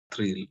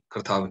രാത്രിയിൽ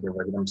കർത്താവിന്റെ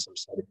വചനം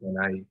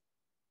സംസാരിക്കാനായി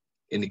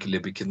എനിക്ക്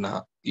ലഭിക്കുന്ന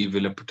ഈ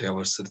വിലപ്പെട്ട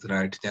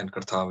അവസരത്തിനായിട്ട് ഞാൻ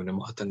കർത്താവിന്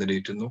മഹത്വം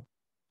കരയേറ്റുന്നു.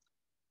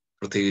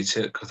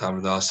 പ്രത്യേകിച്ച്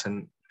കർത്താവദാസൻ,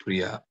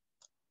 പ്രിയ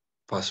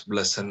പാസ്റ്റർ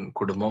ബ്ലെസൻ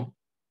കുടുംബം,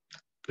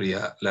 പ്രിയ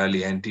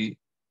ലാലി ആന്റി,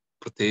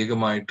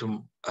 പ്രത്യേകമായിട്ടും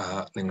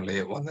നിങ്ങളെ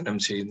വന്ദനം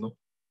ചെയ്യുന്നു.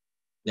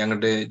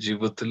 ഞങ്ങളുടെ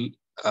ജീവിതത്തിൽ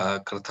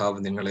കർത്താവ്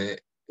നിങ്ങളെ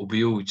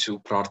ഉപയോഗിച്ചു,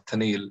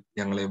 പ്രാർത്ഥനയിൽ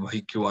ഞങ്ങളെ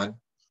വഹിക്കുവാൻ.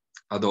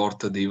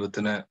 അതോർത്ത്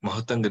ദൈവത്തിന്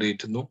മഹത്വം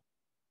കരയേറ്റുന്നു.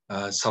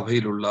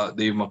 സഭയിലുള്ള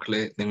ദൈവമക്കളെ,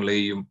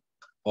 നിങ്ങളെയും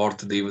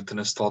ഓർത്ത്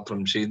ദൈവത്തിന്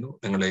സ്തോത്രം ചെയ്യുന്നു.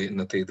 നിങ്ങളെ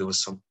ഇന്നത്തെ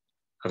ദിവസം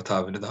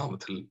കർത്താവിന്റെ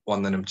നാമത്തിൽ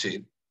വന്ദനം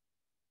ചെയ്യുന്നു.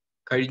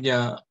 കഴിഞ്ഞ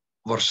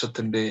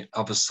വർഷത്തിന്റെ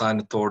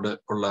അവസാനത്തോട്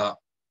ഉള്ള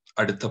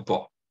അടുത്തപ്പോ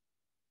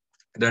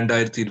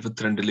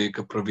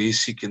 2022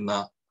 പ്രവേശിക്കുന്ന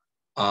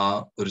ആ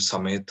ഒരു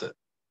സമയത്ത്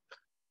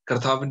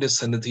കർത്താവിന്റെ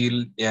സന്നിധിയിൽ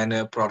ഞാൻ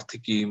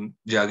പ്രാർത്ഥിക്കുകയും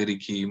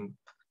ജാഗരിക്കുകയും,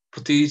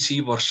 പ്രത്യേകിച്ച്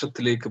ഈ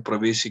വർഷത്തിലേക്ക്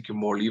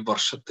പ്രവേശിക്കുമ്പോൾ ഈ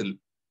വർഷത്തിൽ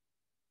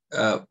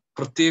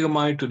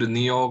പ്രത്യേകമായിട്ടൊരു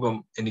നിയോഗം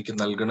എനിക്ക്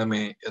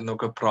നൽകണമേ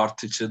എന്നൊക്കെ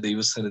പ്രാർത്ഥിച്ച്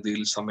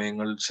ദൈവസന്നിധിയിൽ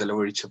സമയങ്ങൾ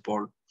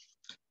ചെലവഴിച്ചപ്പോൾ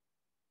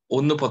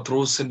 1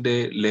 പത്രോസിന്റെ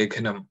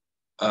ലേഖനം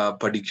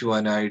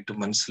പഠിക്കുവാനായിട്ട്,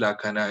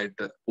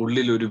 മനസ്സിലാക്കാനായിട്ട്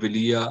ഉള്ളിൽ ഒരു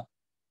വലിയ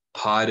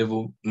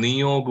ഭാരവും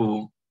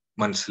നിയോഗവും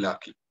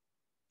മനസ്സിലാക്കി.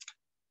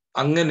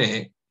 അങ്ങനെ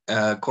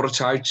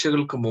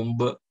കുറച്ചാഴ്ചകൾക്ക്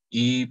മുമ്പ്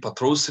ഈ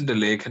പത്രോസിന്റെ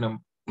ലേഖനം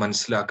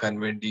മനസ്സിലാക്കാൻ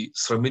വേണ്ടി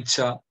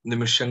ശ്രമിച്ച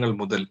നിമിഷങ്ങൾ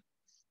മുതൽ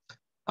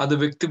അത്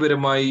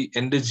വ്യക്തിപരമായി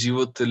എൻ്റെ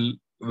ജീവിതത്തിൽ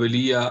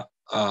വലിയ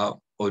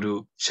ഒരു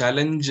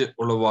ചലഞ്ച്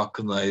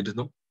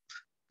ഉളവാക്കുന്നതായിരുന്നു.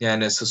 ഞാൻ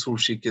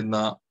ശുശ്രൂഷിക്കുന്ന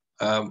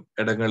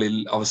ഇടങ്ങളിൽ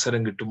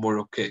അവസരം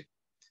കിട്ടുമ്പോഴൊക്കെ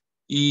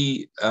ഈ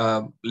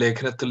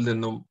ലേഖനത്തിൽ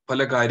നിന്നും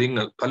പല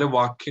കാര്യങ്ങൾ, പല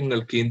വാക്യങ്ങൾ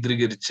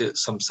കേന്ദ്രീകരിച്ച്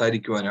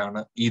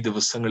സംസാരിക്കുവാനാണ് ഈ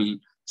ദിവസങ്ങളിൽ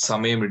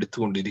സമയം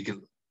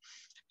എടുത്തുകൊണ്ടിരിക്കുന്നത്.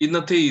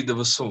 ഇന്നത്തെ ഈ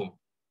ദിവസവും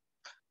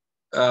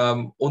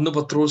 1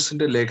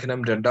 പത്രോസിന്റെ ലേഖനം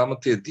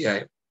 2-ാമത്തെ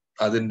അധ്യായം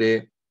അതിന്റെ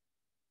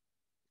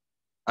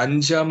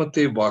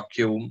 5-ാമത്തെ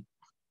വാക്യവും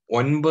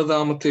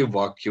 9-ാമത്തെ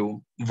വാക്യവും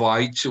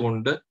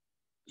വായിച്ചുകൊണ്ട്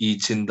ഈ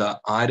ചിന്ത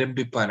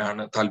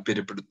ആരംഭിപ്പാനാണ്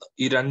താല്പര്യപ്പെടുന്നത്.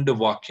 ഈ 2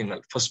 വാക്യങ്ങൾ,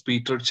 1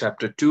 Peter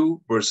chapter 2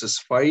 verses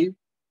 5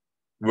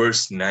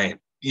 verse 9,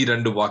 ഈ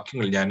 2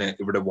 വാക്യങ്ങൾ ഞാൻ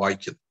ഇവിടെ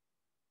വായിക്കുന്നു.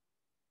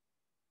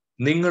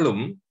 നിങ്ങളും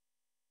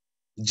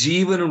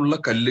ജീവനുള്ള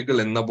കല്ലുകൾ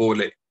എന്ന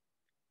പോലെ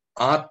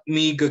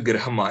ആത്മീക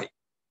ഗ്രഹമായി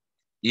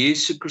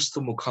യേശുക്രിസ്തു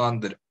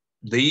മുഖാന്തരം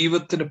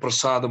ദൈവത്തിന്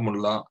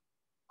പ്രസാദമുള്ള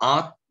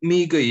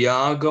ആത്മീക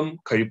യാഗം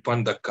കഴിപ്പാൻ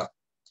തക്ക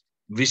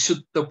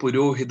വിശുദ്ധ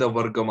പുരോഹിത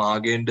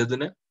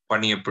വർഗമാകേണ്ടതിന്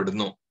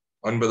പണിയപ്പെടുന്നു.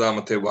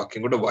 9-ാമത്തെ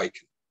വാക്യം കൂടെ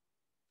വായിക്കുന്നു.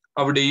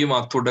 അവിടെയും ആ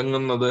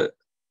തുടങ്ങുന്നത്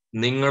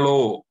നിങ്ങളോ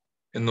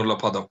എന്നുള്ള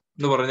പദം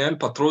എന്ന് പറഞ്ഞാൽ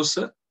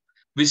പത്രോസ്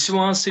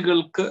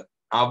വിശ്വാസികൾക്ക്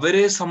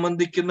അവരെ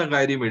സംബന്ധിക്കുന്ന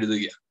കാര്യം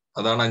എഴുതുക.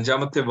 അതാണ്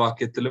 5-ാമത്തെ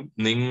വാക്യത്തിലും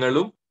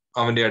നിങ്ങളും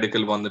അവന്റെ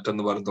അടുക്കൽ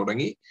വന്നിട്ടെന്ന് പറഞ്ഞു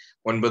തുടങ്ങി.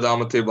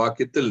 9-ാമത്തെ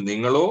വാക്യത്തിൽ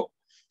നിങ്ങളോ,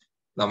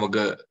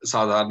 നമുക്ക്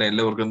സാധാരണ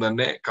എല്ലാവർക്കും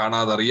തന്നെ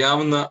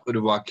കാണാതറിയാവുന്ന ഒരു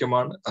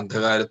വാക്യമാണ്.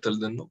 അന്ധകാരത്തിൽ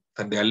നിന്നും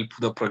തന്റെ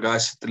അത്ഭുത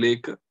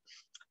പ്രകാശത്തിലേക്ക്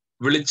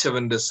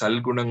വിളിച്ചവന്റെ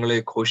സൽഗുണങ്ങളെ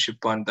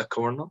ഘോഷിപ്പാൻ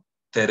തക്കവണ്ണം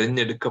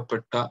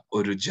തെരഞ്ഞെടുക്കപ്പെട്ട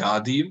ഒരു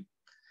ജാതിയും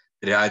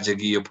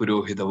രാജകീയ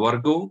പുരോഹിത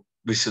വർഗവും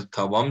വിശുദ്ധ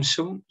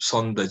വംശവും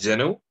സ്വന്തം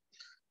ജനവും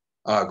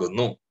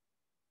ആകുന്നു.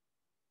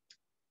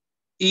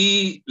 ഈ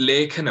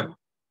ലേഖനം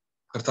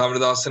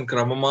കർത്താവിന്റെ ദാസൻ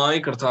ക്രമമായി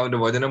കർത്താവിന്റെ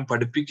വചനം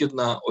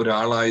പഠിപ്പിക്കുന്ന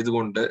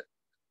ഒരാളായതുകൊണ്ട്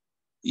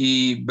ഈ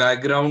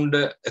ബാക്ക്ഗ്രൗണ്ട്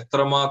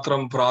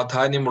എത്രമാത്രം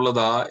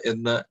പ്രാധാന്യമുള്ളതാ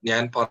എന്ന്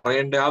ഞാൻ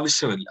പറയേണ്ട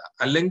ആവശ്യമില്ല.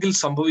 അല്ലെങ്കിൽ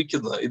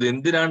സംഭവിക്കുന്നത്, ഇത്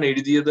എന്തിനാണ്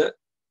എഴുതിയത്,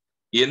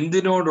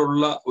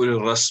 എന്തിനോടുള്ള ഒരു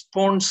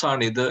റെസ്പോൺസ്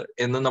ആണിത്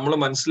എന്ന് നമ്മൾ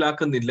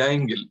മനസ്സിലാക്കുന്നില്ല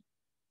എങ്കിൽ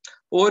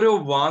ഓരോ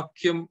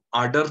വാക്യം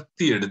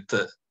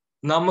അടർത്തിയെടുത്ത്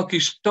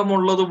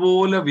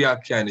നമുക്കിഷ്ടമുള്ളതുപോലെ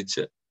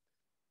വ്യാഖ്യാനിച്ച്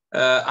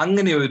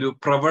അങ്ങനെ ഒരു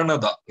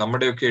പ്രവണത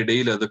നമ്മുടെയൊക്കെ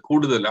ഇടയിൽ അത്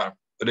കൂടുതലാണ്.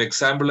 ഒരു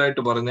എക്സാമ്പിൾ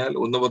ആയിട്ട് പറഞ്ഞാൽ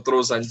 1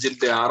 പത്രോസ്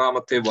 5-ന്റെ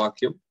 6-ാമത്തെ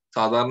വാക്യം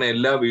സാധാരണ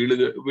എല്ലാ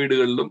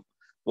വീടുകളിലും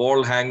വാൾ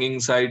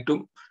ഹാങ്ങിങ്സ് ആയിട്ടും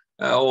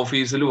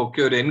ഓഫീസിലും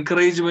ഒക്കെ ഒരു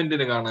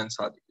എൻകറേജ്മെന്റിന് കാണാൻ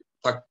സാധിക്കും.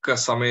 തക്ക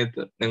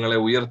സമയത്ത് നിങ്ങളെ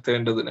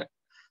ഉയർത്തേണ്ടതിന്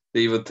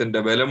ദൈവത്തിന്റെ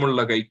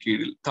ബലമുള്ള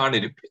കൈക്കീഴിൽ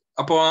താണിരിപ്പി.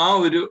 അപ്പൊ ആ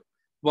ഒരു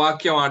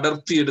വാക്യം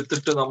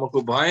അടർത്തിയെടുത്തിട്ട്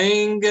നമുക്ക്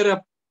ഭയങ്കര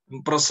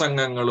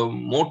പ്രസംഗങ്ങളും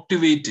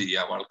മോട്ടിവേറ്റ്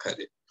ചെയ്യാം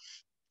ആൾക്കാരെ.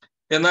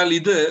 എന്നാൽ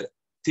ഇത്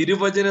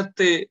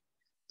തിരുവചനത്തെ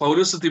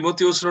പൗലോസ്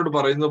തിമോത്തിയോസിനോട്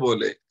പറയുന്ന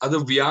പോലെ അത്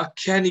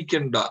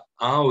വ്യാഖ്യാനിക്കേണ്ട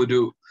ആ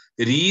ഒരു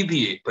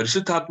രീതിയെ,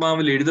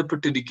 പരിശുദ്ധാത്മാവിൽ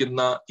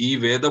എഴുതപ്പെട്ടിരിക്കുന്ന ഈ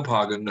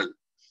വേദഭാഗങ്ങൾ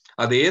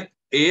അത്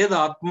ഏത്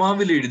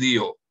ആത്മാവിൽ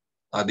എഴുതിയോ,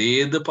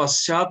 അതേത്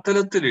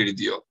പശ്ചാത്തലത്തിൽ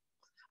എഴുതിയോ,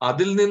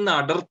 അതിൽ നിന്ന്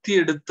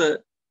അടർത്തിയെടുത്ത്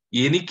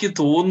എനിക്ക്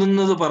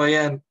തോന്നുന്നത്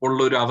പറയാൻ ഉള്ള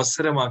ഒരു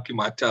അവസരമാക്കി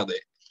മാറ്റാതെ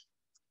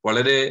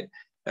വളരെ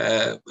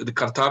ഇത്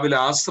കർത്താവിൽ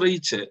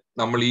ആശ്രയിച്ച്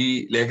നമ്മൾ ഈ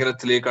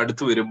ലേഖനത്തിലേക്ക്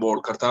അടുത്തു വരുമ്പോൾ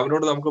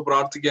കർത്താവിനോട് നമുക്ക്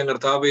പ്രാർത്ഥിക്കാം,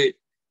 കർത്താവെ,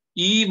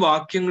 ഈ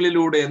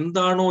വാക്യങ്ങളിലൂടെ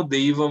എന്താണോ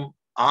ദൈവം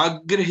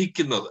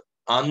ആഗ്രഹിക്കുന്നത്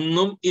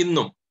അന്നും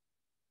ഇന്നും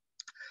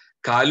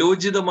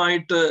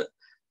കാലോചിതമായിട്ട്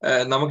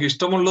നമുക്ക്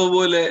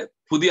ഇഷ്ടമുള്ളതുപോലെ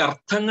പുതിയ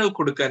അർത്ഥങ്ങൾ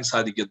കൊടുക്കാൻ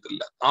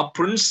സാധിക്കത്തില്ല. ആ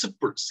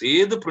പ്രിൻസിപ്പിൾസ്,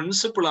 ഏത്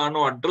പ്രിൻസിപ്പിൾ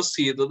ആണോ അഡ്രസ്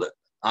ചെയ്തത്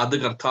അത്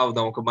കർത്താവ്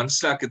നമുക്ക്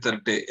മനസ്സിലാക്കി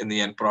തരട്ടെ എന്ന്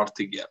ഞാൻ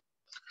പ്രാർത്ഥിക്കുക.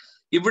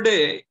 ഇവിടെ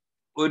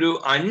ഒരു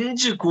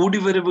 5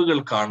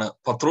 കൂടിവരവുകൾക്കാണ്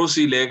പത്രോസ്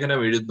ഈ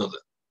ലേഖനം എഴുതുന്നത്.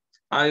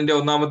 അതിന്റെ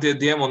 1-ാമത്തെ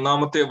അധ്യായം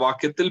 1-ാമത്തെ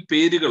വാക്യത്തിൽ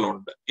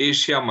പേരുകളുണ്ട്.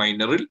 ഏഷ്യ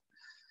മൈനറിൽ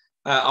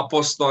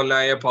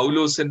അപ്പോസ്തലനായ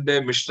പൗലോസിന്റെ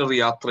മിഷണറി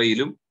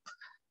യാത്രയിലും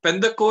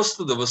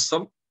പെന്തക്കോസ്ത്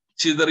ദിവസം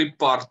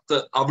ചിതറിപ്പാർത്ത്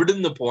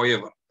അവിടുന്ന്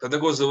പോയവർ,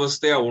 പെന്തക്കോസ്ത്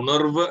ദിവസത്തെ ആ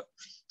ഉണർവ്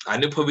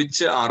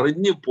അനുഭവിച്ച്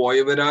അറിഞ്ഞു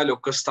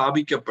പോയവരാലൊക്കെ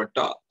സ്ഥാപിക്കപ്പെട്ട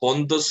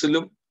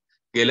പൊന്തസിലും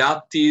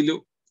ഗലാത്തിയിലും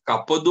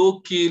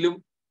കപ്പദോക്കിയിലും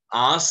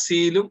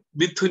ആസിയിലും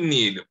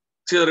ബിഥുന്യയിലും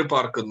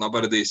ചിതറിപ്പാർക്കുന്ന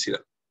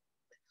പരദേശികൾ.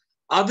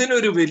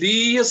 അതിനൊരു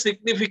വലിയ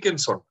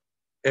സിഗ്നിഫിക്കൻസ് ഉണ്ട്.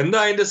 എന്താ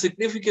അതിന്റെ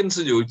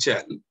സിഗ്നിഫിക്കൻസ്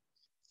ചോദിച്ചാൽ,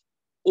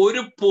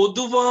 ഒരു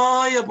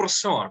പൊതുവായ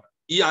പ്രശ്നമാണ്.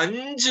 ഈ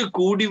 5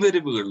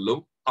 കൂടിവരവുകളിലും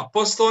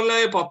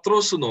അപ്പോസ്തലനായ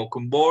പത്രോസ്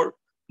നോക്കുമ്പോൾ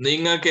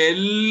നിങ്ങൾക്ക്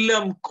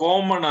എല്ലാം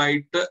കോമൺ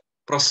ആയിട്ട്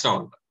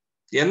പ്രശ്നമുണ്ട്.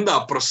 എന്താ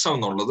പ്രശ്നം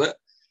എന്നുള്ളത്?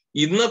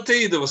 ഇന്നത്തെ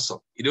ഈ ദിവസം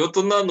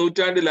 21-ാം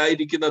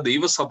നൂറ്റാണ്ടിലായിരിക്കുന്ന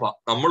ദൈവസഭ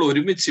നമ്മൾ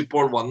ഒരുമിച്ച്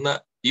ഇപ്പോൾ വന്ന്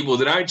ഈ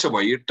ബുധനാഴ്ച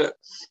വൈകിട്ട്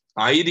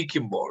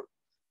ആയിരിക്കുമ്പോൾ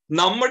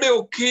നമ്മുടെ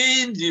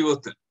ഒക്കെയും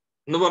ജീവിതത്തിൽ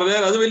എന്ന്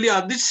പറഞ്ഞാൽ അത് വലിയ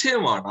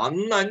അതിശയമാണ്.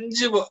 അന്ന്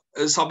 5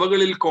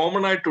 സഭകളിൽ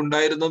കോമൺ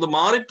ആയിട്ടുണ്ടായിരുന്നത്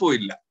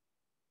മാറിപ്പോയില്ല.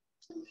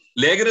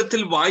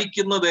 ലേഖനത്തിൽ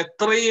വായിക്കുന്നത്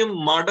എത്രയും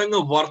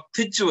മടങ്ങ്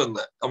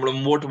വർദ്ധിച്ചുവെന്ന് നമ്മൾ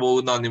മുമ്പോട്ട്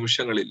പോകുന്ന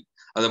നിമിഷങ്ങളിൽ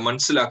അത്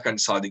മനസ്സിലാക്കാൻ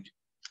സാധിക്കും.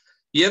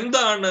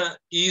 എന്താണ്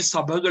ഈ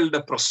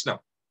സഭകളുടെ പ്രശ്നം?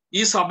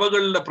 ഈ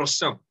സഭകളുടെ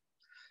പ്രശ്നം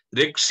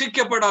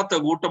രക്ഷിക്കപ്പെടാത്ത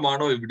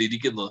കൂട്ടമാണോ ഇവിടെ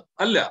ഇരിക്കുന്നത്?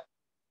 അല്ല,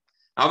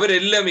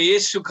 അവരെല്ലാം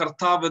യേശു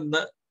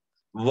കർത്താവെന്ന്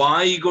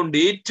വായി കൊണ്ട്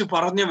ഏറ്റു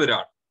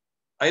പറഞ്ഞവരാണ്.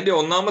 അതിന്റെ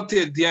 1-ാമത്തെ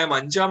അധ്യായം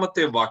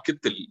 5-ാമത്തെ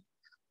വാക്യത്തിൽ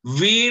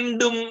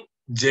വീണ്ടും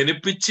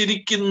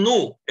ജനിപ്പിച്ചിരിക്കുന്നു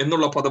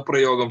എന്നുള്ള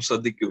പദപ്രയോഗം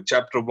ശ്രദ്ധിക്കൂ.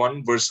 Chapter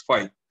 1 verse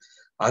 5.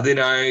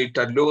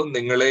 അതിനായിട്ടല്ലോ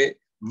നിങ്ങളെ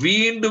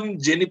വീണ്ടും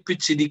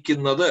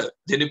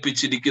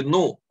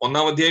ജനിപ്പിച്ചിരിക്കുന്നു.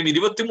 1-ാം അധ്യായം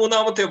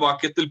 23-ാമത്തെ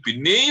വാക്യത്തിൽ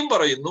പിന്നെയും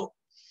പറയുന്നു,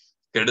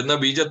 കെടുന്ന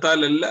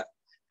ബീജത്താലല്ല,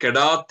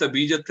 കെടാത്ത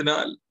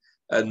ബീജത്തിനാൽ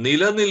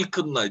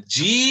നിലനിൽക്കുന്ന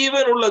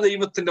ജീവനുള്ള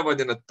ദൈവത്തിന്റെ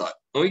വചനത്താൽ,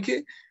 നോക്കിയേ,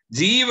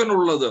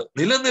 ജീവനുള്ളത്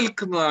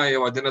നിലനിൽക്കുന്നതായ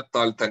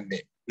വചനത്താൽ തന്നെ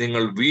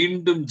നിങ്ങൾ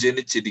വീണ്ടും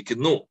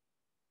ജനിച്ചിരിക്കുന്നു.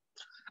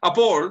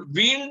 അപ്പോൾ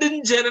വീണ്ടും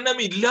ജനനം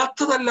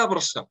ഇല്ലാത്തതല്ല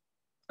പ്രശ്നം.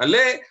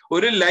 അല്ലേ?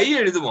 ഒരു ലൈ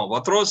എഴുതുമോ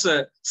പത്രോസ്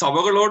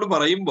സഭകളോട്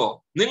പറയുമ്പോ,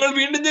 നിങ്ങൾ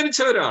വീണ്ടും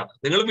ജനിച്ചവരാണ്,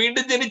 നിങ്ങൾ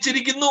വീണ്ടും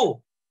ജനിച്ചിരിക്കുന്നു.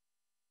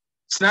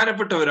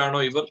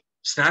 സ്നാനപ്പെട്ടവരാണോ ഇവർ?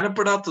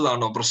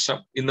 സ്നാനപ്പെടാത്തതാണോ പ്രശ്നം?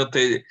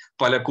 ഇന്നത്തെ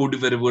പല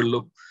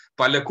കൂടിവരവുകളിലും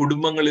പല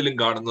കുടുംബങ്ങളിലും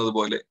കാണുന്നത്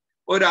പോലെ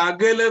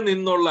ഒരകലെ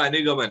നിന്നുള്ള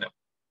അനുഗമനം.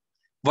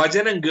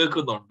 വചനം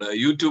കേൾക്കുന്നുണ്ട്,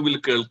 യൂട്യൂബിൽ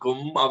കേൾക്കും,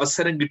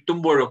 അവസരം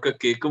കിട്ടുമ്പോഴൊക്കെ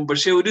കേൾക്കും,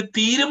 പക്ഷെ ഒരു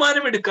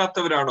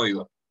തീരുമാനമെടുക്കാത്തവരാണോ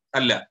ഇവർ?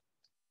 അല്ല.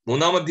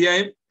 3-ാം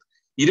അധ്യായം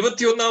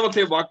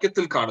 21-ാമത്തെ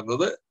വാക്യത്തിൽ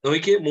കാണുന്നത്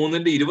നോക്കിയേ,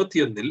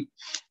 3:21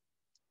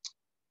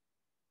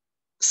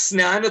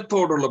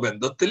 സ്നാനത്തോടുള്ള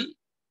ബന്ധത്തിൽ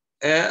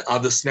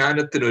അത്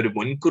സ്നാനത്തിനൊരു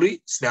മുൻകുറി.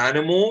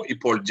 സ്നാനമോ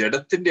ഇപ്പോൾ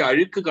ജഡത്തിന്റെ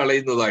അഴുക്ക്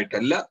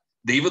കളയുന്നതായിട്ടല്ല,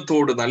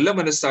 ദൈവത്തോട് നല്ല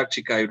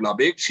മനസ്സാക്ഷിക്കായുള്ള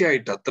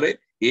അപേക്ഷയായിട്ട് അത്രേ,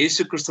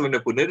 യേശുക്രിസ്തുവിന്റെ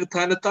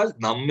പുനരുത്ഥാനത്താൽ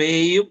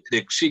നമ്മെയും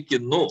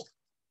രക്ഷിക്കുന്നു.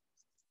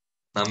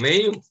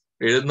 നമ്മെയും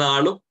എഴുതുന്ന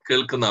ആളും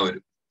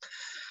കേൾക്കുന്നവരും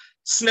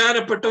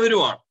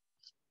സ്നാനപ്പെട്ടവരുമാണ്,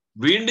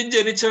 വീണ്ടും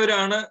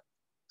ജനിച്ചവരാണ്,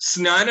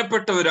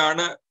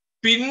 സ്നാനപ്പെട്ടവരാണ്.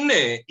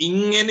 പിന്നെ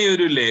ഇങ്ങനെ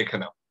ഒരു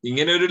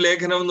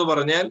ലേഖനം എന്ന്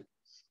പറഞ്ഞാൽ,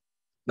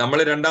 നമ്മൾ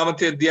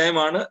 2-ാമത്തെ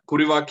അധ്യായമാണ്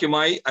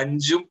കുറിവാക്യമായി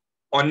 5ഉം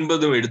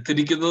 9ഉം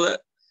എടുത്തിരിക്കുന്നത്.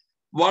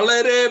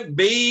 വളരെ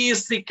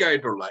ബേസിക്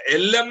ആയിട്ടുള്ള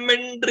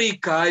എലമെന്ററി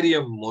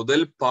കാര്യം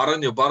മുതൽ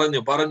പറഞ്ഞു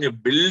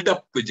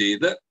ബിൽഡപ്പ്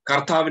ചെയ്ത്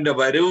കർത്താവിന്റെ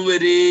വരവ്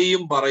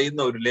വരെയും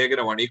പറയുന്ന ഒരു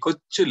ലേഖനമാണ് ഈ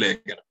കൊച്ചു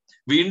ലേഖനം.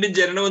 വീണ്ടും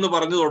ജനനം എന്ന്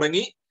പറഞ്ഞു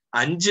തുടങ്ങി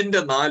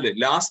 5:4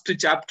 ലാസ്റ്റ്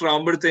ചാപ്റ്റർ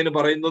ആകുമ്പോഴത്തേന്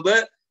പറയുന്നത്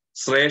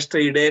ശ്രേഷ്ഠ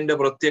ഇടയന്റെ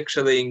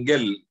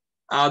പ്രത്യക്ഷതയെങ്കിൽ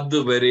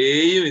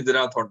അതുവരെയും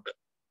ഇതിനകത്തുണ്ട്.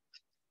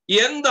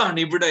 എന്താണ്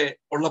ഇവിടെ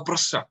ഉള്ള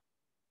പ്രശ്നം?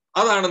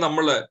 അതാണ്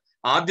നമ്മൾ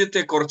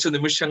ആദ്യത്തെ കുറച്ച്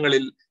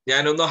നിമിഷങ്ങളിൽ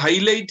ഞാനൊന്ന്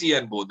ഹൈലൈറ്റ്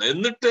ചെയ്യാൻ പോകുന്നത്.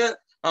 എന്നിട്ട്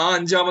ആ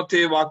 5-ാമത്തെ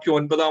വാക്യവും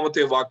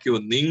 9-ാമത്തെ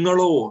വാക്യവും,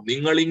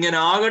 നിങ്ങൾ ഇങ്ങനെ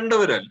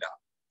ആകേണ്ടവരല്ല,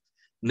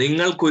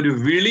 നിങ്ങൾക്കൊരു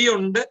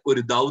വിളിയുണ്ട്,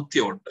 ഒരു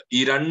ദൗത്യമുണ്ട്. ഈ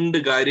 2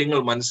 കാര്യങ്ങൾ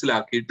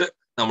മനസ്സിലാക്കിയിട്ട്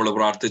നമ്മൾ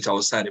പ്രാർത്ഥിച്ച്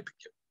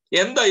അവസാനിപ്പിക്കും.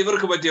 എന്താ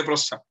ഇവർക്ക് പറ്റിയ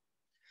പ്രശ്നം?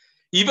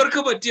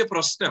 ഇവർക്ക് പറ്റിയ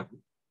പ്രശ്നം,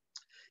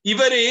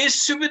 ഇവർ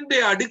യേശുവിന്റെ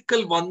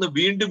അടുക്കൽ വന്ന്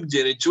വീണ്ടും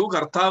ജനിച്ചു,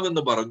 കർത്താവ്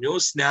എന്ന് പറഞ്ഞു,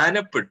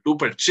 സ്നാനപ്പെട്ടു.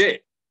 പക്ഷേ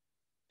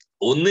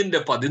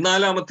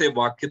 1:14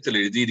 വാക്യത്തിൽ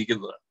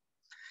എഴുതിയിരിക്കുന്നത്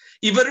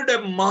ഇവരുടെ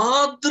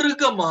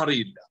മാതൃക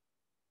മാറിയില്ല,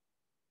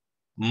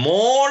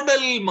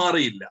 മോഡൽ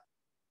മാറിയില്ല.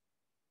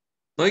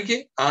 നോക്കിയേ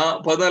ആ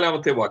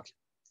 14-ാമത്തെ വാക്യം.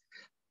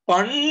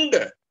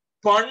 പണ്ട്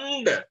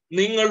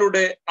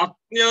നിങ്ങളുടെ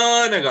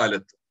അജ്ഞാന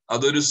കാലത്ത്,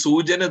 അതൊരു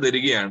സൂചന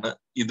തരികയാണ്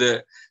ഇത്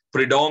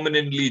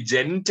പ്രിഡോമിനന്റ്ലി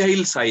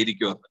ജെന്റൈൽസ്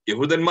ആയിരിക്കുമെന്ന്.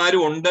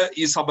 യഹൂദന്മാരും ഉണ്ട്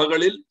ഈ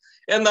സഭകളിൽ,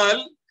 എന്നാൽ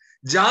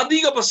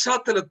ജാതിക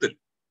പശ്ചാത്തലത്തിൽ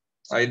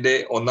അതിന്റെ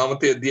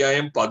 1-ാമത്തെ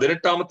അധ്യായം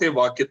 18-ാമത്തെ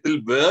വാക്യത്തിൽ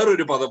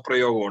വേറൊരു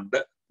പദപ്രയോഗമുണ്ട്.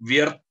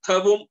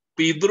 വ്യർത്ഥവും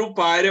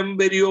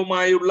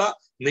പിതൃപാരമ്പര്യവുമായുള്ള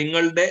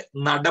നിങ്ങളുടെ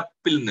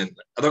നടപ്പിൽ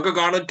നിന്ന്. അതൊക്കെ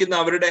കാണിക്കുന്ന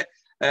അവരുടെ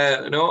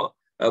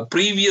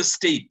പ്രീവിയസ്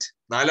സ്റ്റേറ്റ്.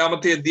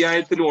 4-ാമത്തെ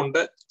അധ്യായത്തിലും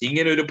ഉണ്ട്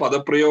ഇങ്ങനെ ഒരു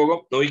പദപ്രയോഗം.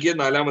 നോക്കിയേ,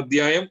 4-ാം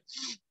അധ്യായം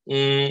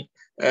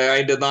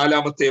അതിന്റെ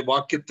 4-ാമത്തെ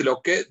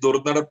വാക്യത്തിലൊക്കെ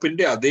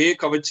ദുർനടപ്പിന്റെ അതേ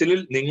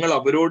കവച്ചിലിൽ നിങ്ങൾ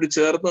അവരോട്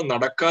ചേർന്ന്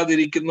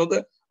നടക്കാതിരിക്കുന്നത്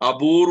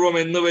അപൂർവം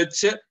എന്ന്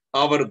വെച്ച്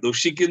അവർ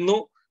ദുഷിക്കുന്നു.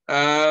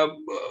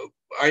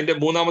 അതിന്റെ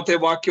 3-ാമത്തെ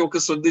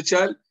വാക്യമൊക്കെ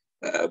ശ്രദ്ധിച്ചാൽ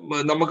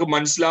നമുക്ക്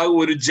മനസ്സിലാകും,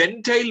 ഒരു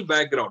ജെന്റൈൽ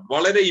ബാക്ക്ഗ്രൗണ്ട്,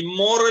 വളരെ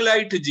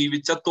ഇമ്മോറലായിട്ട്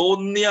ജീവിച്ച,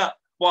 തോന്നിയ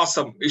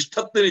വാസം,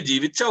 ഇഷ്ടത്തിന്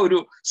ജീവിച്ച ഒരു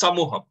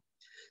സമൂഹം.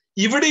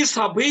 ഇവിടെ ഈ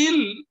സഭയിൽ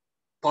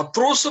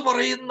പത്രോസ്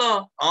പറയുന്ന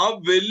ആ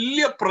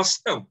വലിയ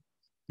പ്രശ്നം,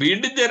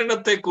 വീണ്ടും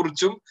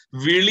ജനനത്തെക്കുറിച്ചും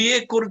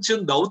വിളിയെക്കുറിച്ചും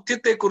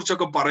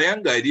ദൗത്യത്തെക്കുറിച്ചൊക്കെ പറയാൻ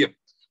കാര്യം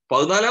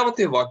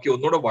 14-ാമത്തെ വാക്യം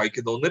ഒന്നുകൂടെ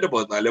വായിക്കുന്നു,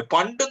 1:14.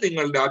 പണ്ട്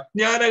നിങ്ങളുടെ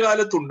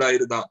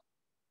അജ്ഞാനകാലത്തുണ്ടായിരുന്ന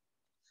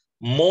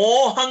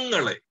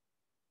മോഹങ്ങളെ,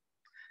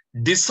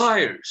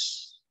 ഡിസയേഴ്സ്,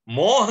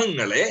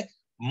 മോഹങ്ങളെ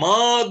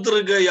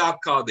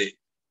മാതൃകയാക്കാതെ,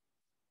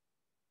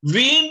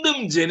 വീണ്ടും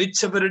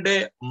ജനിച്ചവരുടെ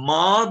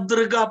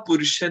മാതൃകാ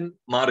പുരുഷൻ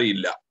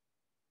മാറിയില്ല,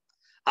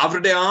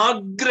 അവരുടെ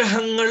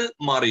ആഗ്രഹങ്ങൾ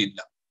മാറിയില്ല.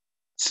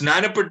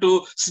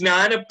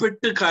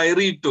 സ്നാനപ്പെട്ട്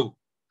കയറിയിട്ടും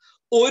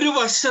ഒരു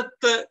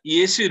വശത്ത്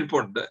യേശു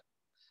ഇരിപ്പുണ്ട്,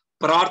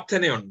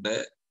 പ്രാർത്ഥനയുണ്ട്,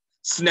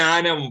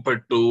 സ്നാനം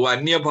പെട്ടു,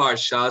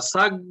 അന്യഭാഷ,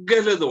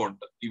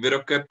 സകലതുമുണ്ട്.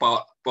 ഇവരൊക്കെ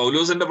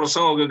പൗലോസിന്റെ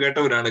പ്രസംഗമൊക്കെ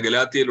കേട്ടവരാണ്,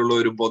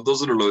 ഗലാത്യയിലുള്ളവരും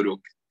പൊന്തോസിലുള്ളവരും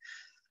ഒക്കെ.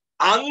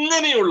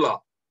 അങ്ങനെയുള്ള,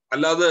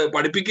 അല്ലാതെ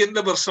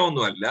പഠിപ്പിക്കുന്ന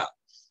പ്രശ്നമൊന്നുമല്ല,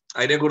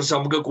 അതിനെക്കുറിച്ച്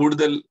നമുക്ക്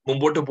കൂടുതൽ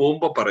മുമ്പോട്ട്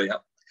പോകുമ്പോ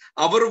പറയാം.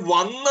 അവർ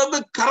വന്നത്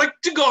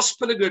കറക്റ്റ്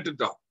ഗോസ്പല്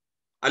കേട്ടിട്ടാണ്,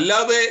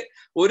 അല്ലാതെ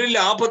ഒരു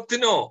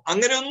ലാഭത്തിനോ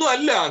അങ്ങനെയൊന്നും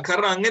അല്ല.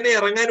 കാരണം അങ്ങനെ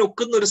ഇറങ്ങാൻ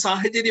ഒക്കുന്ന ഒരു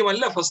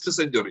സാഹചര്യമല്ല ഫസ്റ്റ്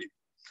സെഞ്ചുറി.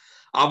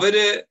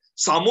 അവര്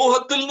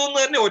സമൂഹത്തിൽ നിന്ന്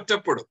തന്നെ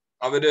ഒറ്റപ്പെടും.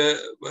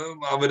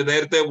 അവര്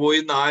നേരത്തെ പോയി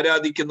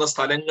ആരാധിക്കുന്ന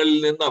സ്ഥലങ്ങളിൽ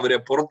നിന്ന് അവരെ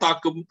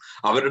പുറത്താക്കും.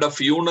 അവരുടെ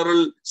ഫ്യൂണറൽ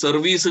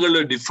സർവീസുകൾ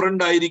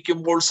ഡിഫറെന്റ്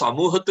ആയിരിക്കുമ്പോൾ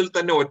സമൂഹത്തിൽ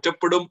തന്നെ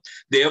ഒറ്റപ്പെടും.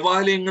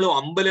 ദേവാലയങ്ങളും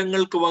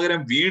അമ്പലങ്ങൾക്ക്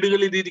പകരം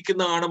വീടുകളിൽ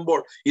ഇരിക്കുന്ന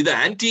കാണുമ്പോൾ ഇത്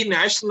ആന്റി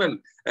നാഷണൽ,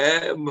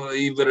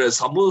 ഇവര്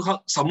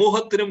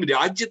സമൂഹത്തിനും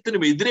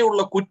രാജ്യത്തിനും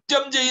എതിരെയുള്ള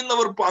കുറ്റം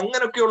ചെയ്യുന്നവർ,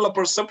 അങ്ങനെയൊക്കെയുള്ള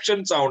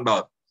പെർസെപ്ഷൻസ് ആ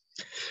ഉണ്ടാകും.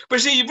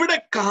 പക്ഷെ ഇവിടെ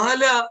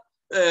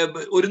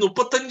ഒരു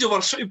 35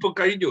 വർഷം ഇപ്പൊ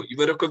കഴിഞ്ഞു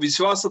ഇവരൊക്കെ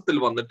വിശ്വാസത്തിൽ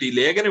വന്നിട്ട് ഈ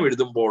ലേഖനം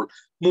എഴുതുമ്പോൾ.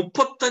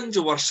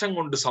 35 വർഷം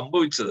കൊണ്ട്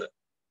സംഭവിച്ചത്,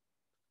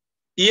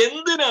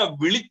 എന്തിനാ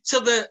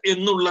വിളിച്ചത്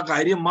എന്നുള്ള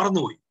കാര്യം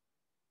മറന്നുപോയി.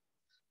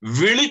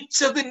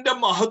 വിളിച്ചതിന്റെ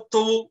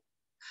മഹത്വവും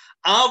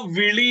ആ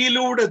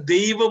വിളിയിലൂടെ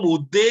ദൈവം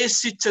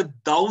ഉദ്ദേശിച്ച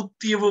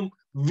ദൗത്യവും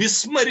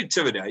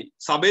വിസ്മരിച്ചവരായി.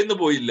 സഭയെന്ന്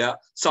പോയില്ല,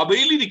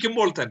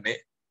 സഭയിലിരിക്കുമ്പോൾ തന്നെ,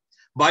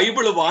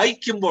 ബൈബിള്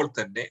വായിക്കുമ്പോൾ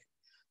തന്നെ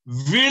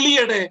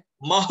വിളിയുടെ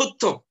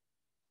മഹത്വം,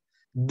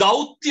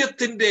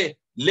 ദൗത്യത്തിന്റെ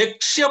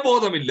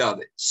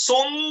ലക്ഷ്യബോധമില്ലാതെ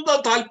സ്വന്തം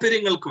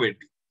താല്പര്യങ്ങൾക്ക്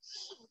വേണ്ടി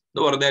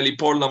എന്ന് പറഞ്ഞാൽ,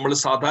 ഇപ്പോൾ നമ്മൾ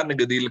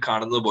സാധാരണഗതിയിൽ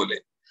കാണുന്നത് പോലെ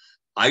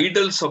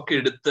ഐഡൽസ് ഒക്കെ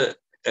എടുത്ത്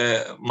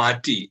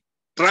മാറ്റി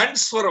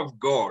ട്രാൻസ്ഫർ ഓഫ്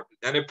ഗോഡ്,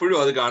 ഞാൻ എപ്പോഴും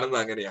അത് കാണുന്നത്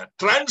അങ്ങനെയാണ്.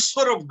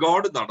 ട്രാൻസ്ഫർ ഓഫ്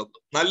ഗോഡ് നടന്നു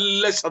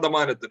നല്ല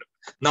ശതമാനത്തിനും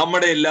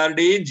നമ്മുടെ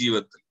എല്ലാവരുടെയും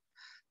ജീവിതത്തിൽ.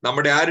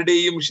 നമ്മുടെ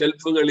ആരുടെയും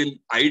ഷെൽഫുകളിൽ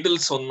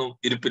ഐഡൽസ് ഒന്നും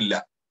ഇരിപ്പില്ല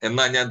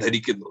എന്നാ ഞാൻ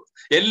ധരിക്കുന്നത്.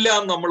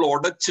 എല്ലാം നമ്മൾ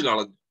ഉടച്ചു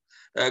കളഞ്ഞു.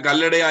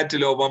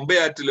 കല്ലടയാറ്റിലോ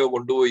പമ്പയാറ്റിലോ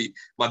കൊണ്ടുപോയി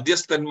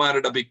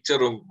മധ്യസ്ഥന്മാരുടെ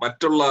പിക്ചറും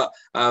മറ്റുള്ള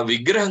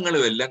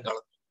വിഗ്രഹങ്ങളും എല്ലാം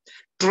കളഞ്ഞു.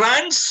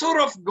 ട്രാൻസ്ഫർ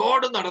ഓഫ്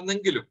ഗോഡ്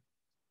നടന്നെങ്കിലും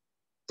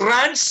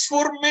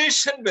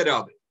ട്രാൻസ്ഫോർമേഷൻ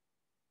വരാതെ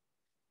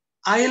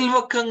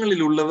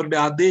അയൽവക്കങ്ങളിലുള്ളവരുടെ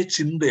അതേ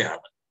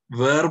ചിന്തയാണ്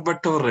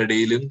വേർപെട്ടവരുടെ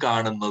ഇടയിലും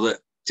കാണുന്നത്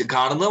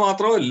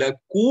മാത്രമല്ല,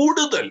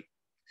 കൂടുതൽ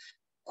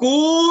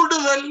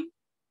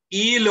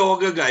ഈ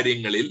ലോക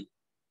കാര്യങ്ങളിൽ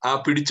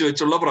പിടിച്ചു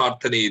വെച്ചുള്ള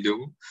പ്രാർത്ഥനയിലും,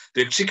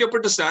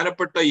 രക്ഷിക്കപ്പെട്ട്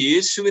സ്നാനപ്പെട്ട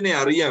യേശുവിനെ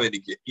അറിയാം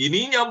എനിക്ക്,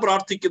 ഇനിയും ഞാൻ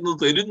പ്രാർത്ഥിക്കുന്നത്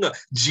തരുന്ന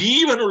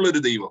ജീവനുള്ളൊരു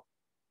ദൈവം.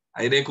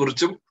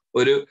 അതിനെക്കുറിച്ചും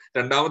ഒരു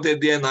 2-ാമത്തെ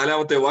അധ്യായം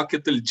 4-ാമത്തെ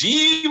വാക്യത്തിൽ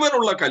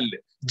ജീവനുള്ള കല്ല്,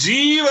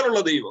 ജീവനുള്ള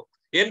ദൈവം,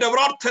 എന്റെ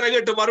പ്രാർത്ഥന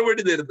കേട്ട്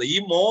മറുപടി തരുന്ന ഈ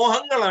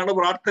മോഹങ്ങളാണ്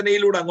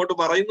പ്രാർത്ഥനയിലൂടെ അങ്ങോട്ട്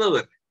പറയുന്നത്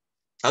തന്നെ.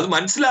 അത്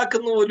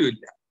മനസ്സിലാക്കുന്ന പോലും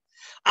ഇല്ല.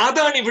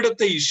 അതാണ്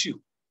ഇവിടുത്തെ ഇഷ്യൂ.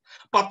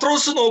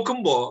 പത്രോസ്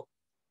നോക്കുമ്പോ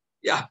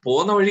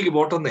പോകുന്ന വഴിക്ക്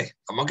പോട്ടെന്നേ,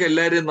 നമുക്ക്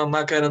എല്ലാവരെയും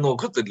നന്നാക്കാനും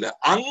നോക്കത്തില്ല,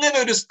 അങ്ങനെ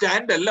ഒരു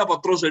സ്റ്റാൻഡ് അല്ല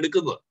പത്രോസ്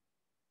എടുക്കുന്നത്.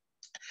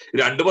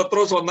 2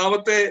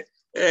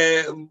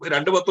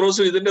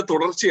 പത്രോസും ഇതിന്റെ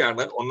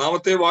തുടർച്ചയാണ്.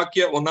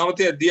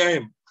 1-ാമത്തെ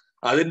അധ്യായം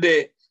അതിന്റെ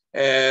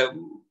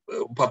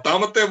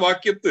 10-ാമത്തെ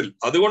വാക്യത്തിൽ,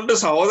 അതുകൊണ്ട്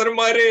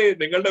സഹോദരന്മാരെ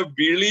നിങ്ങളുടെ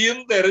വിളിയും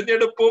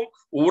തെരഞ്ഞെടുപ്പും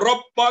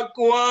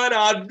ഉറപ്പാക്കുവാൻ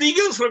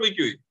അധികം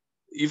ശ്രമിക്കുകയും.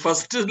 ഈ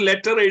ഫസ്റ്റ്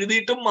ലെറ്റർ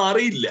എഴുതിയിട്ടും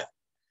മാറിയില്ല.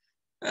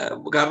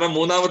 കാരണം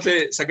 3-ാമത്തെ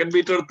 2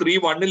 Peter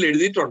 3:1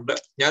 എഴുതിയിട്ടുണ്ട്,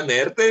 ഞാൻ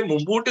നേരത്തെ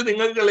മുമ്പൂട്ടി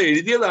നിങ്ങൾക്ക്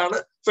എഴുതിയതാണ്,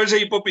 പക്ഷെ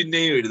ഇപ്പൊ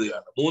പിന്നെയും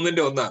എഴുതുകയാണ്.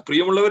 3:1.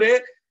 പ്രിയമുള്ളവരെ,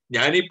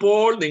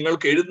 ഞാനിപ്പോൾ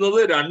നിങ്ങൾക്ക് എഴുതുന്നത്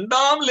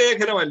 2-ാം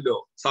ലേഖനമല്ലോ.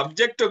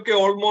 സബ്ജക്റ്റ് ഒക്കെ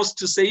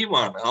ഓൾമോസ്റ്റ് സെയിം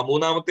ആണ് ആ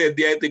 3-ാമത്തെ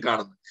അധ്യായത്തിൽ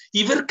കാണുന്നത്.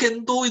 ഇവർക്ക്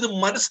എന്തോ ഇത്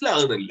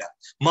മനസ്സിലാകുന്നില്ല.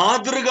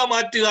 മാതൃക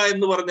മാറ്റുക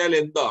എന്ന് പറഞ്ഞാൽ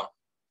എന്താണ്?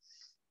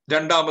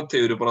 2-ാമത്തെ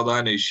ഒരു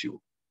പ്രധാന ഇഷ്യൂ.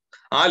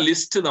 ആ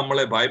ലിസ്റ്റ്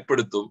നമ്മളെ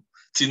ഭയപ്പെടുത്തും,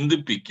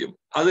 ചിന്തിപ്പിക്കും.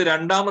 അത്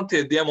 2-ാമത്തെ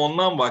അധ്യായം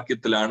 1-ാം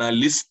വാക്യത്തിലാണ് ആ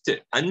ലിസ്റ്റ്.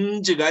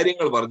 5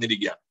 കാര്യങ്ങൾ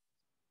പറഞ്ഞിരിക്കുകയാണ്.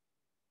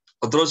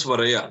 പത്രോസ്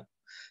പറയാ,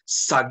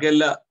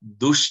 സകല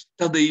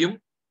ദുഷ്ടതയും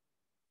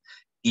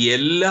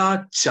എല്ലാ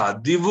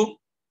ചതിവും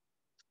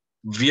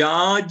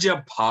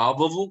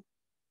വ്യാജഭാവവും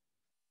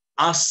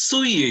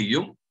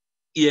അസൂയയും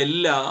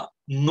എല്ലാ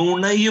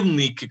നുണയും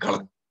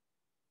നീക്കിക്കളഞ്ഞു.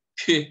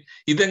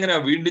 ഇതെങ്ങനെയാ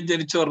വീണ്ടും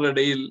ജനിച്ചവരുടെ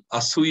ഇടയിൽ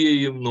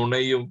അസൂയയും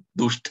നുണയും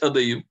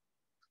ദുഷ്ടതയും?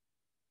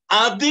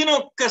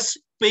 അതിനൊക്കെ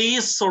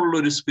സ്പേസ്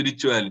ഉള്ളൊരു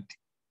സ്പിരിച്വാലിറ്റി.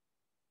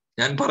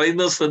 ഞാൻ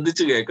പറയുന്നത്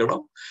ശ്രദ്ധിച്ചു കേൾക്കണം.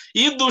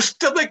 ഈ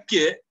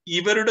ദുഷ്ടതയ്ക്ക്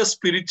ഇവരുടെ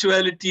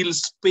സ്പിരിച്വാലിറ്റിയിൽ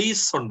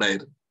സ്പേസ്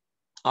ഉണ്ടായിരുന്നു.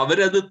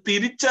 അവരത്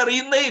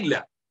തിരിച്ചറിയുന്നേ ഇല്ല.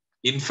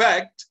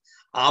 ഇൻഫാക്ട്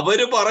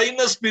അവര്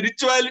പറയുന്ന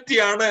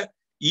സ്പിരിച്വാലിറ്റിയാണ്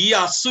ഈ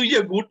അസൂയ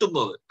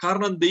കൂട്ടുന്നത്.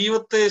 കാരണം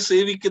ദൈവത്തെ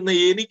സേവിക്കുന്ന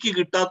എനിക്ക്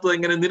കിട്ടാത്തത്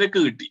എങ്ങനെ നിനക്ക്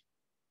കിട്ടി?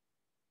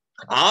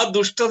 ആ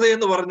ദുഷ്ടത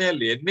എന്ന് പറഞ്ഞാൽ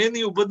എന്നെ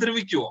നീ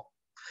ഉപദ്രവിക്കുമോ?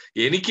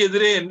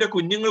 എനിക്കെതിരെ, എന്റെ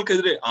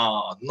കുഞ്ഞുങ്ങൾക്കെതിരെ,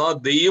 എന്നാ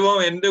ദൈവം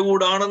എന്റെ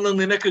കൂടാണെന്ന്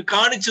നിനക്ക്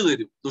കാണിച്ചു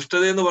തരും.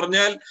 ദുഷ്ടത എന്ന്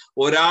പറഞ്ഞാൽ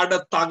ഒരാളുടെ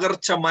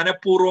തകർച്ച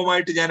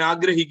മനഃപൂർവ്വമായിട്ട് ഞാൻ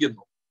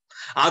ആഗ്രഹിക്കുന്നു.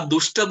 ആ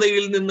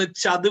ദുഷ്ടതയിൽ നിന്ന്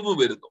ചതിവ്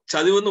വരുന്നു.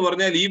 ചതിവ് എന്ന്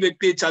പറഞ്ഞാൽ ഈ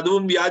വ്യക്തിയെ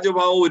ചതിവും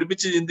വ്യാജഭാവവും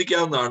ഒരുമിച്ച്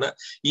ചിന്തിക്കാവുന്നതാണ്.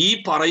 ഈ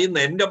പറയുന്ന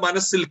എന്റെ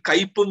മനസ്സിൽ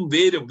കയ്പും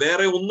വേരും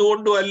വേറെ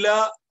ഒന്നുകൊണ്ടും അല്ല.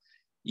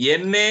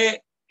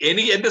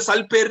 എന്റെ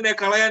സൽപ്പേരിനെ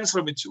കളയാൻ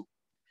ശ്രമിച്ചു,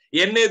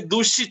 എന്നെ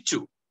ദുഷിച്ചു,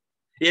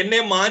 എന്നെ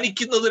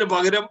മാനിക്കുന്നതിന്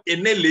പകരം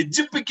എന്നെ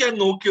ലജ്ജിപ്പിക്കാൻ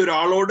നോക്കിയ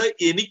ഒരാളോട്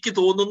എനിക്ക്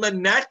തോന്നുന്ന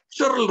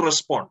നാച്ചുറൽ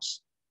റെസ്പോൺസ്,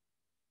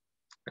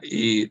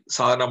 ഈ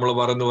സാധാരണ നമ്മൾ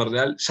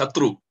പറഞ്ഞാൽ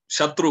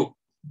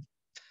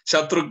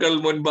ശത്രുക്കൾ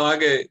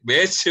മുൻപാകെ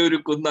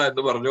മേശയൊരുക്കുന്ന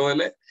എന്ന് പറഞ്ഞ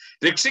പോലെ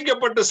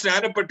രക്ഷിക്കപ്പെട്ട്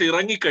സ്നാനപ്പെട്ട്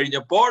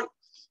ഇറങ്ങിക്കഴിഞ്ഞപ്പോൾ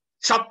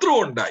ശത്രു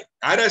ഉണ്ടായി.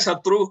 ആരാ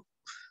ശത്രു?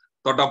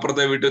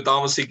 തൊട്ടപ്പുറത്തെ വീട്ടിൽ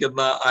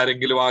താമസിക്കുന്ന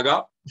ആരെങ്കിലും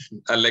ആകാം,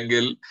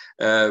 അല്ലെങ്കിൽ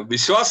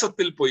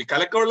വിശ്വാസത്തിൽ പോയി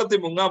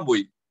കലക്കവെള്ളത്തിൽ മുങ്ങാൻ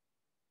പോയി.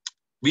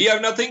 We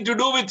have nothing to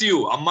do with you.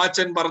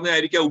 അമ്മാച്ചൻ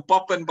പറഞ്ഞായിരിക്കാം,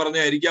 ഉപ്പാപ്പൻ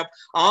പറഞ്ഞായിരിക്കാം.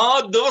 ആ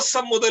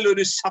ദിവസം മുതൽ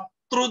ഒരു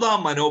ശത്രുതാ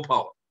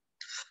മനോഭാവം.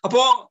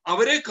 അപ്പോ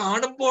അവരെ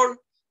കാണുമ്പോൾ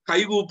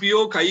കൈകൂപ്പിയോ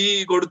കൈ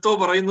കൊടുത്തോ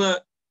പറയുന്നത്,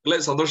 അല്ലെ,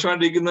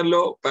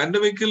 സന്തോഷമായിട്ടിരിക്കുന്നല്ലോ,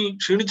 പാൻഡമിക്കിൽ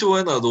ക്ഷീണിച്ചു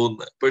പോയെന്നാ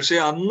തോന്നുന്നത്. പക്ഷെ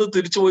അന്ന്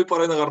തിരിച്ചു പോയി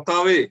പറയുന്ന,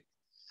 കർത്താവേ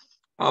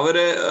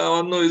അവരെ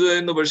വന്നു ഇത്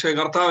ചെയ്യുന്നു, പക്ഷെ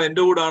കർത്താവ്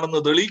എന്റെ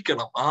കൂടാണെന്ന്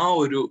തെളിയിക്കണം. ആ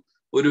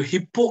ഒരു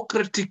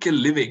ഹിപ്പോക്രറ്റിക്കൽ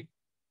ലിവിങ്,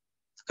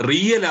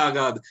 റിയൽ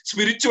ആകാതെ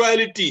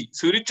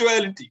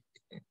സ്പിരിച്വാലിറ്റി.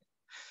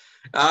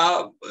 ആ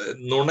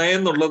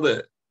നുണയെന്നുള്ളത്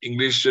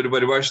ഇംഗ്ലീഷ് ഒരു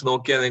പരിഭാഷ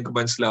നോക്കിയാൽ നിങ്ങൾക്ക്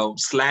മനസ്സിലാവും.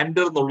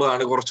 സ്ലാൻഡർ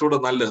എന്നുള്ളതാണ് കുറച്ചുകൂടെ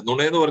നല്ലത്.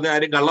 നുണയെന്ന് പറഞ്ഞാൽ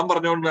ആരും കള്ളം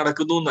പറഞ്ഞുകൊണ്ട്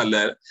നടക്കുന്നു എന്നല്ല.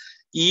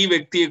 ഈ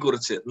വ്യക്തിയെ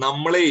കുറിച്ച്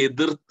നമ്മളെ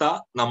എതിർത്ത,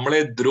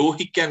 നമ്മളെ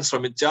ദ്രോഹിക്കാൻ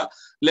ശ്രമിച്ച,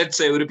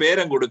 ലെറ്റ്സ് ഒരു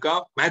പേരം കൊടുക്കാം,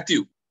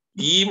 മാത്യു.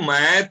 ഈ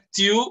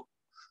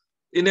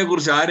മാത്യുവിനെ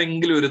കുറിച്ച്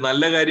ആരെങ്കിലും ഒരു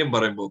നല്ല കാര്യം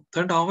പറയുമ്പോൾ,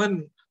 അവൻ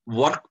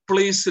വർക്ക്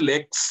പ്ലേസിൽ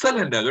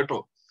എക്സലന്റാ കേട്ടോ,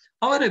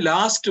 അവന്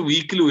ലാസ്റ്റ്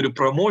വീക്കിൽ ഒരു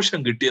പ്രൊമോഷൻ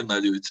കിട്ടിയെന്നാ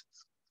ചോദിച്ചു.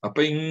 അപ്പൊ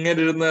ഇങ്ങനെ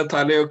ഇരുന്ന്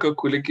തലയൊക്കെ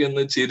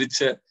കുലുക്കിന്ന്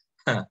ചിരിച്ച്,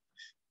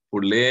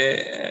 പുള്ളിയെ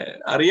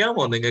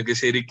അറിയാമോ നിങ്ങൾക്ക്?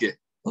 ശരിക്ക്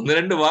ഒന്ന്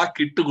രണ്ട്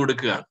വാക്കിട്ട്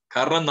കൊടുക്കുകയാണ്.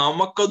 കാരണം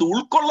നമുക്കത്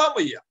ഉൾക്കൊള്ളാൻ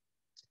വയ്യ.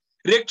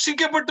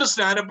 രക്ഷിക്കപ്പെട്ട്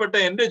സ്നാനപ്പെട്ട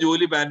എന്റെ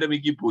ജോലി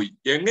പാൻഡമിക്കിൽ പോയി.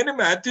 എങ്ങനെ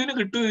മാത്യുവിന്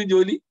കിട്ടും ഈ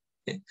ജോലി?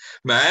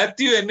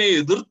 മാത്യു എന്നെ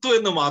എതിർത്തു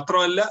എന്ന്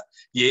മാത്രമല്ല,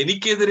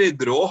 എനിക്കെതിരെ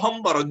ദ്രോഹം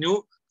പറഞ്ഞു.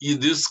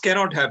 This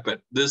cannot happen,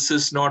 this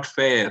is not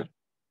fair.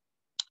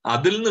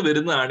 അതിൽ നിന്ന്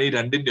വരുന്നതാണ് ഈ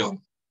രണ്ടിന്റെ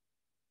ഒന്ന്.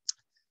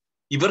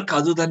 ഇവർക്ക്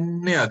അത്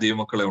തന്നെ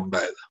ദൈവമക്കളെ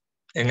ഉണ്ടായത്.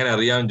 എങ്ങനെ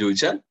അറിയാമെന്ന്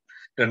ചോദിച്ചാൽ,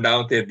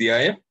 2-ാമത്തെ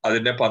അധ്യായം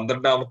അതിന്റെ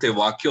 12-ാമത്തെ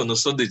വാക്യം ഒന്ന്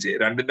ശ്രദ്ധിച്ചേ.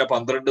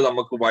 2:12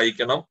 നമുക്ക്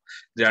വായിക്കണം,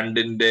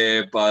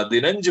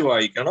 2:15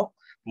 വായിക്കണം,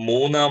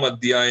 3-ാം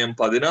അധ്യായം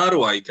 16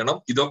 വായിക്കണം.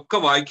 ഇതൊക്കെ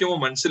വായിക്കുമ്പോൾ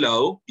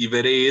മനസ്സിലാവും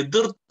ഇവരെ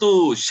എതിർത്തു.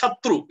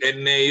 ശത്രു,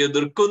 എന്നെ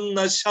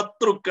എതിർക്കുന്ന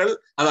ശത്രുക്കൾ,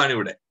 അതാണ്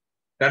ഇവിടെ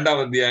 2-ാം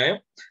അധ്യായം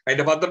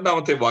അതിന്റെ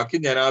 12-ാമത്തെ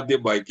വാക്യം ഞാൻ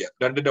ആദ്യം വായിക്കാം.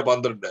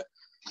 2:12.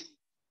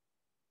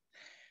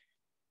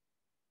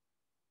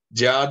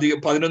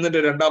 11-ന്റെ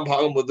 2-ാം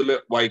ഭാഗം മുതൽ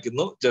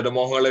വായിക്കുന്നു.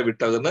 ജനമോഹങ്ങളെ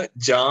വിട്ടകന്ന്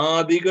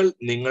ജാതികൾ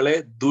നിങ്ങളെ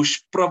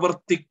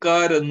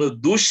ദുഷ്പ്രവർത്തിക്കാരെന്ന്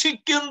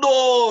ദുഷിക്കും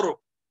തോറും.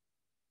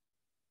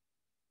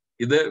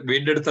 ഇത്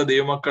വീണ്ടെടുത്ത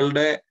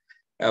ദൈവമക്കളുടെ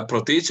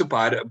പ്രത്യേകിച്ച്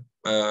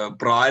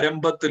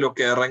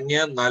പ്രാരംഭത്തിലൊക്കെ ഇറങ്ങിയ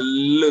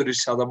നല്ലൊരു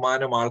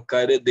ശതമാനം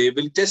ആൾക്കാര് they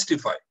will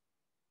testify.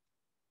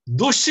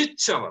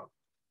 ദുഷിച്ചവർ,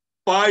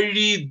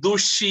 പഴി,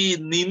 ദുഷി,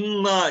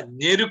 നിന്ന,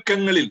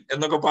 ഞെരുക്കങ്ങളിൽ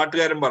എന്നൊക്കെ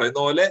പാട്ടുകാരൻ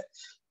പറയുന്ന പോലെ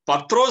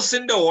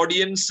പത്രോസിന്റെ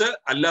ഓഡിയൻസ്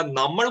അല്ല,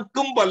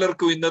 നമ്മൾക്കും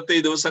പലർക്കും ഇന്നത്തെ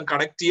ഈ ദിവസം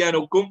കണക്ട്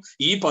ചെയ്യാനൊക്കും.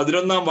 ഈ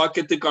 11-ാം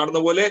വാക്യത്തിൽ കാണുന്ന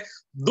പോലെ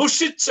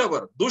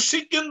ദുഷിച്ചവർ,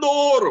 ദുഷിക്കും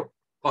തോറും.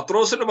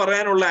 പത്രോസിന്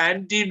പറയാനുള്ള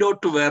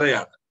ആന്റിഡോട്ട്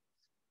വേറെയാണ്.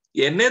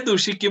 എന്നെ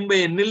ദുഷിക്കുമ്പോ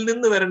എന്നിൽ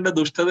നിന്ന് വരേണ്ട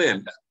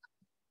ദുഷ്ടതയല്ല,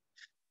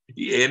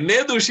 എന്നെ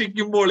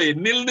ദുഷിക്കുമ്പോൾ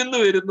എന്നിൽ നിന്ന്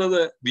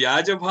വരുന്നത്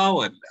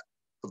വ്യാജഭാവമല്ല.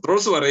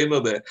 പത്രോസ്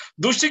പറയുന്നത്,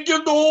 ദുഷിക്കും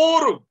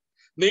തോറും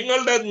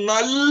നിങ്ങളുടെ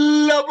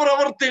നല്ല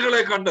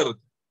പ്രവർത്തികളെ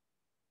കണ്ടറിഞ്ഞു.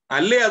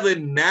 അല്ലേ, അത്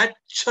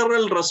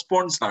നാച്ചുറൽ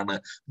റെസ്പോൺസ് ആണ്.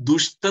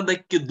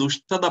 ദുഷ്ടതയ്ക്ക്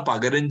ദുഷ്ടത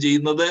പകരം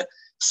ചെയ്യുന്നത്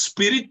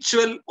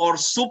spiritual or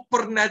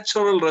super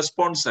natural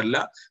response അല്ല,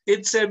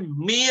 it's A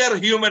mere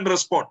human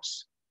response.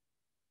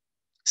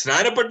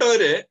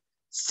 സ്നാനപ്പെട്ടവര്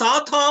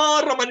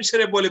സാധാരണ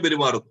മനുഷ്യരെ പോലെ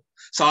പെരുമാറുന്നു.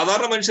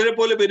 സാധാരണ മനുഷ്യരെ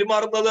പോലെ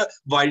പെരുമാറുന്നത്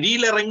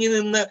വഴിയിലിറങ്ങി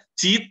നിന്ന്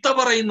ചീത്ത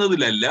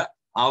പറയുന്നതിലല്ല,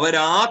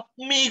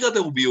 അവരാത്മീകത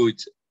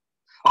ഉപയോഗിച്ച്,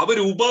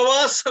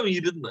 ഉപവാസം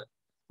ഇരുന്ന്,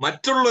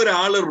 മറ്റുള്ള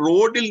ഒരാള്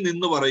റോഡിൽ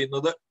നിന്ന്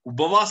പറയുന്നത്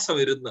ഉപവാസം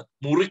ഇരുന്ന്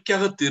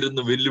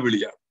മുറിക്കകത്തിരുന്ന്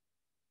വെല്ലുവിളിയാണ്.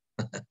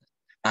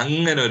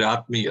 അങ്ങനെ ഒരു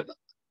ആത്മീയത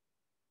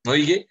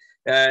നോക്കിക്കേ.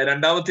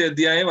 2-ാമത്തെ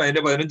അധ്യായം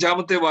അതിന്റെ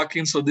 15-ാമത്തെ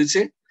വാക്യം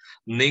ശ്രദ്ധിച്ച്,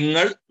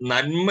 നിങ്ങൾ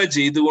നന്മ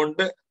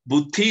ചെയ്തുകൊണ്ട്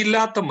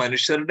ബുദ്ധിയില്ലാത്ത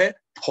മനുഷ്യരുടെ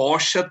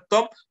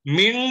ഭോഷത്വം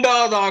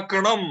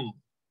മിണ്ടാതാക്കണം.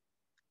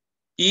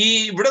 ഈ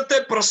ഇവിടത്തെ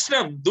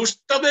പ്രശ്നം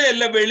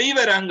ദുഷ്ടതയല്ല വെളി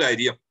വരാൻ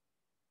കാര്യം,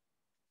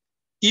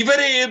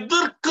 ഇവരെ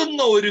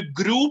എതിർക്കുന്ന ഒരു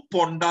ഗ്രൂപ്പ്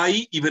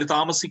ഉണ്ടായി ഇവർ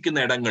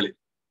താമസിക്കുന്ന ഇടങ്ങളിൽ.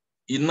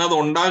 ഇന്നത്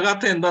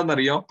ഉണ്ടാകാത്ത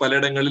എന്താണെന്നറിയോ?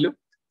 പലയിടങ്ങളിലും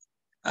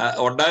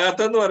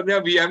ഉണ്ടാകാത്തെന്ന് പറഞ്ഞാൽ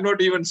we have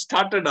not even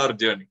started our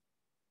journey.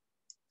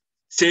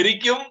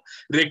 ശരിക്കും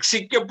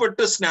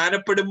രക്ഷിക്കപ്പെട്ട്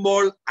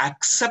സ്നാനപ്പെടുമ്പോൾ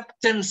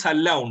അക്സെപ്റ്റൻസ്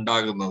അല്ല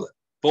ഉണ്ടാകുന്നത്.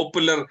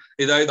 പോപ്പുലർ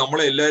ഇതായി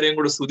നമ്മളെ എല്ലാവരെയും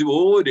കൂടെ സ്തുതി, ഓ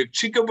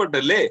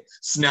രക്ഷിക്കപ്പെട്ടല്ലേ,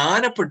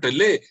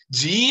 സ്നാനപ്പെട്ടല്ലേ,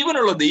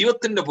 ജീവനുള്ള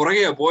ദൈവത്തിന്റെ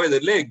പുറകെ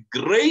പോയതല്ലേ,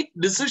 ഗ്രേറ്റ്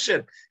ഡിസിഷൻ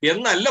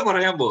എന്നല്ല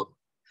പറയാൻ പോകുന്നത്.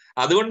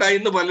 അതുകൊണ്ടാണ്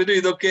ഇന്ന് പലരും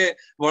ഇതൊക്കെ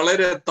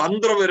വളരെ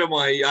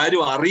തന്ത്രപരമായി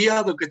ആരും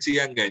അറിയാതൊക്കെ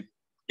ചെയ്യാൻ കഴിയും.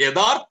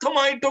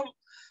 യഥാർത്ഥമായിട്ടും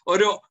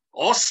ഒരു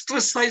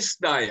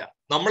ഓസ്ട്രസൈസ്ഡ് ആയ,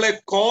 നമ്മളെ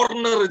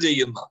കോർണർ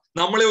ചെയ്യുന്ന,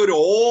 നമ്മളെ ഒരു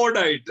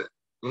ഓടായിട്ട്,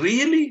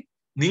 റിയലി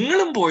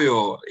നിങ്ങളും പോയോ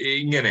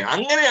ഇങ്ങനെ,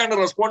 അങ്ങനെയാണ്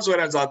റെസ്പോൺസ്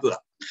വരാൻ സാധ്യത.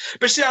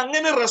 പക്ഷെ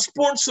അങ്ങനെ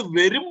റെസ്പോൺസ്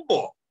വരുമ്പോ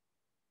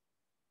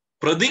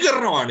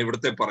പ്രതികരണമാണ്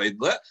ഇവിടുത്തെ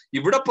പറയുന്നത്.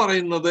 ഇവിടെ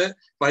പറയുന്നത്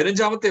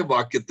 15-ാമത്തെ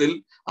വാക്യത്തിൽ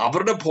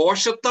അവരുടെ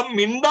ഭോഷത്വം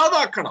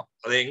മിണ്ടാതാക്കണം.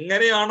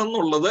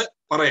 അതെങ്ങനെയാണെന്നുള്ളത്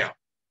പറയാം.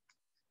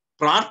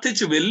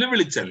 പ്രാർത്ഥിച്ച്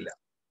വെല്ലുവിളിച്ചല്ല,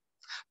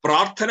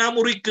 പ്രാർത്ഥനാ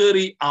മുറി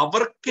കയറി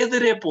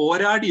അവർക്കെതിരെ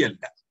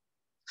പോരാടിയല്ല,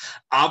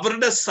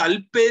 അവരുടെ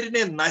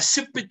സൽപ്പേരിനെ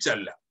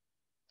നശിപ്പിച്ചല്ല.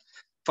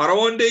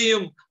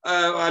 ഫറവോന്റെയും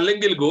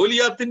അല്ലെങ്കിൽ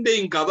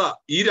ഗോലിയാത്തിന്റെയും കഥ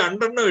ഈ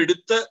രണ്ടെണ്ണം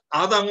എടുത്ത്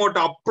അതങ്ങോട്ട്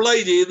അപ്ലൈ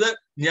ചെയ്ത്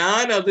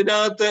ഞാൻ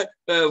അതിനകത്ത്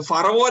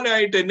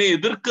ഫറവോനായിട്ട് എന്നെ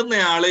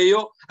എതിർക്കുന്ന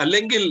ആളെയോ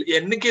അല്ലെങ്കിൽ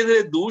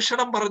എനിക്കെതിരെ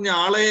ദൂഷണം പറഞ്ഞ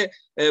ആളെ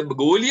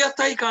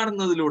ഗോലിയാത്തായി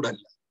കാണുന്നതിലൂടെ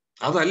അല്ല.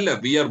 അതല്ല,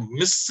 വി ആർ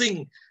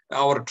മിസ്സിങ്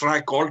അവർ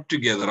ട്രാക്ക് ഓൾ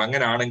ടുഗെദർ.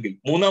 അങ്ങനെ ആണെങ്കിൽ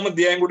 3-ാം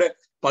അധ്യായം കൂടെ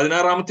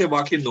 16-ാമത്തെ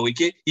വാക്യം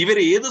നോക്കിയേ. ഇവർ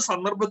ഏത്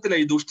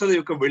സന്ദർഭത്തിലാണ് ഈ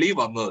ദുഷ്ടതയൊക്കെ വെളിയിൽ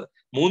വന്നത്?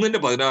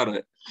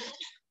 3:16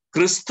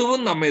 ക്രിസ്തുവും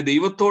നമ്മെ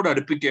ദൈവത്തോട്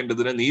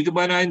അടുപ്പിക്കേണ്ടതിന്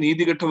നീതിമാനായ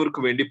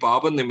നീതികെട്ടവർക്ക് വേണ്ടി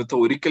പാപം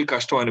നിമിത്തം ഒരിക്കൽ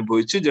കഷ്ടം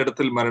അനുഭവിച്ച്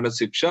ജഡത്തിൽ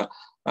മരണശിക്ഷ.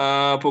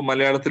 അപ്പൊ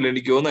മലയാളത്തിൽ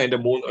എനിക്ക് തോന്നുന്നു അതിന്റെ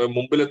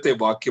മുമ്പിലത്തെ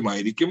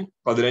വാക്യമായിരിക്കും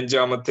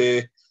 15-ാമത്തെ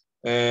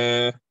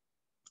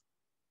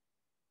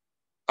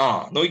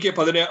നോക്കിയേ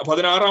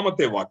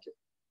 16-ാമത്തെ വാക്യം.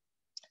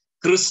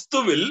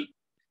 ക്രിസ്തുവിൽ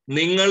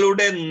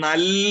നിങ്ങളുടെ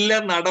നല്ല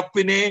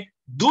നടപ്പിനെ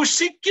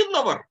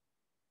ദുഷിക്കുന്നവർ.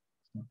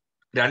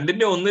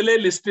 2:1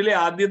 ലിസ്റ്റിലെ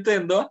ആദ്യത്തെ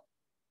എന്തോ?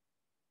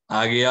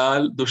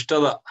 ആകയാൽ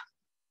ദുഷ്ടത.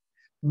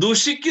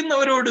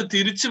 ദുഷിക്കുന്നവരോട്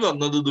തിരിച്ചു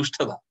വന്നത്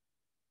ദുഷ്ടത.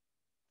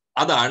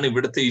 അതാണ്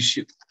ഇവിടുത്തെ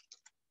ഇഷ്യൂ.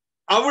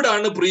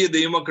 അവിടാണ് പ്രിയ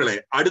ദൈവമക്കളെ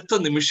അടുത്ത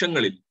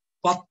നിമിഷങ്ങളിൽ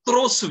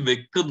പത്രോസ്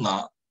വെക്കുന്ന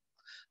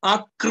ആ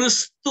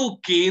ക്രിസ്തു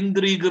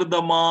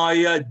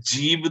കേന്ദ്രീകൃതമായ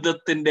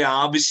ജീവിതത്തിന്റെ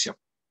ആവശ്യം.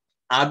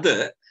 അത്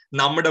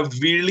നമ്മുടെ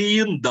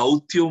വിളിയും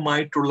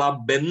ദൗത്യവുമായിട്ടുള്ള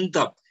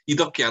ബന്ധം,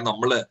 ഇതൊക്കെയാണ്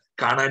നമ്മൾ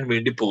കാണാൻ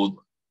വേണ്ടി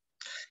പോകുന്നത്.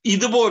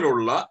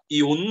 ഇതുപോലുള്ള ഈ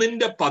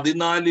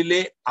 1:14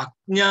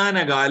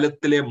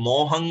 അജ്ഞാനകാലത്തിലെ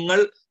മോഹങ്ങൾ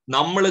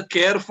നമ്മൾ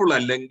കെയർഫുൾ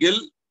അല്ലെങ്കിൽ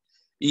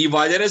ഈ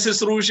വചന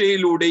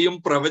ശുശ്രൂഷയിലൂടെയും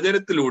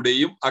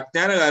പ്രവചനത്തിലൂടെയും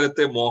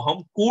അജ്ഞാനകാലത്തെ മോഹം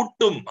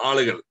കൂട്ടും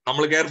ആളുകൾ,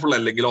 നമ്മൾ കെയർഫുൾ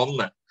അല്ലെങ്കിൽ.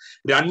 ഒന്ന്.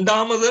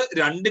 രണ്ടാമത്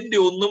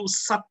 2:1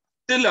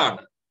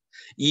 സറ്റിലാണ്.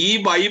 ഈ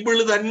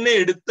ബൈബിള് തന്നെ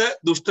എടുത്ത്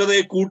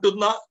ദുഷ്ടതയെ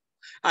കൂട്ടുന്ന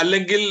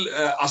അല്ലെങ്കിൽ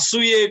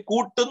അസൂയയെ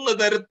കൂട്ടുന്ന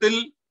തരത്തിൽ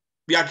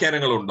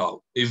വ്യാഖ്യാനങ്ങൾ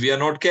ഉണ്ടാവും if we are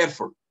not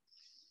careful.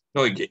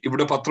 നോക്കിയേ,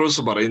 ഇവിടെ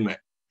പത്രോസ് പറയുന്നത്,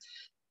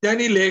 ഞാൻ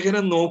ഈ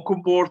ലേഖനം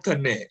നോക്കുമ്പോൾ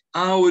തന്നെ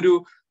ആ ഒരു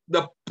the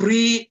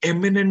pre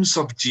eminence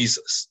of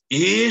Jesus,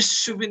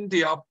 യേശുവിന്റെ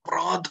ആ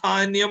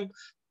പ്രാധാന്യം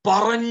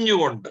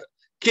പറഞ്ഞുകൊണ്ട്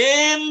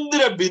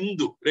കേന്ദ്ര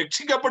ബിന്ദു,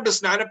 രക്ഷിക്കപ്പെട്ട്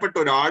സ്നാനപ്പെട്ട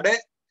ഒരാടെ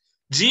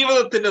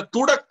ജീവിതത്തിന്റെ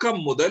തുടക്കം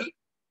മുതൽ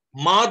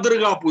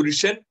മാതൃകാ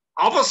പുരുഷൻ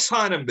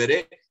അവസാനം വരെ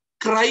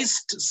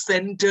ക്രൈസ്റ്റ്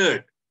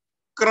സെന്റേർഡ്,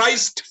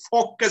 ക്രൈസ്റ്റ്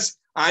ഫോക്കസ്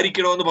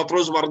ആയിരിക്കണമെന്ന്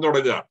പത്രോസ് പറഞ്ഞു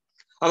തുടങ്ങുകയാണ്.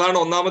 അതാണ്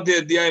 1-ാമത്തെ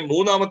അധ്യായം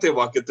 3-ാമത്തെ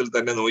വാക്യത്തിൽ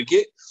തന്നെ നോക്കി,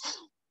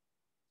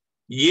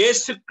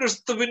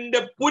 യേശുക്രിസ്തുവിന്റെ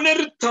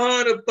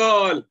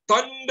പുനരുത്ഥാനത്താൽ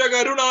തന്റെ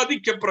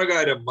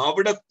കരുണാധിക്യപ്രകാരം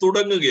അവിടെ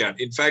തുടങ്ങുകയാണ്.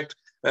 ഇൻഫാക്ട്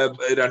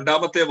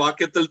 2-ാമത്തെ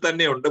വാക്യത്തിൽ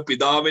തന്നെയുണ്ട്,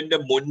 പിതാവിന്റെ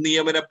മുൻ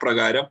നിയമന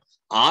പ്രകാരം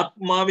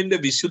ആത്മാവിന്റെ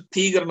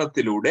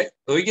വിശുദ്ധീകരണത്തിലൂടെ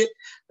നോക്കി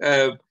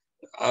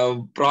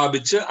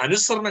പ്രാപിച്ച്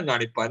അനുസരണം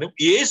കാണിപ്പാനും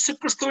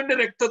യേശുക്രിസ്തുവിന്റെ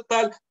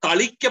രക്തത്താൽ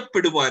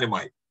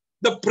തളിക്കപ്പെടുവാനുമായി.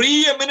 The pre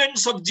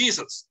eminence of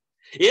Jesus.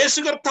 യേശു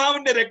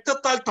കർത്താവിന്റെ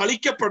രക്തത്താൽ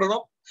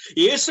തളിക്കപ്പെടണം.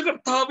 യേശു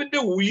കർത്താവിന്റെ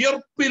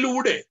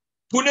ഉയർപ്പിലൂടെ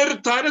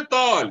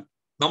പുനരുത്ഥാനത്താൽ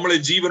നമ്മളെ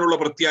ജീവനുള്ള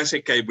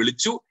പ്രത്യാശയ്ക്കായി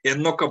വിളിച്ചു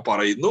എന്നൊക്കെ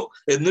പറയുന്നു.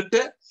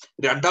 എന്നിട്ട്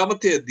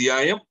 2-ാമത്തെ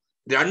അധ്യായം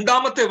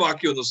 2-ാമത്തെ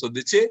വാക്യം ഒന്ന്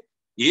ശ്രദ്ധിച്ച്,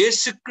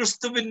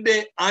 യേശുക്രിസ്തുവിന്റെ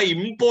ആ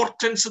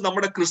ഇമ്പോർട്ടൻസ്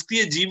നമ്മുടെ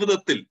ക്രിസ്തീയ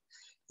ജീവിതത്തിൽ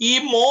ഈ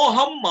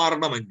മോഹം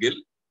മാറണമെങ്കിൽ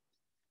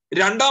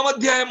 2-ാം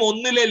അധ്യായം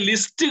 1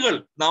 ലിസ്റ്റുകൾ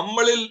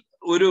നമ്മളിൽ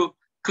ഒരു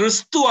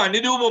ക്രിസ്തു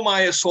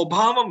അനുരൂപമായ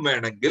സ്വഭാവം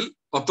വേണമെങ്കിൽ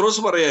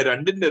പത്രോസ് പറയാ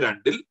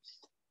 2:2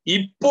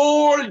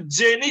 ഇപ്പോൾ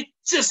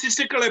ജനിച്ച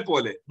ശിശുക്കളെ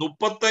പോലെ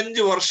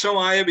 35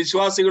 വർഷമായ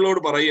വിശ്വാസികളോട്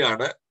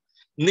പറയുകയാണ്,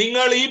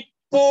 നിങ്ങൾ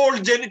ഇപ്പോൾ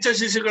ജനിച്ച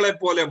ശിശുക്കളെ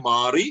പോലെ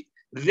മാറി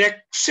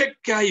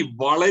രക്ഷയ്ക്കായി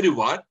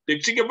വളരുവാൻ.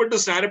 രക്ഷിക്കപ്പെട്ട്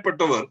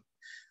സ്നാനപ്പെട്ടവർ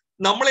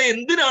നമ്മളെ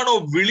എന്തിനാണോ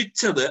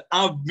വിളിച്ചത്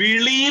ആ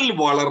വിളിയിൽ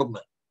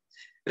വളർന്ന്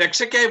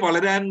രക്ഷയ്ക്കായി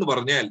വളരാൻ എന്ന്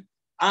പറഞ്ഞാൽ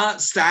ആ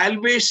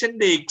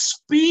സാൽവേഷന്റെ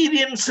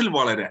എക്സ്പീരിയൻസിൽ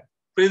വളരാൻ.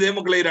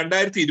 പ്രിയമക്കളെ,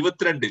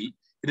 2022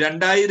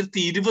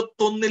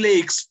 2021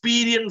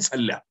 എക്സ്പീരിയൻസ്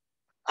അല്ല.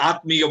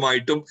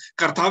 ആത്മീയമായിട്ടും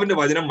കർത്താവിന്റെ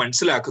വചനം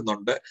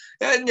മനസ്സിലാക്കുന്നുണ്ട്.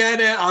 ഞാൻ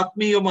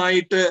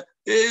ആത്മീയമായിട്ട്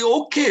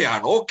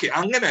ഓക്കെയാണ്, ഓക്കെ,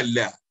 അങ്ങനല്ല.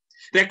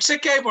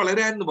 രക്ഷയ്ക്കായി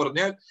വളരാൻ എന്ന്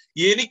പറഞ്ഞാൽ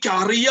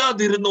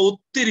എനിക്കറിയാതിരുന്ന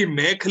ഒത്തിരി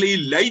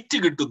മേഖലയിൽ ലൈറ്റ്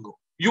കിട്ടുന്നു.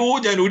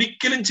 ഞാൻ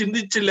ഒരിക്കലും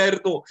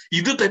ചിന്തിച്ചില്ലായിരുന്നു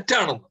ഇത്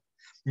തെറ്റാണെന്ന്.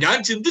 ഞാൻ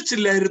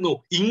ചിന്തിച്ചില്ലായിരുന്നു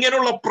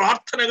ഇങ്ങനെയുള്ള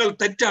പ്രാർത്ഥനകൾ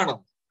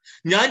തെറ്റാണെന്ന്.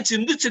 ഞാൻ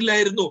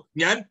ചിന്തിച്ചില്ലായിരുന്നു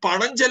ഞാൻ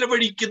പണം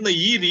ചെലവഴിക്കുന്ന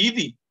ഈ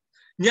രീതി,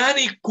 ഞാൻ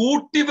ഈ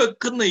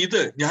കൂട്ടിവെക്കുന്ന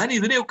ഇത്, ഞാൻ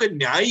ഇതിനെയൊക്കെ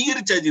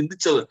ന്യായീകരിച്ചാ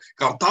ചിന്തിച്ചത്.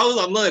 കർത്താവ്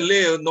തന്നതല്ലേ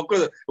എന്നൊക്കെ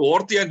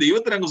ഓർത്ത് ഞാൻ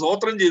ദൈവത്തിന് അങ്ങ്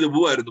സ്തോത്രം ചെയ്ത്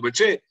പോവായിരുന്നു.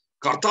 പക്ഷേ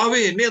കർത്താവെ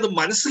എന്നെ അത്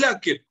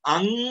മനസ്സിലാക്കി.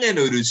 അങ്ങനെ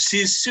ഒരു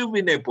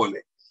ശിശുവിനെ പോലെ.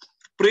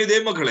 പ്രിയ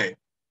ദൈവമക്കളെ,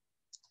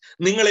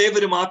 നിങ്ങൾ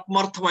ഏവരും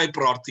ആത്മാർത്ഥമായി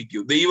പ്രാർത്ഥിക്കൂ.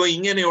 ദൈവം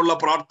ഇങ്ങനെയുള്ള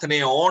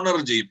പ്രാർത്ഥനയെ ഓണർ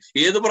ചെയ്യും.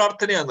 ഏത്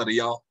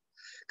പ്രാർത്ഥനയാണെന്നറിയാം?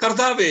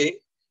 കർത്താവെ,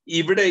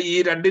 ഇവിടെ ഈ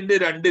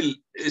 2:2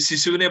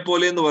 ശിശുവിനെ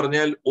പോലെ എന്ന്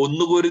പറഞ്ഞാൽ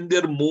 1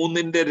 കൊരിന്ത്യർ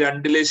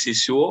 3:2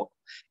 ശിശുവോ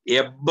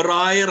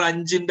എബ്രായർ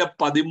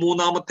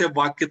 5:13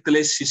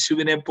 വാക്യത്തിലെ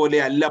ശിശുവിനെ പോലെ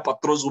അല്ല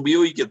പത്രോസ്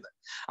ഉപയോഗിക്കുന്നത്.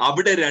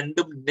 അവിടെ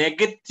രണ്ടും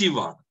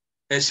നെഗറ്റീവാണ്.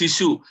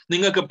 ശിശു,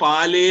 നിങ്ങൾക്ക്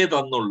പാലേ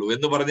തന്നുള്ളൂ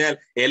എന്ന് പറഞ്ഞാൽ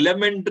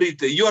elementary,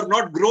 you are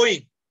not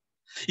growing.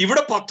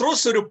 ഇവിടെ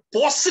പത്രോസ് ഒരു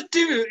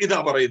പോസിറ്റീവ് ഇതാ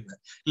പറയുന്നത്,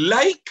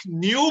 ലൈക്ക്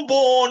ന്യൂ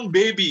ബോൺ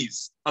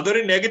ബേബീസ്.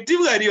 അതൊരു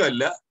നെഗറ്റീവ്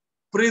കാര്യമല്ല.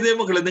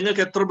 പ്രിയദൈവമക്കളെ,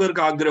 നിങ്ങൾക്ക് എത്ര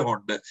പേർക്ക്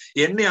ആഗ്രഹമുണ്ട്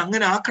എന്നെ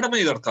അങ്ങനെ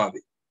ആക്കണമേ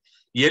കർത്താവേ?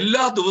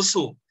 എല്ലാ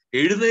ദിവസവും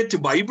എഴുന്നേറ്റ്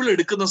ബൈബിൾ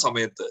എടുക്കുന്ന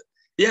സമയത്ത്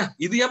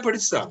ഇത് ഞാൻ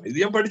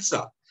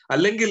പഠിച്ചതാ,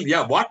 അല്ലെങ്കിൽ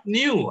what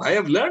new, I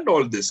have learned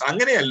all this.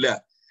 അങ്ങനെയല്ല.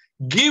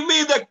 Give me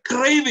the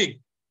craving,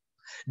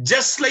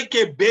 just like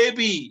A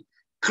baby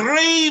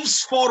ക്രേവ്സ്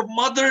four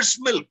mothers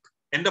milk.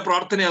 എന്റെ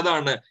പ്രാർത്ഥന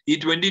അതാണ് ഈ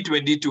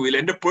 2022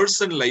 എന്റെ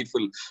പേഴ്സണൽ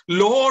ലൈഫിൽ.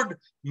 Lord,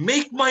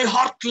 make my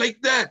heart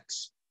like that.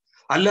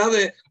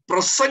 അല്ലാതെ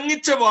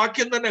പ്രസംഗിച്ച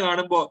വാക്യം തന്നെ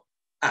കാണുമ്പോ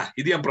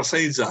ഇത് ഞാൻ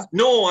പ്രസംഗിച്ച,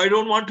 no, I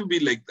don't want to be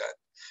like that.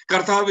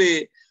 കർത്താവേ,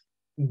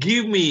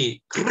 ഗിവ് മീ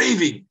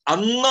ക്രേവിംഗ്.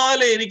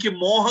 അന്നാലേ എനിക്ക്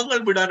മോഹങ്ങൾ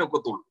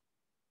വിടാനൊക്കത്തുള്ളൂ.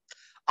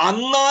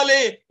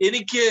 അന്നാലേ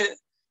എനിക്ക്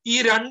ഈ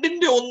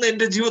 2:1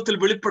 എന്റെ ജീവിതത്തിൽ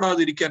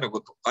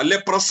വെളിപ്പെടാതിരിക്കാനൊക്കത്തുള്ളൂ. അല്ലെ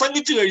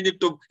പ്രസംഗിച്ചു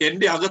കഴിഞ്ഞിട്ടും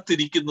എന്റെ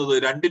അകത്തിരിക്കുന്നത്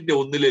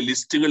 2:1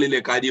 ലിസ്റ്റുകളിലെ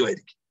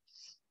കാര്യമായിരിക്കും.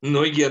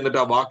 നോക്കി, എന്നിട്ട്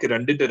ആ വാക്ക്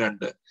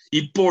 2:2,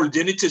 ഇപ്പോൾ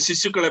ജനിച്ച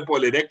ശിശുക്കളെ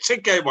പോലെ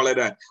രക്ഷയ്ക്കായി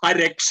വളരാൻ, ആ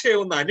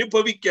രക്ഷയൊന്ന്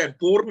അനുഭവിക്കാൻ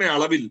പൂർണ്ണ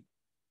അളവിൽ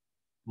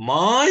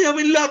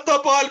മായമില്ലാത്ത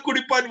പാൽ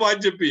കുടിപ്പാൻ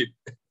വാഞ്ചിപ്പീൻ.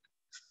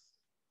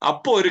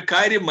 അപ്പോ ഒരു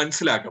കാര്യം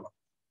മനസ്സിലാക്കണം,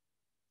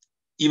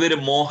 ഇവര്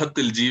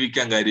മോഹത്തിൽ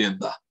ജീവിക്കാൻ കാര്യം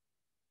എന്താ?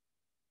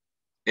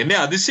 എന്നെ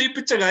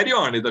അതിശയിപ്പിച്ച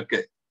കാര്യമാണ്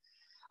ഇതൊക്കെ.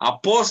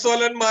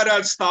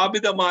 അപ്പോസ്തലന്മാരാൽ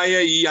സ്ഥാപിതമായ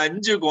ഈ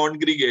 5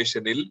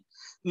 കോൺഗ്രിഗേഷനിൽ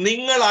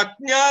നിങ്ങൾ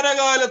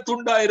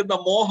അജ്ഞാനകാലത്തുണ്ടായിരുന്ന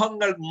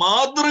മോഹങ്ങൾ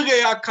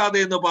മാതൃകയാക്കാതെ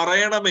എന്ന്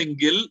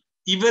പറയണമെങ്കിൽ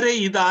ഇവരെ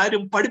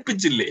ഇതാരും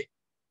പഠിപ്പിച്ചില്ലേ?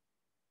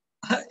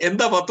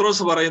 എന്താ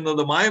പത്രോസ്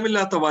പറയുന്നത്?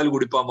 മായമില്ലാത്ത പാൽ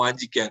കുടിപ്പാൻ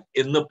വാഞ്ചിക്കാൻ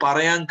എന്ന്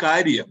പറയാൻ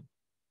കാര്യം,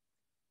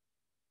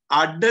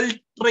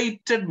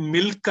 adulterated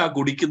മിൽക്കാ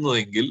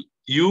കുടിക്കുന്നതെങ്കിൽ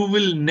you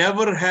will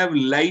never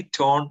have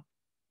light on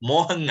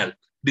മോഹങ്ങൾ,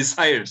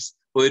 ഡിസയേഴ്സ്.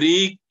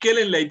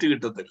 ഒരിക്കലും ലൈറ്റ്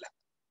കിട്ടത്തില്ല.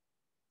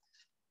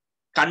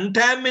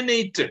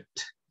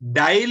 കണ്ടാമിനേറ്റഡ്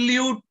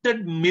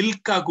ഡൈല്യൂട്ടഡ്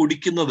മിൽക്കാ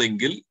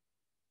കുടിക്കുന്നതെങ്കിൽ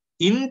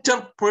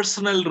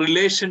ഇന്റർപേഴ്സണൽ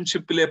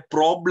റിലേഷൻഷിപ്പിലെ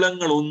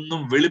പ്രോബ്ലങ്ങൾ ഒന്നും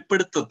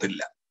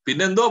വെളിപ്പെടുത്തത്തില്ല.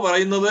 പിന്നെന്തോ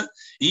പറയുന്നത്?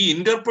 ഈ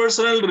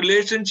ഇന്റർപേഴ്സണൽ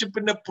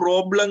റിലേഷൻഷിപ്പിന്റെ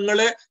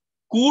പ്രോബ്ലങ്ങളെ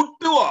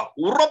കൂട്ടുക,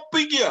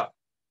 ഉറപ്പിക്കുക.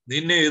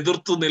 നിന്നെ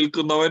എതിർത്ത്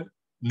നിൽക്കുന്നവൻ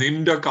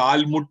നിന്റെ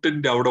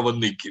കാൽമുട്ടിന്റെ അവിടെ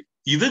വന്ന് നിൽക്കും.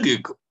 ഇത്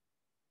കേൾക്കും.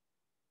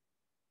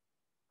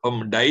 അപ്പം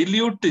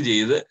ഡൈല്യൂട്ട്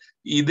ചെയ്ത്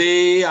ഇതേ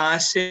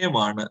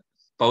ആശയമാണ്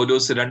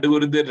പൗലോസ് 2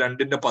 കൊരിന്ത്യർ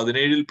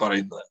 2:17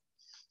 പറയുന്നത്.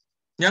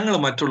 ഞങ്ങൾ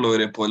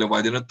മറ്റുള്ളവരെ പോലെ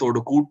വചനത്തോട്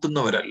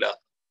കൂട്ടുന്നവരല്ല.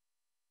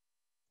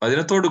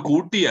 വചനത്തോട്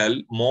കൂട്ടിയാൽ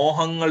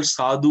മോഹങ്ങൾ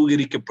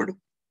സാധൂകരിക്കപ്പെടും.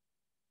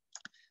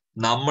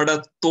 നമ്മുടെ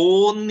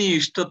തോന്നിയ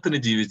ഇഷ്ടത്തിന്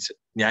ജീവിച്ച്,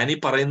 ഞാനീ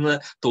പറയുന്ന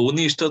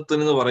തോന്നിയ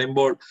ഇഷ്ടത്തിന് എന്ന്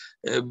പറയുമ്പോൾ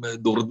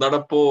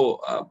ദുർനടപ്പോ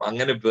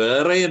അങ്ങനെ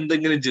വേറെ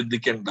എന്തെങ്കിലും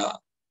ചിന്തിക്കണ്ട.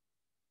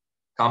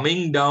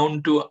 Coming down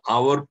to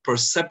our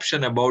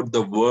perception about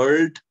the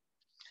world,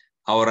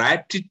 our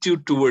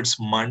attitude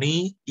towards മണി,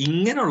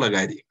 ഇങ്ങനെയുള്ള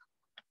കാര്യം.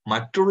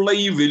 മറ്റുള്ള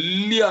ഈ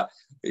വലിയ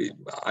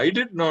I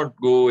did not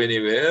go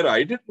anywhere, I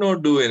did not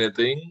do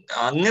anything,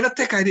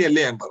 അങ്ങനത്തെ കാര്യമല്ല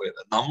ഞാൻ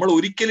പറയുന്നത്. നമ്മൾ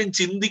ഒരിക്കലും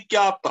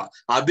ചിന്തിക്കാത്ത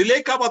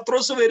അതിലേക്കാ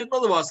പത്രോസ്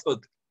വരുന്നത്.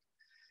 വാസ്തവത്തിൽ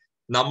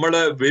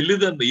നമ്മള്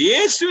വലുതെന്ന്,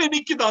 യേശു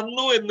എനിക്ക്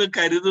തന്നു എന്ന്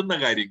കരുതുന്ന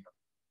കാര്യങ്ങൾ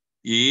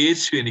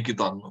യേശു എനിക്ക്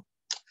തന്നു,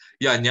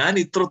 ഞാൻ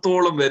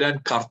ഇത്രത്തോളം വരാൻ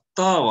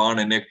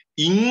കർത്താവാണ് എന്നെ,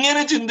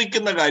 ഇങ്ങനെ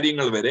ചിന്തിക്കുന്ന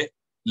കാര്യങ്ങൾ വരെ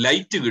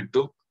ലൈറ്റ്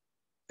കിട്ടും.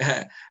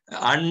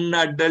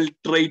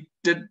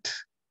 അൺഅഡൾട്രേറ്റഡ്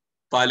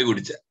പാല്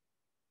കുടിച്ച.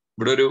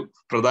 ഇവിടെ ഒരു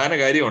പ്രധാന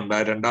കാര്യമുണ്ട്.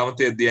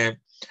 2-ാമത്തെ അധ്യായം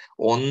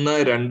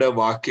 1-2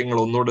 വാക്യങ്ങൾ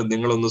ഒന്നുകൂടെ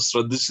നിങ്ങളൊന്ന്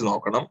ശ്രദ്ധിച്ചു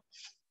നോക്കണം.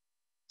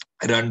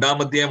 2-ാം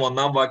അധ്യായം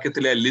 1-ാം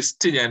വാക്യത്തിലെ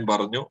ലിസ്റ്റ് ഞാൻ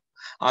പറഞ്ഞു.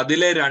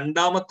 അതിലെ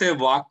 2-ാമത്തെ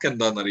വാക്ക്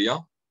എന്താണെന്നറിയാം?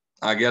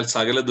 ആകയാൽ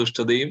സകല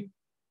ദുഷ്ടതയും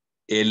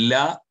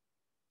എല്ലാ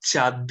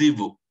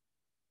ചതിവും.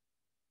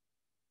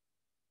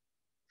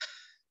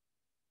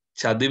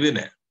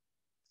 ചതിവിന്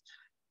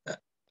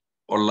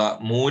ഉള്ള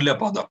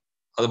മൂലപദം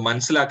അത്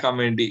മനസ്സിലാക്കാൻ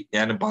വേണ്ടി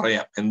ഞാൻ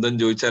പറയാം.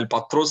 എന്തെന്ന് ചോദിച്ചാൽ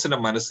പത്രോസിന്റെ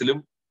മനസ്സിലും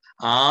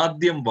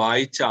ആദ്യം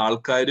വായിച്ച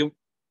ആൾക്കാരും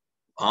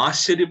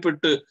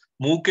ആശ്ചര്യപ്പെട്ട്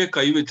മൂക്കെ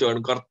കൈവച്ചാണ്,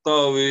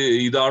 കർത്താവ്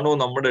ഇതാണോ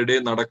നമ്മുടെ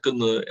ഇടയിൽ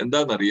നടക്കുന്നത്?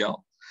 എന്താണെന്നറിയാം,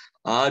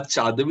 ആ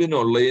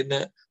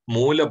ചതുവിനുള്ളതിന്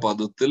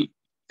മൂലപദത്തിൽ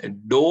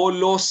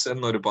ഡോലോസ്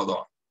എന്നൊരു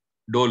പദമാണ്.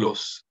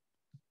 ഡോലോസ്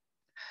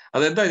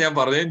അതെന്താ ഞാൻ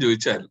പറഞ്ഞതെന്ന്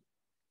ചോദിച്ചാൽ,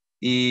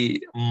 ഈ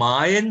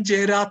മായം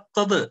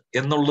ചേരാത്തത്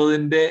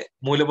എന്നുള്ളതിന്റെ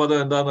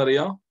മൂലപദം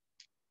എന്താണെന്നറിയാം?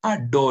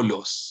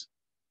 അഡോലോസ്.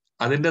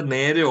 അതിന്റെ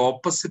നേരെ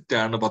ഓപ്പോസിറ്റ്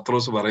ആണ്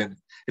പത്രോസ്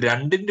പറയുന്നത്.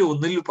 രണ്ടിന്റെ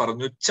ഒന്നിൽ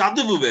പറഞ്ഞു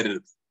ചതിവ്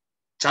വരരുത്.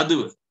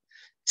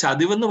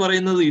 ചതിവ് എന്ന്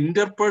പറയുന്നത്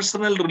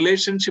ഇന്റർപേഴ്സണൽ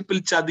റിലേഷൻഷിപ്പിൽ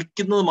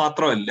ചതിക്കുന്നത്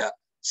മാത്രമല്ല,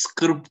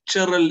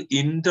 സ്ക്രിപ്ചറൽ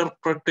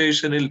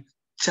ഇന്റർപ്രിട്ടേഷനിൽ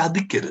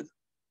ചതിക്കരുത്.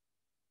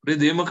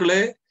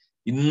 ദൈവമക്കളെ,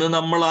 ഇന്ന്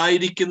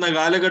നമ്മളായിരിക്കുന്ന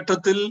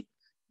കാലഘട്ടത്തിൽ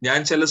ഞാൻ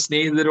ചില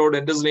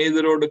എന്റെ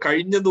സ്നേഹിതരോട്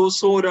കഴിഞ്ഞ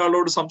ദിവസവും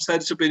ഒരാളോട്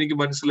സംസാരിച്ചപ്പോ എനിക്ക്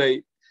മനസ്സിലായി,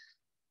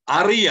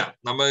 അറിയാം,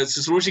 നമ്മൾ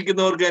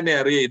ശുശ്രൂഷിക്കുന്നവർക്ക് തന്നെ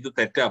അറിയാം ഇത്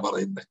തെറ്റാ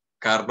പറയുന്നത്.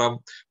 കാരണം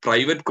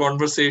പ്രൈവറ്റ്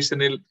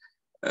കോൺവെർസേഷനിൽ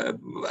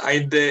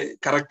അതിന്റെ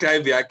കറക്റ്റായ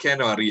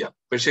വ്യാഖ്യാനം അറിയാം.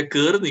 പക്ഷെ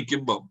കയറി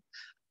നിൽക്കുമ്പം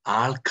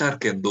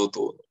ആൾക്കാർക്ക് എന്തോ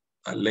തോന്നും,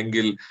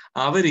 അല്ലെങ്കിൽ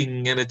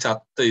അവരിങ്ങനെ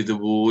ചത്ത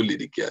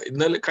ഇതുപോലിരിക്കുക.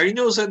 ഇന്നലെ കഴിഞ്ഞ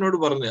ദിവസം എന്നോട്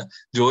പറഞ്ഞ,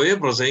 ജോയെ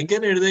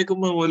പ്രസംഗിക്കാൻ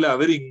എഴുന്നേൽക്കുമ്പോ പോലെ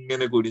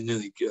അവരിങ്ങനെ കുനിഞ്ഞു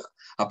നിൽക്കുക.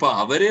 അപ്പൊ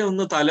അവരെ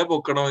ഒന്ന് തല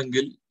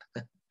പൊക്കണമെങ്കിൽ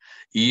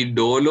ഈ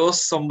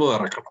ഡോലോസ് സംഭവം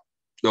ഇറക്കണം.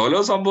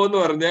 ഡോലോസ് സംഭവം എന്ന്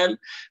പറഞ്ഞാൽ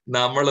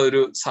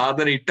നമ്മളൊരു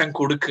സാധനം ഇട്ടം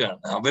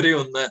കൊടുക്കുകയാണ്. അവരെ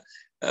ഒന്ന്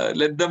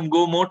ലെറ്റ് ദം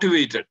ഗോ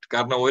മോട്ടിവേറ്റഡ്.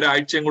 കാരണം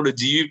ഒരാഴ്ചയും കൂടെ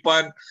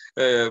ജീവിപ്പാൻ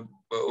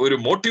ഒരു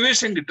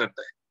മോട്ടിവേഷൻ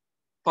കിട്ടട്ടെ.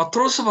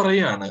 പത്രോസ്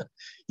പറയാണ്,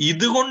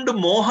 ഇതുകൊണ്ട്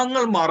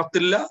മോഹങ്ങൾ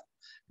മാറത്തില്ല.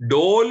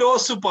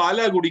 ഡോലോസ്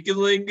പാല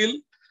കുടിക്കുന്നതെങ്കിൽ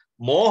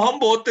മോഹം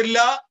പോത്തില്ല,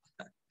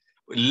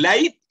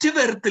 ലൈറ്റ്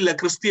വരത്തില്ല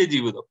ക്രിസ്തീയ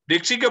ജീവിതം.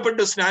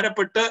 രക്ഷിക്കപ്പെട്ട്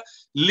സ്നാനപ്പെട്ട്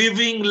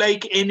living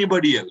like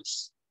anybody else.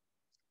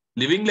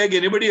 Living like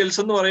anybody else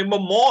എന്ന്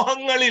പറയുമ്പോൾ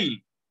മോഹങ്ങളിൽ,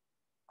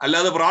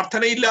 അല്ലാതെ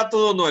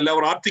പ്രാർത്ഥനയില്ലാത്തതൊന്നും അല്ല.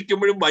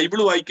 പ്രാർത്ഥിക്കുമ്പോഴും ബൈബിൾ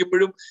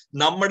വായിക്കുമ്പോഴും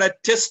നമ്മുടെ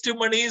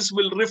testimonies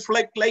will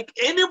reflect like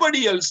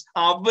anybody else.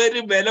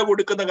 അവര് വില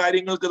കൊടുക്കുന്ന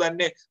കാര്യങ്ങൾക്ക്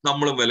തന്നെ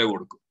നമ്മളും വില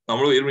കൊടുക്കും.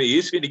 നമ്മൾ വരുമ്പോൾ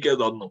യേശു എനിക്കത്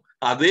തന്നു,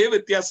 അതേ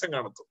വ്യത്യാസം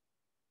കാണത്തും.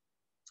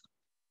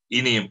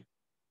 ഇനിയും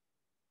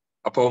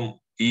അപ്പം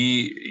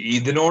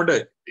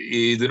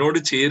ഇതിനോട്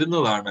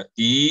ചേരുന്നതാണ്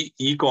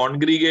ഈ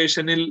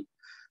കോൺഗ്രിഗേഷനിൽ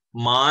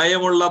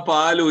മായമുള്ള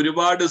പാൽ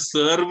ഒരുപാട്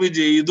സെർവ്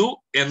ചെയ്തു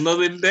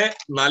എന്നതിന്റെ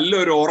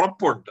നല്ലൊരു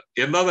ഉറപ്പുണ്ട്.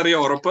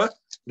 എന്താണെന്നറിയാം ഉറപ്പ്?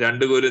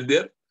 2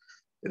 കൊരിന്ത്യർ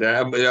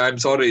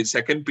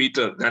 2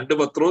 പീറ്റർ 2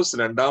 പത്രോസ്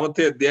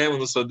 2-ാമത്തെ അധ്യായം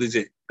ഒന്ന്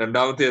ശ്രദ്ധിച്ചേ.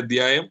 2-ാമത്തെ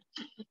അധ്യായം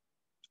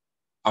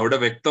അവിടെ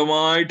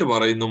വ്യക്തമായിട്ട്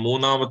പറയുന്നു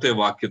 3-ാമത്തെ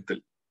വാക്യത്തിൽ.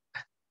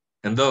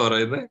 എന്താ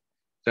പറയുന്നത്?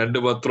 2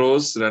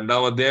 പത്രോസ്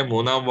 2-ാം അധ്യായം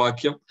 3-ാം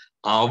വാക്യം,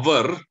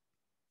 അവർ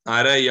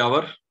ആരായി?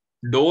 അവർ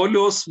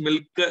ഡോലോസ്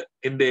മിൽക്ക്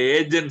ഇന്റെ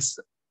ഏജൻസ്.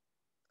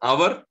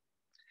 അവർ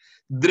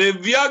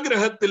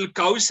ദ്രവ്യാഗ്രഹത്തിൽ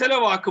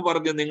കൗശലവാക്ക്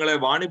പറഞ്ഞ് നിങ്ങളെ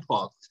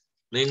വാണിപ്പാക്കും,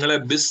 നിങ്ങളെ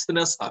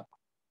ബിസിനസ് ആക്കും.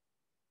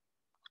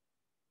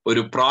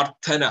 ഒരു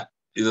പ്രാർത്ഥന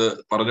ഇത്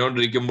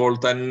പറഞ്ഞുകൊണ്ടിരിക്കുമ്പോൾ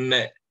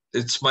തന്നെ,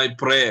 ഇറ്റ്സ് മൈ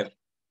പ്രേയർ,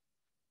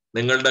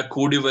 നിങ്ങളുടെ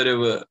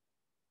കൂടിവരവ്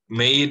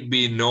may it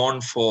be known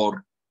for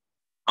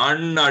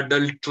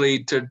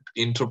unadulterated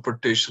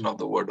interpretation of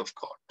the word of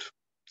God.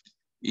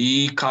 ഈ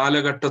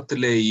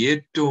കാലഘട്ടത്തിലെ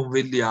ഏറ്റവും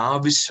വലിയ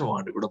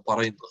ആവശ്യമാണ് ഇവിടെ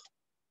പറയുന്നത്.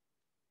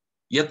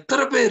 എത്ര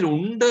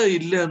പേരുണ്ട്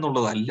ഇല്ല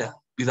എന്നുള്ളതല്ല,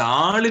 ഇത്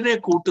ആളിനെ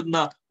കൂട്ടുന്ന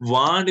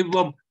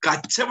വാണിഭം,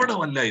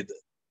 കച്ചവടമല്ല ഇത്.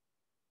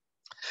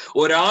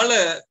 ഒരാള്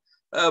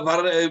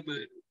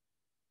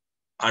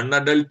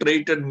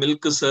അൺഅഡൾട്രേറ്റഡ്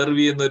മിൽക്ക് സെർവ്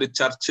ചെയ്യുന്ന ഒരു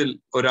ചർച്ചിൽ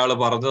ഒരാൾ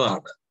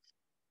പറഞ്ഞതാണ്.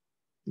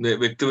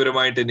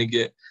 വ്യക്തിപരമായിട്ട്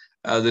എനിക്ക്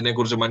അതിനെ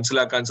കുറിച്ച്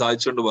മനസ്സിലാക്കാൻ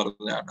സാധിച്ചുകൊണ്ട്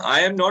പറഞ്ഞതാണ്, I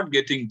am not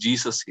getting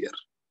Jesus here.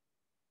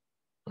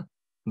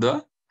 എന്താ?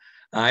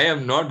 I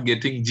am not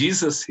getting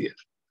Jesus here.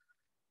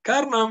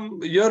 കാരണം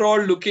you are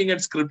all looking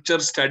at scripture,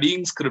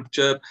 studying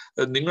scripture.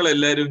 നിങ്ങൾ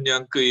എല്ലാവരും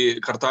ഞങ്ങൾക്ക്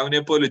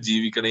കർത്താവിനെ പോലെ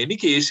ജീവിക്കണം,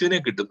 എനിക്ക് യേശുവിനെ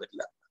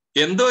കിട്ടുന്നില്ല.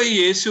 എന്തോ ഈ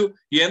യേശു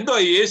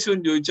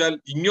എന്ന് ചോദിച്ചാൽ,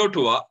 ഇങ്ങോട്ട്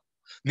വാ,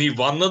 നീ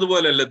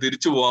വന്നതുപോലെയല്ല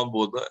തിരിച്ചു പോകാൻ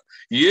പോകുന്നത്.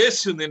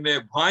 യേശു നിന്നെ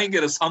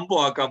ഭയങ്കര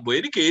സംഭവമാക്കാൻ പോയി.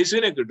 എനിക്ക്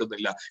യേശുവിനെ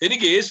കിട്ടുന്നില്ല,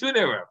 എനിക്ക്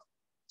യേശുവിനെ വേണം,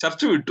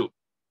 ചർച്ച വിട്ടു.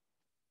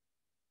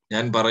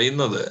 ഞാൻ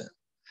പറയുന്നത്,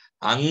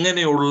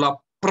 അങ്ങനെയുള്ള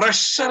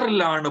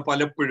പ്രഷറിലാണ്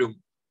പലപ്പോഴും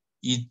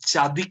ഈ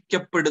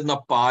ചതിക്കപ്പെടുന്ന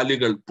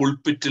പാലുകൾ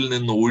പുൾപിറ്റിൽ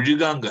നിന്ന്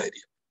ഒഴുകാൻ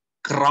കാര്യം.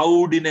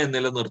 ക്രൗഡിനെ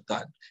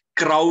നിലനിർത്താൻ,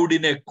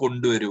 ക്രൗഡിനെ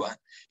കൊണ്ടുവരുവാൻ.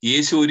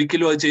 യേശു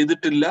ഒരിക്കലും അത്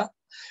ചെയ്തിട്ടില്ല.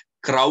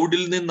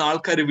 ക്രൗഡിൽ നിന്ന്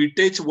ആൾക്കാർ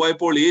വിട്ടേച്ച്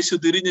പോയപ്പോൾ യേശു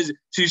തിരിഞ്ഞ്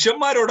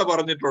ശിഷ്യന്മാരോട്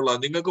പറഞ്ഞിട്ടുള്ള,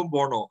 നിങ്ങൾക്കും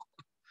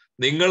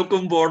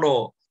പോണോ?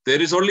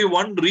 there is only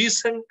one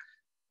reason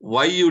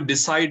why you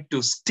decide to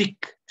stick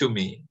to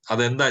me.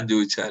 അതെന്താന്ന്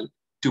ചോദിച്ചാൽ,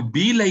 to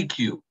be like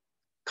you.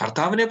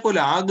 കർത്താവിനെ പോലെ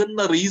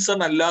ആകുന്ന റീസൺ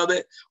അല്ലാതെ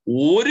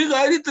ഒരു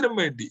കാര്യത്തിനും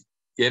വേണ്ടി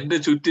എന്റെ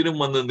ചുറ്റിനും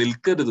വന്ന്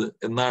നിൽക്കരുത്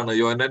എന്നാണ്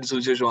യോഹന്നാന്റെ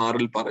സുവിശേഷം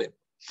 6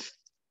 പറയുന്നത്.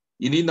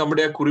 ഇനി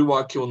നമ്മുടെ ആ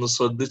കുറിവാക്യം ഒന്ന്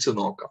ശ്രദ്ധിച്ചു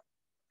നോക്കാം.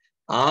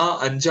 ആ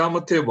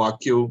 5-ാമത്തെ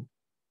വാക്യവും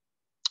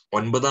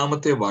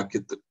 9-ാമത്തെ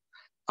വാക്യത്തിൽ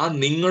ആ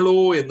നിങ്ങളോ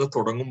എന്ന്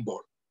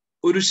തുടങ്ങുമ്പോൾ,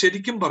 ഒരു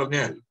ശരിക്കും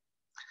പറഞ്ഞാൽ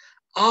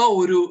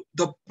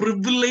the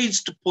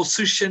privileged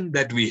position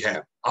that we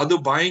have, അത്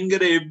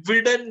ഭയങ്കര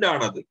എവിഡന്റ്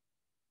ആണത്.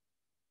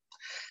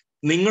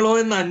 നിങ്ങളോ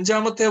എന്ന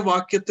 5-ാമത്തെ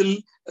വാക്യത്തിൽ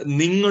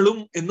നിങ്ങളും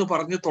എന്ന്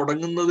പറഞ്ഞ്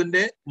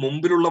തുടങ്ങുന്നതിന്റെ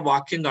മുമ്പിലുള്ള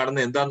വാക്യം കാണുന്ന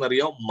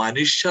എന്താണെന്നറിയോ?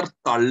 മനുഷ്യർ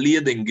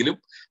തള്ളിയതെങ്കിലും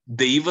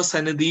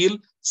ദൈവസന്നിധിയിൽ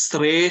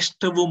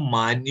ശ്രേഷ്ഠവും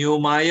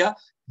മാന്യവുമായ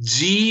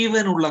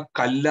ജീവനുള്ള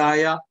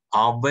കല്ലായ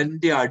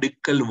അവന്റെ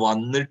അടുക്കൽ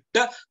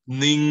വന്നിട്ട്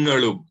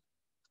നിങ്ങളും.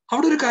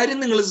 അവിടെ ഒരു കാര്യം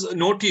നിങ്ങൾ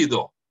നോട്ട്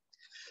ചെയ്തോ?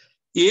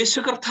 യേശു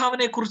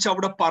കർത്താവിനെ കുറിച്ച്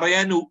അവിടെ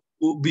പറയാൻ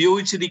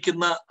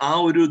ഉപയോഗിച്ചിരിക്കുന്ന ആ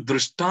ഒരു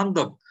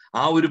ദൃഷ്ടാന്തം,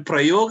 ആ ഒരു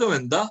പ്രയോഗം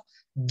എന്താ?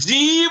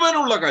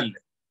 ജീവനുള്ള കല്ല്,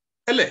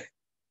 അല്ലേ?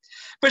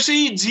 പക്ഷെ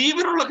ഈ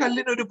ജീവനുള്ള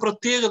കല്ലിന് ഒരു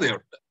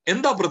പ്രത്യേകതയുണ്ട്.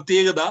 എന്താ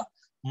പ്രത്യേകത?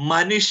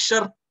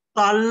 മനുഷ്യർ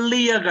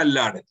തള്ളിയ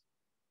കല്ലാണ്.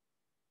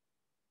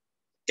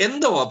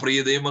 എന്തുവാ പ്രിയ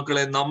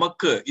ദൈവമക്കളെ,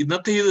 നമുക്ക്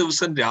ഇന്നത്തെ ഈ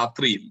ദിവസം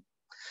രാത്രിയിൽ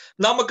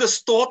നമുക്ക്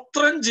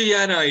സ്തോത്രം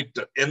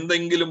ചെയ്യാനായിട്ട്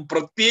എന്തെങ്കിലും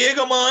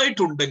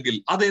പ്രത്യേകമായിട്ടുണ്ടെങ്കിൽ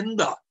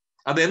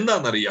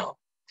അതെന്താണെന്നറിയാം?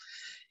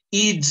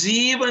 ഈ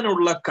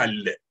ജീവനുള്ള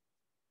കല്ല്,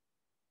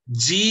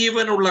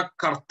 ജീവനുള്ള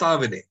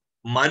കർത്താവിനെ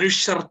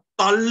മനുഷ്യർ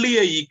തള്ളിയ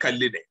ഈ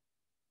കല്ലിനെ,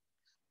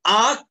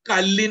 ആ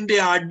കല്ലിന്റെ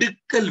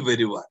അടുക്കൽ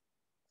വരുവാൻ,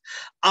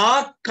 ആ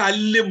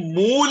കല്ല്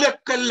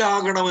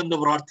മൂലക്കല്ലാകണമെന്ന്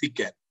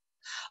പ്രാർത്ഥിക്കാൻ,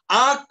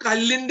 ആ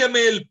കല്ലിന്റെ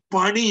മേൽ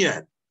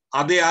പണിയാൻ,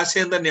 അതേ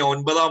ആശയം തന്നെ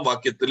 9-ാം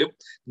വാക്യത്തിലും,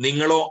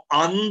 നിങ്ങളോ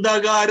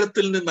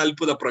അന്ധകാരത്തിൽ നിന്ന്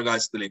അത്ഭുത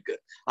പ്രകാശത്തിലേക്ക്.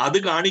 അത്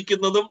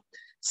കാണിക്കുന്നതും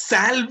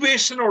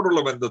സാൽവേഷനോടുള്ള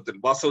ബന്ധത്തിൽ.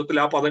 വാസ്തവത്തിൽ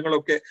ആ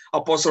പദങ്ങളൊക്കെ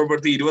അപ്പോസ്തലർ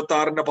പ്രവൃത്തി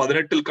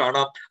 26:18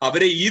 കാണാം.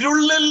 അവരെ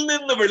ഇരുളിൽ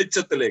നിന്ന്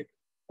വെളിച്ചത്തിലേക്ക്.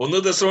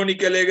 1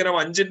 തെസ്സലോനിക്ക ലേഖനം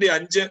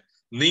 5:5,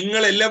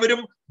 നിങ്ങൾ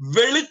എല്ലാവരും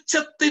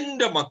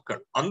വെളിച്ചത്തിന്റെ മക്കൾ,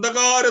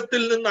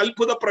 അന്ധകാരത്തിൽ നിന്ന്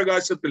അത്ഭുത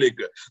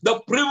പ്രകാശത്തിലേക്ക്. The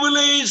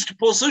privileged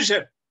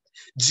position.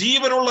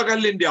 ജീവനുള്ള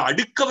കല്ലിന്റെ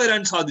അടുക്ക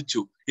വരാൻ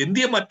സാധിച്ചു.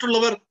 എന്തിയെ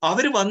മറ്റുള്ളവർ?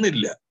 അവര്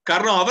വന്നില്ല.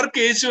 കാരണം അവർക്ക്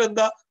യേശു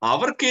എന്താ?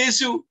 അവർക്ക്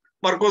യേശു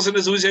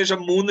മർക്കോസിന്റെ സുവിശേഷം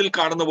 3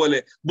 കാണുന്ന പോലെ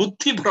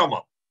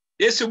ബുദ്ധിഭ്രമം.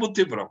 യേശു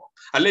ബുദ്ധിഭ്രമം.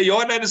 അല്ലെ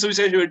യോഹന്നാന്റെ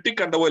സുവിശേഷം 8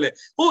 കണ്ട പോലെ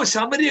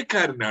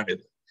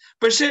ശമര്യക്കാരനാണിത്.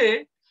 പക്ഷേ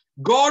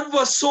ഗോഡ്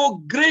വാസ് സോ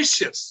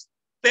ഗ്രേഷ്യസ്.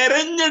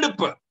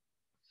 തെരഞ്ഞെടുപ്പ്.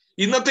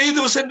 ഇന്നത്തെ ഈ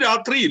ദിവസം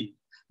രാത്രിയിൽ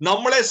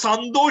നമ്മളെ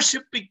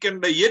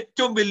സന്തോഷിപ്പിക്കേണ്ട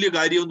ഏറ്റവും വലിയ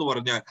കാര്യം എന്ന്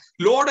പറഞ്ഞാൽ,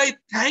 Lord, I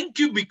thank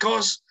you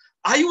because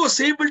I was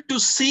able to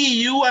see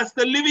you as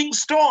the living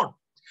stone.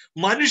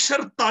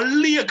 മനുഷ്യർ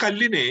തള്ളിയ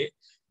കല്ലിനെ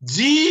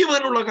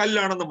ജീവനുള്ള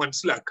കല്ലാണെന്ന്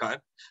മനസ്സിലാക്കാൻ,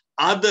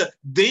 അത്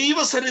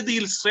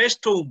ദൈവസന്നിധിയിൽ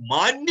ശ്രേഷ്ഠവും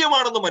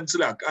മാന്യമാണെന്ന്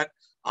മനസ്സിലാക്കാൻ,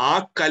 ആ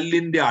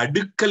കല്ലിന്റെ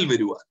അടുക്കൽ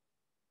വരുവാൻ.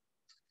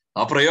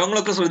 ആ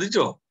പ്രയോഗങ്ങളൊക്കെ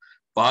ശ്രദ്ധിച്ചോ?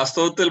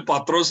 വാസ്തവത്തിൽ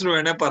പത്രോസിന്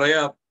വേണേ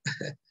പറയാം,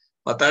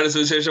 മത്തായിയുടെ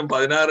സുവിശേഷം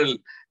 16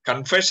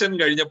 കൺഫെഷൻ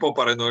കഴിഞ്ഞപ്പോ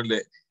പറയുന്നു,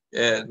 അല്ലേ,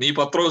 നീ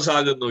പത്രോസ്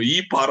ആകുന്നു ഈ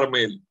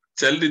പാറമേൽ.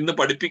 ചിലർ ഇന്ന്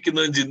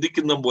പഠിപ്പിക്കുന്നതും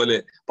ചിന്തിക്കുന്നതും പോലെ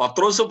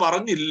പത്രോസ്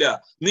പറഞ്ഞില്ല,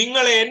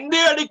 നിങ്ങൾ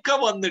എന്റെ അടുക്ക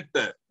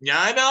വന്നിട്ട്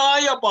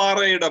ഞാനായ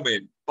പാറയുടെ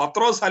മേൽ.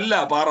 പത്രോസ്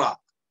അല്ല പാറ,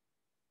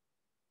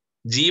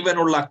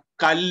 ജീവനുള്ള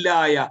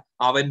കല്ലായ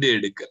അവന്റെ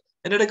അടുക്കൽ.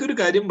 അതിന്റെ ഇടയ്ക്ക് ഒരു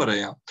കാര്യം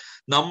പറയാം.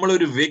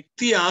 നമ്മളൊരു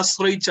വ്യക്തിയെ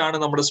ആശ്രയിച്ചാണ്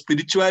നമ്മുടെ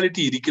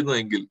സ്പിരിച്വാലിറ്റി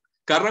ഇരിക്കുന്നതെങ്കിൽ,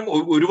 കാരണം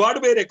ഒരുപാട്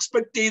പേര്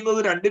എക്സ്പെക്ട് ചെയ്യുന്നത്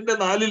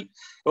 2:4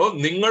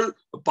 നിങ്ങൾ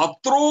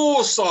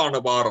പത്രോസാണ്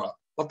പാറ.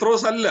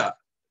 പത്രോസ് അല്ല,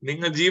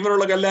 നിങ്ങൾ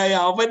ജീവനുള്ള കല്ലായ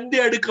അവന്റെ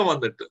അടുക്ക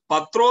വന്നിട്ട്.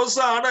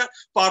 പത്രോസാണ്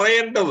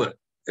പറയേണ്ടത്,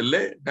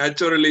 അല്ലേ?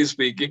 നാച്ചുറലി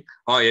സ്പീക്കിംഗ്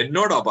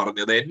എന്നോടാ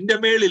പറഞ്ഞത്, എന്റെ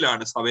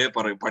മേളിലാണ് സഭയെ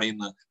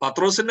പണിയുന്നത്,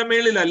 പത്രോസിന്റെ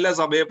മേളിലല്ല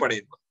സഭയെ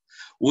പണിയുന്നത്.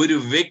 ഒരു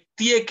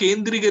വ്യക്തിയെ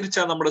കേന്ദ്രീകരിച്ച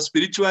നമ്മുടെ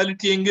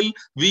സ്പിരിച്വാലിറ്റി എങ്കിൽ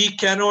V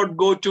cannot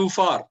go to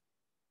far.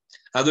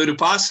 അതൊരു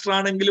പാസ്റ്റർ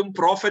ആണെങ്കിലും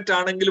പ്രോഫറ്റ്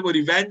ആണെങ്കിലും ഒരു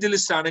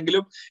ഇവാഞ്ചലിസ്റ്റ്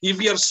ആണെങ്കിലും, if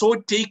we are so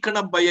taken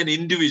up by an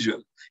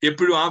individual,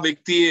 എപ്പോഴും ആ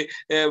വ്യക്തിയെ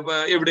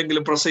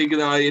എവിടെയെങ്കിലും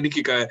പ്രസംഗിക്കുന്ന,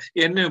 എനിക്ക്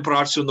എന്നെ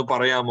പ്രാർത്ഥിച്ചൊന്ന്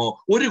പറയാമോ,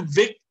 ഒരു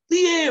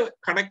വ്യക്തിയെ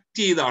കണക്ട്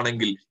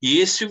ചെയ്താണെങ്കിൽ,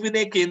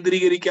 യേശുവിനെ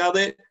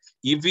കേന്ദ്രീകരിക്കാതെ,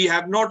 if we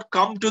have not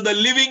come to the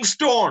living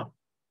stone.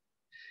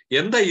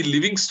 എന്താ ഈ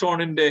ലിവിങ്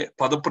സ്റ്റോണിന്റെ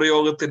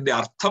പദപ്രയോഗത്തിന്റെ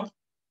അർത്ഥം?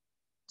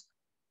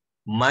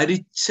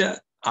 മരിച്ച്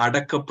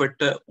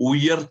അടക്കപ്പെട്ട്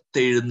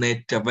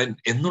ഉയർത്തെഴുന്നേറ്റവൻ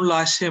എന്നുള്ള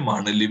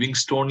ആശയമാണ് ലിവിങ്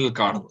സ്റ്റോണിൽ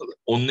കാണുന്നത്.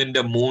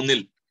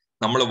 1:3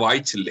 നമ്മൾ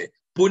വായിച്ചില്ലേ,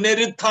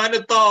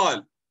 പുനരുത്ഥാനത്താൽ.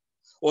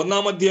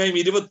 1-ാം അധ്യായം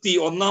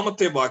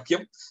 21-ാമത്തെ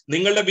വാക്യം,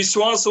 നിങ്ങളുടെ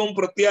വിശ്വാസവും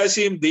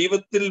പ്രത്യാശയും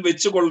ദൈവത്തിൽ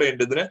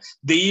വെച്ചുകൊള്ളേണ്ടതിന്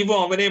ദൈവം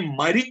അവനെ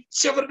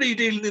മരിച്ചവരുടെ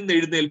ഇടയിൽ നിന്ന്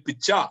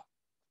എഴുന്നേൽപ്പിച്ച.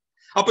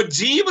 അപ്പൊ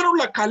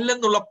ജീവനുള്ള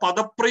കല്ലെന്നുള്ള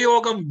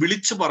പദപ്രയോഗം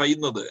വിളിച്ചു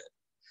പറയുന്നത്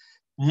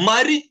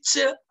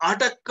മരിച്ച്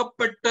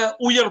അടക്കപ്പെട്ട്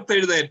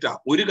ഉയർത്തെഴുന്നേറ്റ.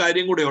 ഒരു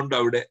കാര്യം കൂടെ ഉണ്ട്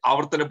അവിടെ,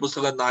 ആവർത്തന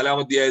പുസ്തകം 4-ാം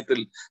അധ്യായത്തിൽ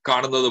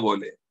കാണുന്നത്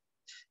പോലെ.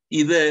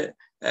 ഇത്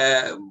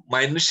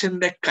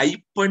മനുഷ്യന്റെ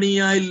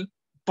കൈപ്പണിയാൽ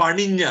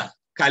പണിഞ്ഞ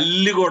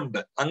കല്ലുകൊണ്ട്,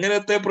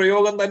 അങ്ങനത്തെ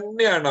പ്രയോഗം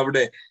തന്നെയാണ്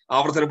അവിടെ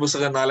ആവർത്തന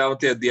പുസ്തകം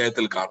 4-ാമത്തെ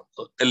അധ്യായത്തിൽ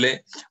കാണുന്നത്, അല്ലെ?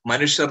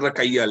 മനുഷ്യരുടെ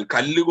കയ്യാൽ,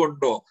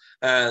 കല്ലുകൊണ്ടോ.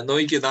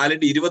 നോക്കി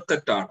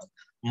 4:28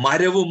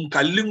 മരവും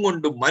കല്ലും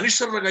കൊണ്ടും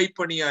മനുഷ്യരുടെ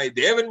കൈപ്പണിയായി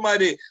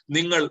ദേവന്മാരെ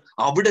നിങ്ങൾ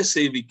അവിടെ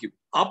സേവിക്കും.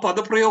 ആ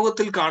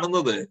പദപ്രയോഗത്തിൽ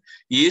കാണുന്നത്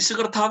യേശു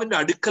കർത്താവിന്റെ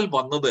അടുക്കൽ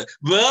വന്നത്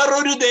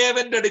വേറൊരു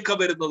ദേവന്റെ അടുക്ക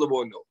വരുന്നത്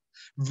പോലോ.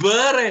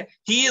 വേറെ,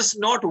 he is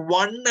not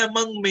one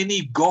among many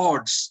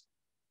God's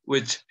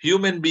which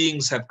human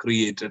beings have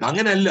created.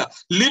 അങ്ങനെയല്ല.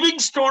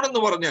 ലിവിങ് സ്റ്റോൺ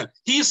എന്ന് പറഞ്ഞാൽ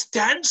he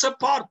stands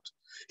apart.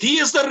 He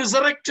is the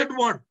resurrected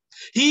one.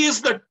 He is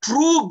the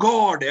true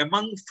God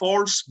among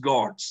false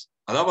gods.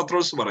 അതാ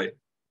പത്രോസ് പറയും.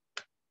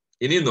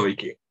 ഇനിയും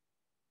നോക്കിക്കേ,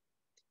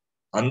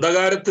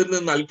 അന്ധകാരത്തിൽ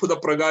നിന്ന് അത്ഭുത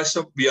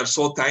പ്രകാശം. V are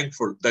so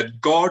thankful that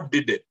God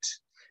did it.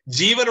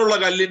 ജീവനുള്ള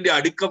കല്ലിന്റെ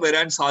അടുക്ക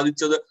വരാൻ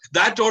സാധിച്ചത്,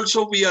 that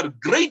also we R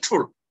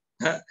grateful.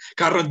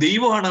 കാരണം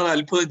ദൈവമാണ് അത്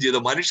അത്ഭുതം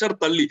ചെയ്തത്. മനുഷ്യർ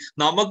തള്ളി,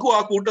 നമുക്കും ആ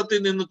കൂട്ടത്തിൽ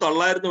നിന്ന്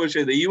തള്ളായിരുന്നു,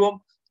 പക്ഷെ ദൈവം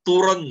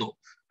തുറന്നു.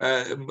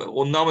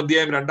 1-ാം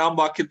അധ്യായം 2-ാം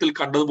വാക്യത്തിൽ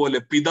കണ്ടതുപോലെ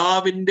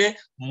പിതാവിന്റെ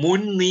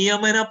മുൻ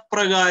നിയമന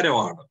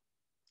പ്രകാരമാണ്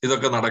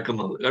ഇതൊക്കെ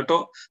നടക്കുന്നത് കേട്ടോ.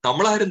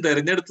 നമ്മളാരും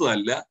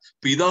തെരഞ്ഞെടുത്തതല്ല,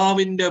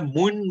 പിതാവിന്റെ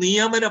മുൻ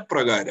നിയമന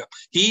പ്രകാരം.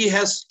 He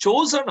has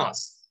chosen us.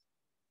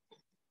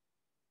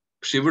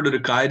 പക്ഷെ ഇവിടെ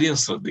ഒരു കാര്യം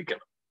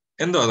ശ്രദ്ധിക്കണം.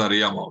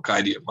 എന്താണെന്നറിയാമോ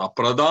കാര്യം? ആ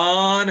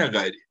പ്രധാന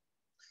കാര്യം,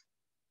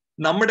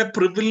 നമ്മുടെ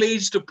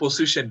പ്രിവിലേജ്ഡ്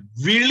പൊസിഷൻ,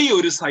 വിളി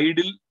ഒരു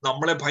സൈഡിൽ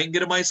നമ്മളെ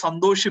ഭയങ്കരമായി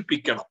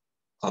സന്തോഷിപ്പിക്കണം.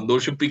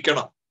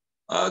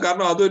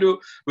 കാരണം അതൊരു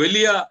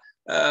വലിയ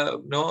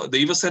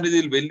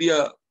ദൈവസന്നിധിയിൽ വലിയ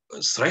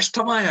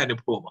ശ്രേഷ്ഠമായ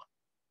അനുഭവമാണ്.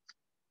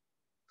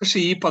 പക്ഷെ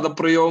ഈ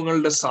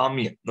പദപ്രയോഗങ്ങളുടെ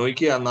സാമ്യം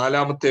നോക്കിയ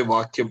 4-ാമത്തെ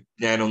വാക്യം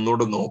ഞാൻ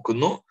ഒന്നുകൂടെ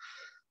നോക്കുന്നു.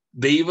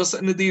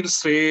 ദൈവസന്നിധിയിൽ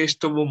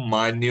ശ്രേഷ്ഠവും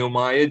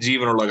മാന്യവുമായ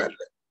ജീവനുള്ള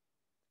കല്ല്.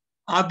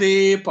 അതേ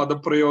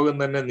പദപ്രയോഗം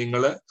തന്നെ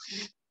നിങ്ങൾ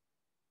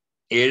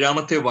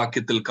 7-ാമത്തെ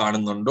വാക്യത്തിൽ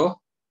കാണുന്നുണ്ടോ?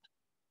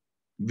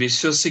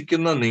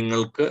 വിശ്വസിക്കുന്ന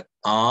നിങ്ങൾക്ക്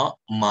ആ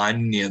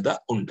മാന്യത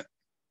ഉണ്ട്.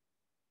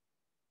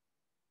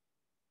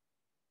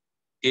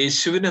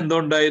 യേശുവിന് എന്തോ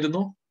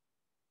ഉണ്ടായിരുന്നു?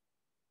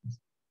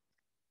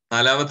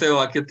 4-ാമത്തെ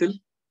വാക്യത്തിൽ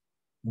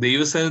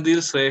ദൈവസന്നിധിയിൽ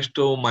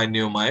ശ്രേഷ്ഠവും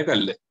മാന്യവുമായ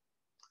കല്ല്.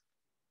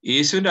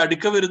 യേശുവിന്റെ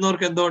അടുക്ക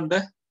വരുന്നവർക്ക് എന്തോ ഉണ്ട്?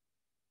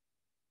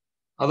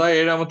 അതാ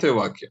 7-ാമത്തെ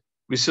വാക്യം.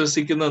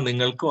 വിശ്വസിക്കുന്ന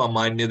നിങ്ങൾക്കും ആ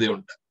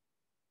മാന്യതയുണ്ട്.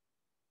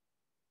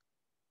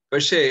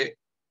 പക്ഷേ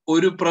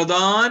ഒരു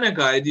പ്രധാന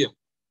കാര്യം,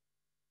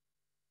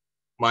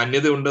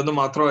 മാന്യത ഉണ്ടെന്ന്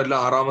മാത്രമല്ല,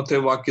 6-ാമത്തെ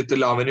വാക്യത്തിൽ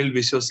അവനിൽ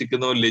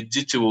വിശ്വസിക്കുന്നവർ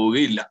ലജ്ജിച്ചു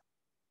പോവുകയില്ല.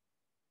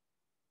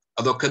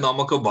 അതൊക്കെ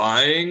നമുക്ക്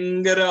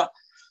ഭയങ്കര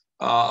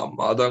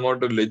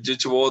അതങ്ങോട്ട്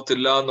ലജ്ജിച്ചു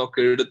പോകത്തില്ല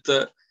എന്നൊക്കെ എടുത്ത്,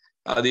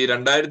 അത് ഈ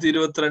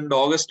 2022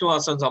 ഓഗസ്റ്റ്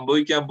മാസം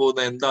സംഭവിക്കാൻ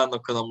പോകുന്ന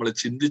എന്താന്നൊക്കെ നമ്മൾ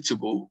ചിന്തിച്ചു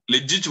പോകും.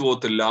 ലജ്ജിച്ചു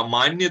പോകത്തില്ല. ആ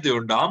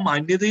മാന്യതയുണ്ട്. ആ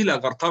മാന്യതയിലാ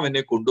കർത്താവ്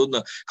എന്നെ കൊണ്ടുവന്ന്.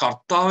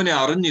 കർത്താവിനെ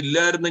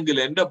അറിഞ്ഞില്ലായിരുന്നെങ്കിൽ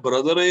എൻ്റെ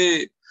ബ്രദറെ,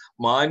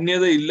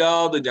 മാന്യത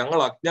ഇല്ലാതെ ഞങ്ങൾ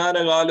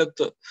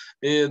അജ്ഞാനകാലത്ത്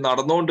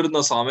നടന്നുകൊണ്ടിരുന്ന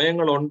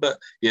സമയങ്ങളുണ്ട്.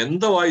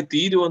 എന്തായി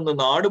തീരുവെന്ന്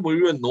നാട്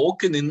മുഴുവൻ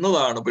നോക്കി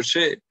നിന്നതാണ്.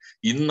 പക്ഷേ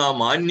ഇന്ന് ആ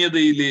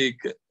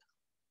മാന്യതയിലേക്ക്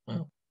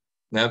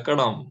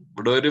നോക്കണം.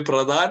 ഇവിടെ ഒരു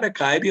പ്രധാന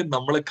കാര്യം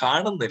നമ്മൾ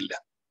കാണുന്നില്ല.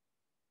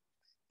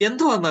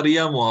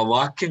 എന്തുവാണെന്നറിയാമോ ആ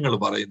വാക്യങ്ങൾ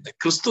പറയുന്നത്?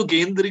 ക്രിസ്തു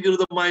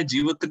കേന്ദ്രീകൃതമായ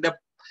ജീവിതത്തിന്റെ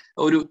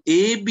ഒരു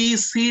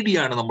ABCD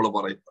ആണ് നമ്മൾ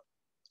പറയുന്നത്.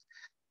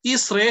 ഈ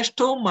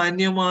ശ്രേഷ്ഠവും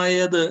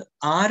മാന്യമായത്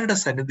ആരുടെ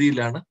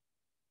സന്നിധിയിലാണ്?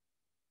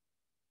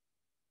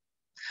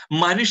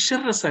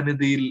 മനുഷ്യരുടെ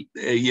സന്നിധിയിൽ.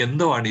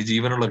 എന്തുവാണ് ഈ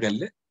ജീവനുള്ള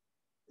കല്ല്?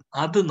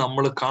 അത്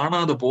നമ്മൾ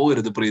കാണാതെ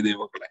പോകരുത് പ്രിയ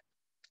ദൈവമക്കളെ.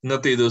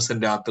 ഇന്നത്തെ ദിവസം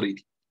രാത്രിയിൽ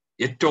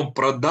ഏറ്റവും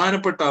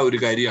പ്രധാനപ്പെട്ട ഒരു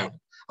കാര്യമാണ്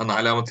ആ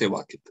 4-ാമത്തെ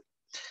വാക്യത്തിൽ.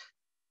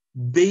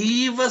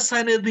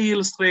 ദൈവസന്നിധിയിൽ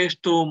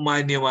ശ്രേഷ്ഠവും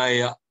മാന്യമായ,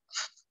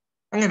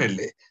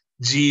 അങ്ങനല്ലേ,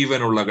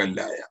 ജീവനുള്ള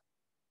കല്ലായ.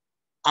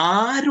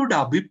 ആരുടെ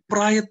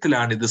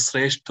അഭിപ്രായത്തിലാണ് ഇത്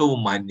ശ്രേഷ്ഠവും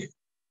മാന്യവും?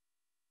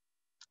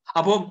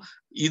 അപ്പം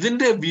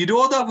ഇതിന്റെ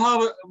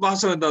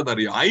വിരോധാഭാസം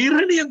എന്താണെന്നറിയാം?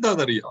 ഐറണി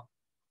എന്താണെന്നറിയാം?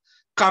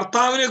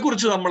 കർത്താവിനെ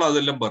കുറിച്ച് നമ്മൾ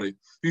അതെല്ലാം പറയും.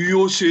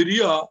 അയ്യോ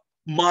ശരിയാ,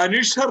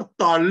 മനുഷ്യർ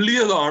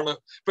തള്ളിയതാണ്,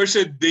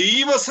 പക്ഷെ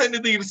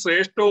ദൈവസന്നിധിയിൽ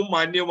ശ്രേഷ്ഠവും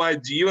മാന്യവുമായ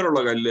ജീവനുള്ള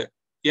കല്ല്.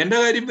 എന്റെ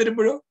കാര്യം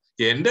വരുമ്പോഴോ?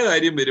 എന്റെ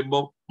കാര്യം വരുമ്പോ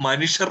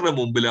മനുഷ്യരുടെ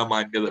മുമ്പിൽ ആ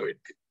മാന്യത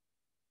വേണ്ടി.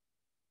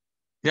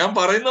 ഞാൻ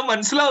പറയുന്നത്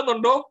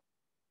മനസ്സിലാവുന്നുണ്ടോ?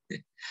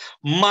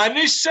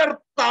 മനുഷ്യർ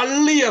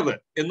തള്ളിയത്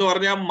എന്ന്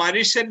പറഞ്ഞാൽ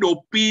മനുഷ്യന്റെ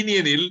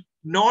ഒപ്പീനിയനിൽ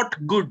നോട്ട്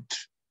ഗുഡ്,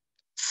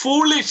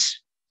 ഫൂളിഷ്,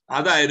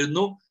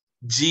 അതായിരുന്നു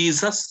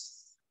ജീസസ്.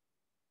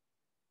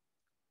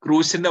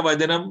 ക്രൂശിന്റെ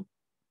വചനം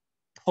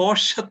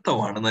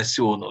ഭോഷത്വമാണ്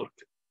നശിച്ചു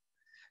പോകുന്നവർക്ക്.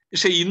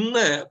 പക്ഷെ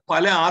ഇന്ന്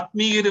പല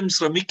ആത്മീയരും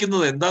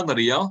ശ്രമിക്കുന്നത്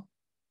എന്താണെന്നറിയാം?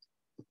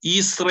 ഈ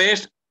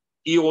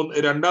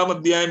 2-ാം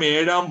അധ്യായം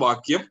 7-ാം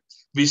വാക്യം,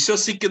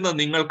 വിശ്വസിക്കുന്ന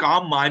നിങ്ങൾക്ക് ആ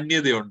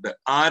മാന്യതയുണ്ട്.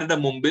 ആരുടെ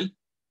മുമ്പിൽ?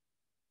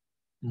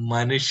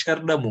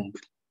 മനുഷ്യരുടെ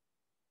മുമ്പിൽ.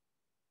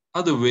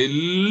 അത്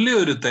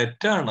വലിയൊരു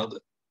തെറ്റാണത്.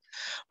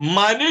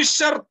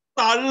 മനുഷ്യർ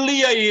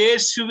തള്ളിയ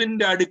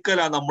യേശുവിന്റെ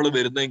അടുക്കലാ നമ്മൾ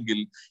വരുന്നെങ്കിൽ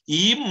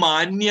ഈ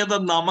മാന്യത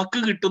നമുക്ക്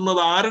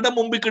കിട്ടുന്നത് ആരുടെ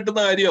മുമ്പിൽ കിട്ടുന്ന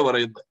കാര്യമാണ്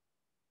പറയുന്നത്.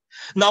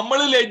 നമ്മൾ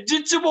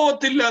ലജ്ജിച്ചു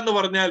പോകത്തില്ല എന്ന്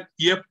പറഞ്ഞാൽ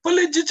എപ്പോ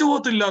ലജ്ജിച്ചു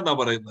പോകത്തില്ല എന്നാ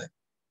പറയുന്നത്?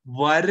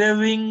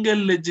 വരവിങ്കൽ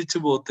ലജ്ജിച്ചു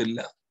പോകത്തില്ല.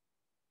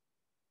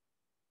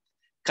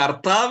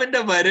 കർത്താവിന്റെ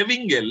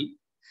വരവിങ്കൽ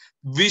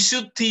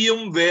വിശുദ്ധിയും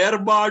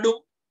വേർപാടും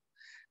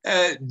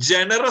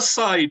ജനറസ്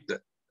ആയിട്ട്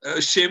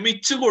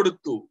ക്ഷമിച്ചു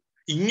കൊടുത്തു.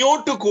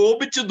 ഇങ്ങോട്ട്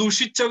കോപിച്ച്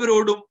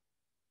ദുഷിച്ചവരോടും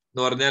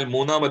എന്ന് പറഞ്ഞാൽ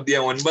 3-ാം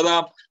അധ്യായം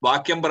 9-ാം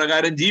വാക്യം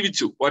പ്രകാരം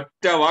ജീവിച്ചു.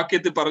 ഒറ്റ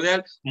വാക്യത്തിൽ പറഞ്ഞാൽ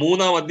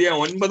 3-ാം അധ്യായം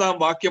 9-ാം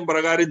വാക്യം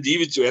പ്രകാരം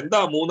ജീവിച്ചു. എന്താ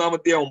 3-ാം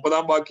അധ്യായം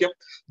 9-ാം വാക്യം?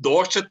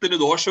 ദോഷത്തിന്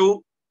ദോഷവും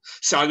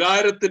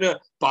ശകാരത്തിന്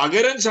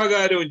പകരം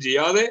ശകാരവും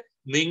ചെയ്യാതെ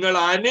നിങ്ങൾ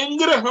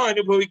അനുഗ്രഹം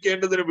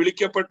അനുഭവിക്കേണ്ടതിന്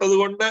വിളിക്കപ്പെട്ടത്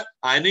കൊണ്ട്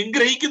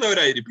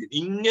അനുഗ്രഹിക്കുന്നവരായിരിക്കും.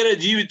 ഇങ്ങനെ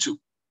ജീവിച്ചു.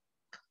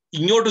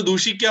 ഇങ്ങോട്ട്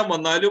ദൂഷിക്കാൻ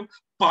വന്നാലും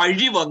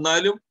പഴി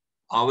വന്നാലും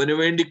അവന്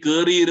വേണ്ടി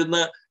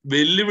കയറിയിരുന്ന്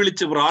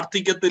വെല്ലുവിളിച്ച്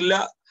പ്രാർത്ഥിക്കത്തില്ല.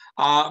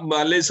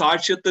 അല്ലെ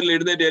സാക്ഷ്യത്തിൽ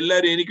എഴുന്നേറ്റ്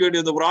എല്ലാവരും എനിക്ക് വേണ്ടി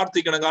ഒന്ന്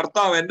പ്രാർത്ഥിക്കണം,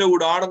 കർത്താവ് എന്റെ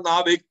കൂടെ ആണെന്ന് ആ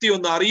വ്യക്തി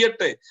ഒന്ന്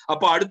അറിയട്ടെ.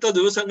 അപ്പൊ അടുത്ത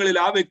ദിവസങ്ങളിൽ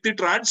ആ വ്യക്തി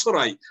ട്രാൻസ്ഫർ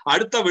ആയി.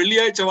 അടുത്ത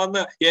വെള്ളിയാഴ്ച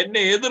വന്ന്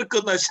എന്നെ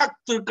എതിർക്കുന്ന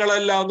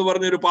ശത്രുക്കളെല്ലാം എന്ന്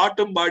പറഞ്ഞൊരു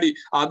പാട്ടും പാടി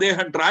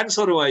അദ്ദേഹം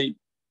ട്രാൻസ്ഫറുമായി.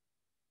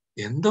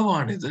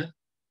 എന്തുവാണിത്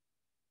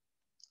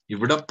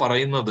ഇവിടെ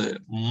പറയുന്നത്?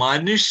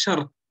 മനുഷ്യർ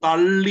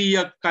തള്ളിയ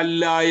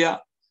കല്ലായ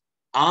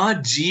ആ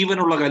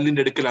ജീവനുള്ള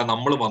കല്ലിന്റെ അടുക്കലാണ്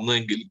നമ്മൾ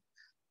വന്നതെങ്കിൽ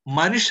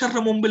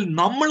മനുഷ്യരുടെ മുമ്പിൽ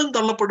നമ്മളും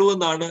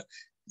തള്ളപ്പെടുമെന്നാണ്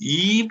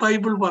ഈ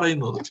ബൈബിൾ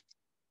പറയുന്നത്.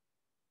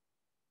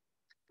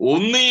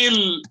 ഒന്നിയിൽ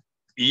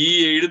ഈ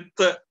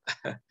എഴുത്ത്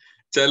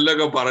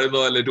ചിലൊക്കെ പറയുന്ന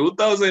പോലെ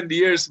 2000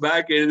 years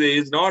ബാക്ക് എഴുതി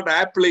is not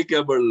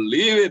applicable,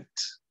 leave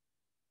it.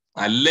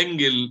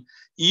 അല്ലെങ്കിൽ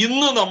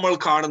ഇന്ന് നമ്മൾ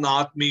കാണുന്ന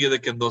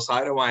ആത്മീയതയ്ക്ക് എന്തോ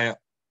സാരമായ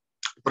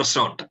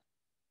പ്രശ്നമുണ്ട്.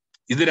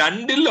 ഇത്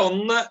രണ്ടിൽ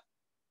ഒന്ന്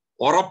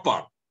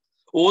ഉറപ്പാണ്.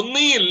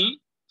 ഒന്നിയിൽ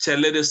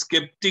ചിലര്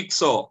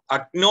സ്കെപ്റ്റിക്സോ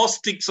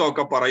അഗ്നോസ്റ്റിക്സോ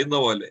ഒക്കെ പറയുന്ന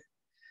പോലെ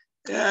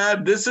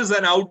this is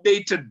an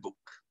outdated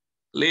book,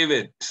 leave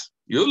it,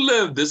 you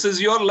live, this is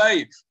your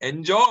life,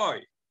 enjoy.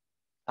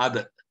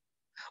 അത്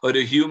ഒരു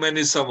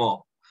ഹ്യൂമനിസമോ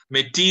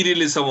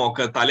മെറ്റീരിയലിസമോ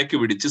ഒക്കെ തലയ്ക്ക്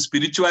പിടിച്ച്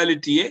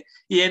സ്പിരിച്വാലിറ്റിയെ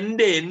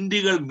എന്റെ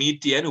എൻഡുകൾ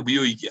മീറ്റ് ചെയ്യാൻ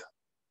ഉപയോഗിക്കുക.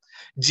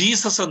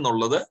 ജീസസ്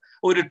എന്നുള്ളത്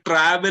ഒരു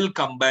ട്രാവൽ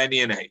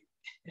കമ്പാനിയനായി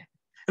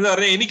എന്ന്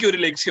പറഞ്ഞാൽ എനിക്കൊരു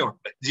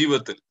ലക്ഷ്യമുണ്ട്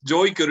ജീവിതത്തിൽ,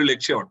 ജോയ്ക്ക് ഒരു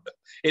ലക്ഷ്യമുണ്ട്,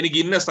 എനിക്ക്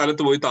ഇന്ന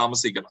സ്ഥലത്ത് പോയി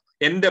താമസിക്കണം,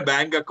 എന്റെ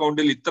ബാങ്ക്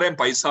അക്കൗണ്ടിൽ ഇത്രയും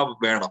പൈസ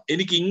വേണം,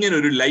 എനിക്ക് ഇങ്ങനെ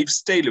ഒരു ലൈഫ്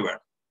സ്റ്റൈൽ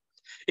വേണം,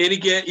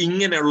 എനിക്ക്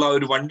ഇങ്ങനെയുള്ള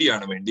ഒരു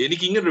വണ്ടിയാണ് വേണ്ടി,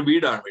 എനിക്ക് ഇങ്ങനൊരു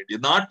വീടാണ് വേണ്ടി,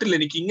 നാട്ടിൽ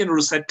എനിക്ക്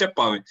ഇങ്ങനൊരു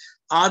സെറ്റപ്പ് ആവും.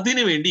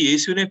 അതിനു വേണ്ടി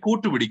യേശുവിനെ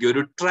കൂട്ടുപിടിക്കുക,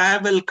 ഒരു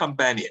ട്രാവൽ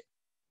കമ്പാനിയൻ.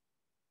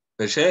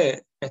 പക്ഷേ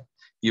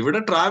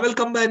ഇവിടെ ട്രാവൽ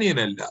കമ്പാനിയൻ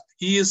അല്ല,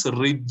 he is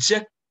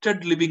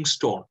rejected living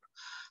stone.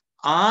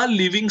 ആ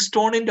ലിവിങ്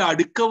സ്റ്റോണിന്റെ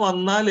അടുക്ക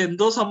വന്നാൽ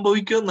എന്തോ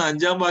സംഭവിക്കുമെന്ന്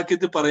 5-ാം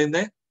വാക്യത്തിൽ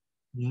പറയുന്നേ,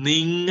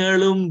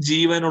 നിങ്ങളും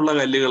ജീവനുള്ള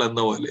കല്ലുകൾ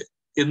എന്ന പോലെ.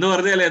 എന്ന്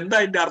പറഞ്ഞാൽ എന്താ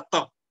അതിന്റെ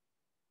അർത്ഥം?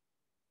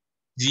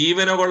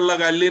 ജീവനുള്ള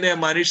കല്ലിനെ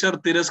മനുഷ്യർ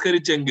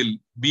തിരസ്കരിച്ചെങ്കിൽ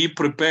be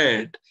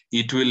prepared,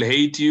 it will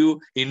hate you,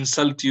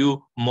 insult U,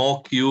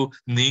 mock U.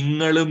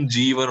 നിങ്ങളും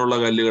ജീവനുള്ള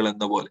കല്ലുകൾ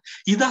എന്ന പോലെ.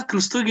 ഇതാ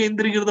ക്രിസ്തു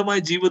കേന്ദ്രീകൃതമായ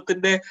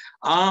ജീവിതത്തിന്റെ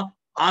ആ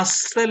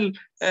അസൽ,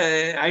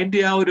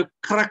 അതിന്റെ ആ ഒരു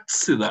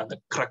ക്രക്സ്. ഇതാണ്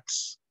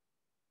crux.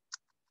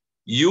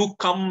 You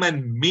come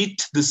and meet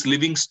this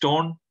living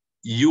stone,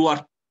 you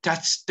are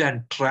touched and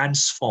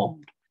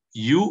transformed.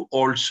 You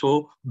also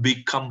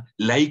become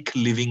like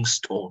living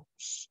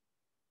stones.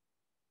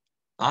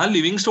 ആ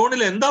ലിവിങ്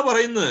സ്റ്റോണിൽ എന്താ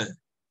പറയുന്നത്?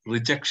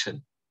 Rejection,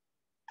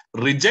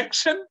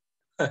 rejection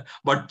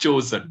but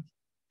chosen.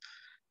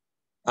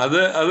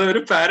 അത്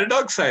ഒരു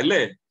പാരഡോക്സ്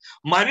അല്ലേ?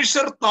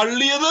 മനുഷ്യർ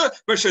തള്ളിയത്,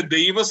 പക്ഷെ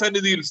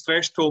ദൈവസന്നിധിയിൽ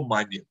ശ്രേഷ്ഠവും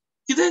മാന്യം.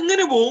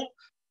 ഇതെങ്ങനെ പോവും?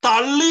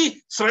 തള്ളി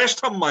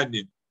ശ്രേഷ്ഠം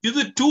മാന്യം, ഇത്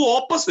ടു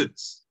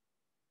ഓപ്പോസിറ്റ്സ്.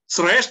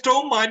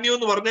 ശ്രേഷ്ഠവും മാന്യവും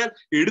എന്ന് പറഞ്ഞാൽ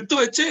എടുത്തു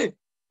വെച്ച്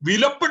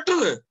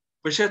വിലപ്പെട്ടത്,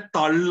 പക്ഷെ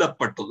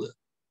തള്ളപ്പെട്ടത്.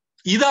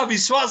 ഇതാ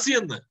വിശ്വാസി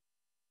എന്ന്.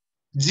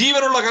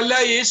 ജീവനുള്ള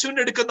കല്ലായ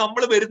യേശുവിന്റെ അടുക്ക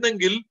നമ്മൾ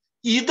വരുന്നെങ്കിൽ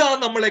ഇതാ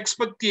നമ്മൾ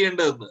എക്സ്പെക്ട്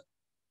ചെയ്യേണ്ടതെന്ന്.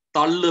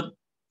 തള്ളും,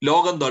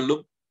 ലോകം തള്ളും,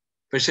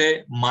 പക്ഷെ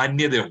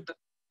മാന്യതയുണ്ട്,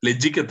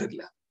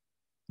 ലജ്ജിക്കത്തില്ല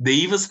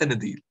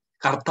ദൈവസന്നിധിയിൽ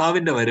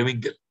കർത്താവിന്റെ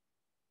വരവെങ്കിൽ.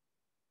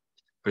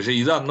 പക്ഷെ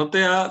ഇത്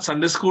അന്നത്തെ ആ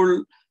സൺഡേ സ്കൂൾ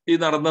ഈ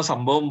നടന്ന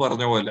സംഭവം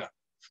പറഞ്ഞ പോലെ.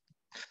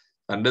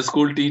 സൺഡേ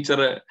സ്കൂൾ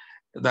ടീച്ചർ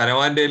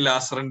ധനവാന്റെയും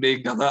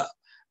ലാസറിന്റെയും കഥ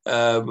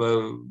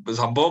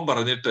സംഭവം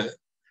പറഞ്ഞിട്ട്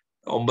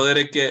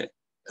 9:30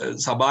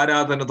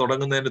 സഭാരാധന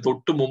തുടങ്ങുന്നതിന്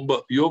തൊട്ട് മുമ്പ്,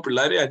 അയ്യോ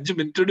പിള്ളേരെ 5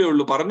 മിനിറ്റേ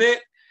ഉള്ളൂ, പറഞ്ഞേ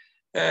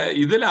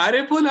ഇതിൽ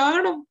ആരെ പോലെ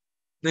ആകണം?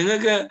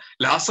 നിങ്ങൾക്ക്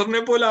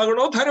ലാസറിനെ പോലെ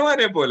ആകണോ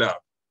ധനവാനെ പോലെ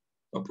ആകണം?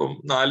 അപ്പം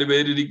 4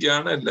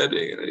 പേരിയ്ക്കുകയാണ്,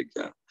 എല്ലാരും ഇങ്ങനെ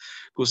ഇരിക്കുകയാണ്.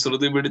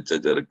 കുസൃതി പിടിച്ച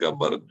ചെറുക്കൻ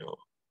പറഞ്ഞു,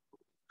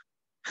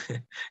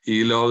 ഈ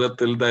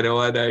ലോകത്തിൽ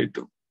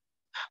ധനവാനായിട്ടും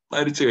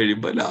മരിച്ചു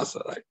കഴിയുമ്പോ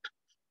ലാസറായിട്ടും.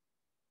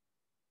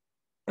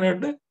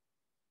 അങ്ങനെയുണ്ട്.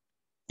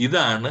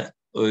 ഇതാണ്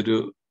ഒരു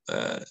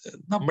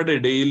നമ്മുടെ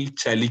ഇടയിൽ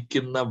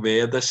ചലിക്കുന്ന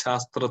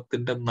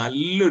വേദശാസ്ത്രത്തിന്റെ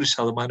നല്ലൊരു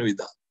ശതമാനം.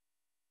 ഇതാ,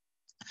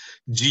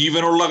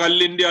 ജീവനുള്ള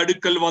കല്ലിന്റെ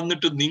അടുക്കൽ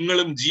വന്നിട്ട്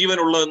നിങ്ങളും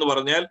ജീവനുള്ളതെന്ന്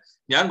പറഞ്ഞാൽ,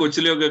 ഞാൻ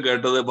കൊച്ചിലെയൊക്കെ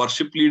കേട്ടത്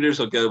വർഷിപ്പ്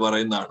ലീഡേഴ്സ് ഒക്കെ അത്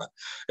പറയുന്നതാണ്.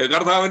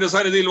 കർത്താവിന്റെ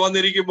സന്നിധിയിൽ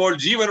വന്നിരിക്കുമ്പോൾ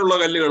ജീവനുള്ള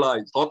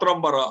കല്ലുകളായി സ്തോത്രം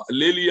പറ,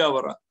 ഹല്ലേലൂയ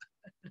പറ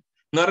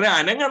എന്ന് പറഞ്ഞാൽ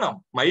അനങ്ങണം,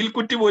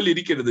 മയിൽക്കുറ്റി പോലെ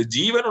ഇരിക്കരുത്,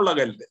 ജീവനുള്ള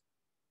കല്ല്.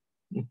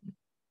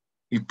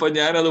 ഇപ്പൊ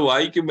ഞാനത്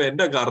വായിക്കുമ്പോ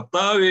എന്റെ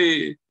കർത്താവേ,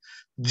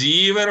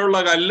 ജീവനുള്ള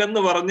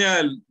കല്ലെന്ന്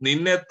പറഞ്ഞാൽ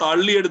നിന്നെ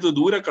തള്ളിയെടുത്ത്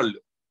ദൂരെ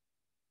കല്ലും.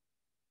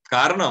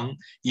 കാരണം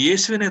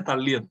യേശുവിനെ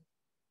തള്ളിയെന്ന്.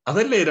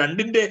 അതല്ലേ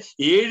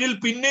 2:7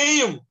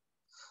 പിന്നെയും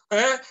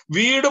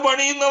വീട്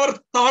പണിയുന്നവർ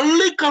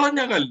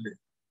തള്ളിക്കളഞ്ഞ കല്ല്.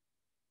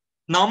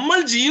 നമ്മൾ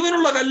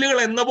ജീവനുള്ള കല്ലുകൾ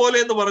എന്ന പോലെ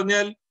എന്ന്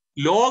പറഞ്ഞാൽ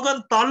ലോകം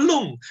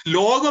തള്ളും.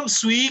 ലോകം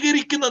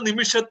സ്വീകരിക്കുന്ന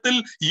നിമിഷത്തിൽ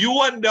you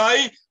and I,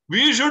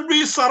 we should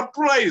be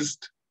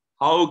surprised.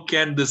 How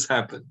can this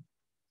happen?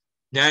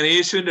 ഞാൻ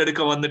യേശുവിന്റെ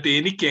അടുക്ക വന്നിട്ട്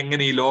എനിക്ക്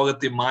എങ്ങനെ ഈ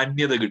ലോകത്തിൽ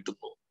മാന്യത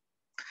കിട്ടുന്നു,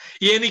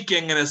 എനിക്ക്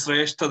എങ്ങനെ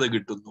ശ്രേഷ്ഠത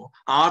കിട്ടുന്നു?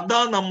 അതാ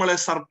നമ്മളെ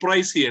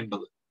സർപ്രൈസ്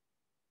ചെയ്യേണ്ടത്.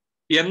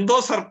 എന്തോ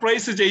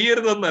സർപ്രൈസ്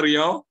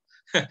ചെയ്യരുതെന്നറിയോ?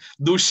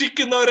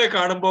 ദുഷിക്കുന്നവരെ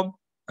കാണുമ്പം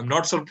I am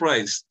not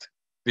surprised,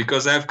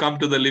 because I have come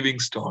to the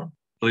living stone.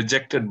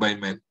 Rejected by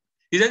men.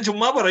 ഇത് ഞാൻ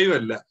ചുമ്മാ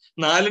പറയുമല്ല.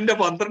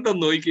 4:12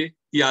 നോക്കിയേ.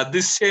 ഈ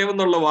അതിശയം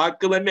എന്നുള്ള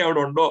വാക്ക് തന്നെ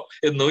അവിടെ ഉണ്ടോ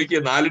എന്ന്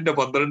നോക്കിയേ.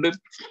 4:12.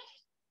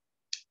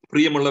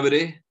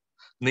 പ്രിയമുള്ളവരെ,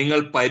 നിങ്ങൾ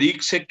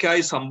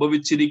പരീക്ഷയ്ക്കായി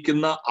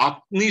സംഭവിച്ചിരിക്കുന്ന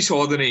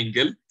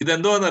അഗ്നിശോധനയെങ്കിൽ,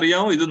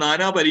 ഇതെന്തോന്നറിയാമോ? ഇത്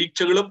നാനാ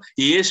പരീക്ഷകളും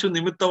യേശു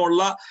നിമിത്തമുള്ള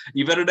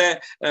ഇവരുടെ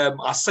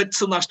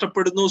അസറ്റ്സ്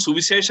നഷ്ടപ്പെടുന്നു,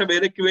 സുവിശേഷ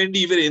വേലയ്ക്ക് വേണ്ടി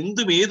ഇവർ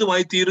എന്തും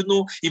ഏതുമായി തീരുന്നു,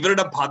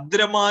 ഇവരുടെ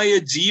ഭദ്രമായ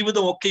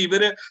ജീവിതമൊക്കെ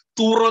ഇവര്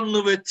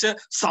തുറന്നു വെച്ച്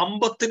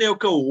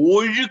സമ്പത്തിനെയൊക്കെ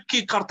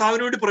ഒഴുക്കി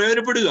കർത്താവിന് വേണ്ടി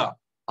പ്രയോജനപ്പെടുക.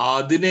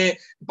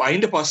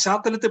 അതിന്റെ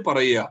പശ്ചാത്തലത്തിൽ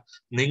പറയുക,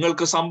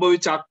 നിങ്ങൾക്ക്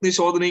സംഭവിച്ച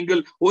അഗ്നിശോധനയെങ്കിൽ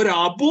ഒരു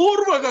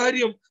അപൂർവ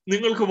കാര്യം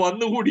നിങ്ങൾക്ക്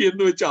വന്നുകൂടി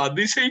എന്ന് വെച്ച്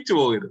അതിശയിച്ചു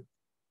പോകരുത്.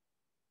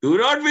 Do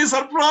not be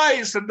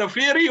surprised at the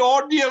fiery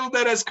ordeal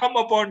that has come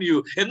upon you.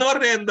 എന്ന്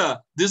പറഞ്ഞാൽ എന്താ?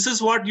 This is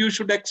what you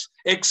should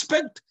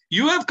expect.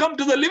 You have come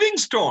to the living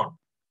stone.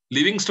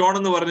 Living stone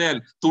എന്ന് പറഞ്ഞാൽ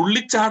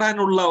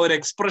തുള്ളിച്ചാടാനുള്ള ഒരു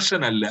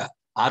എക്സ്പ്രഷൻ അല്ല,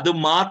 അത്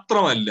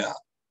മാത്രമല്ല,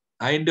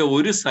 അതിന്റെ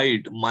ഒരു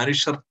സൈഡ്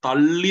മനുഷ്യർ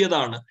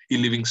തള്ളിയതാണ് ഈ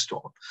ലിവിങ്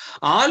സ്റ്റോൺ.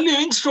 ആ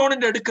ലിവിങ്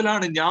സ്റ്റോണിന്റെ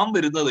അടുക്കലാണ് ഞാൻ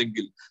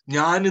വരുന്നതെങ്കിൽ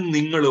ഞാനും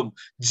നിങ്ങളും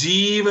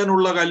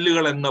ജീവനുള്ള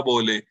കല്ലുകൾ എന്ന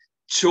പോലെ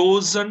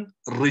ചോസൺ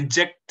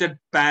റിജക്റ്റഡ്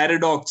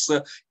പാരഡോക്സ്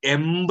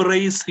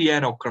എംബ്രേസ്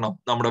ചെയ്യാൻ ഒക്കണം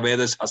നമ്മുടെ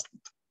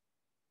വേദശാസ്ത്രത്തിൽ.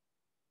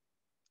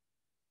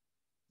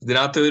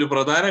 ഇതിനകത്ത് ഒരു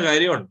പ്രധാന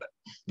കാര്യമുണ്ട്.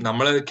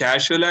 നമ്മൾ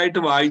കാഷ്വലായിട്ട്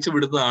വായിച്ചു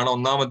വിടുന്നതാണ്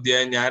 1-ാം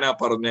അധ്യായം. ഞാനാ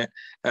പറഞ്ഞ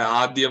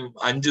ആദ്യം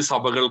 5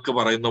 സഭകൾക്ക്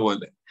പറയുന്ന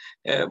പോലെ.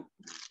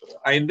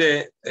 അതിന്റെ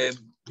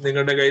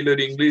നിങ്ങളുടെ കയ്യിൽ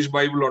ഒരു ഇംഗ്ലീഷ്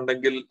ബൈബിൾ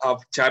ഉണ്ടെങ്കിൽ ആ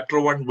ചാപ്റ്റർ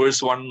 1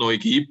 വേഴ്സ് 1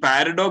 നോക്കി. ഈ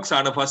പാരഡോക്സ്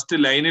ആണ്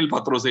ഫസ്റ്റ് ലൈനിൽ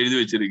പത്രോസ് എഴുതി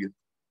വെച്ചിരിക്കുന്നത്.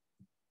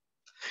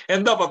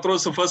 എന്താ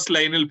പത്രോസ് ഫസ്റ്റ്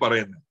ലൈനിൽ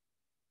പറയുന്നത്?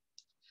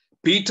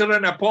 Peter,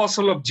 an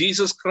apostle of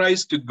Jesus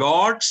Christ, to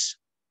God's,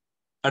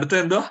 അടുത്ത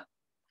എന്താ?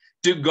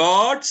 To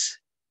God's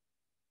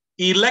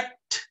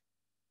elect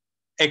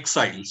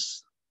exiles.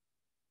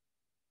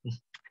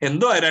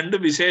 എന്തോ 2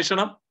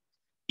 വിശേഷണം?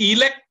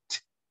 ഇലക്ട്,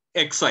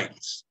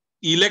 എക്സൈൽസ്.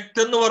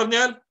 ഇലക്ട് എന്ന്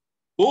പറഞ്ഞാൽ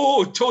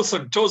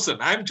ചോസൺ,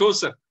 ഐ എം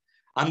ചോസൺ.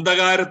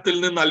 അന്ധകാരത്തിൽ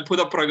നിന്ന്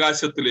അത്ഭുത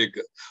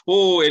പ്രകാശത്തിലേക്ക്.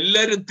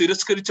 എല്ലാരും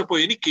തിരസ്കരിച്ചപ്പോ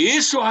എനിക്ക്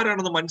യേശു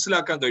ആരാണെന്ന്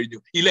മനസ്സിലാക്കാൻ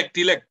കഴിഞ്ഞു.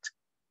 ഇലക്ട്.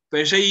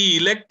 പക്ഷെ ഈ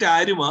ഇലക്ട്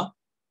ആരുമാ?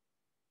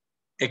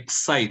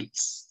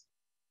 എക്സൈൽസ്.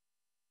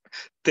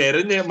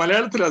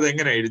 മലയാളത്തിൽ അത്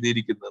എങ്ങനെ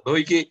എഴുതിയിരിക്കുന്നത്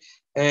നോക്കി.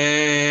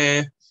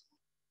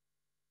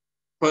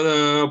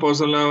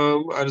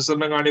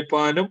 അനുസരണം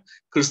കാണിപ്പാനും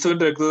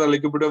ക്രിസ്തുവിന്റെ രക്തത്തിൽ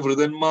തളിക്കപ്പെട്ട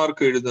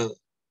വൃതന്മാർക്ക് എഴുതുന്നത്.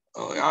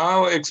 ആ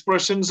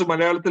എക്സ്പ്രഷൻസ്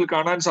മലയാളത്തിൽ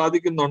കാണാൻ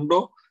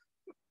സാധിക്കുന്നുണ്ടോ?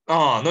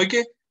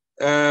 നോക്കിയേ.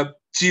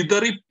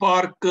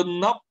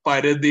 ചിതറിപ്പാർക്കുന്ന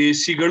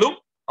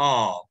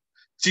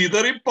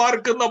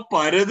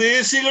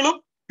പരദേശികളും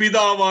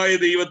പിതാവായ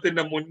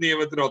ദൈവത്തിന്റെ മുൻ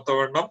നിയമത്തിന്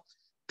ഒത്തവണ്ണം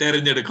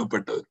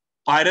തെരഞ്ഞെടുക്കപ്പെട്ടവർ.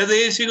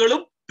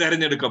 പരദേശികളും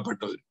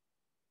തെരഞ്ഞെടുക്കപ്പെട്ടവർ.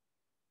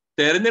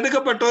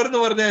 തെരഞ്ഞെടുക്കപ്പെട്ടവർ എന്ന്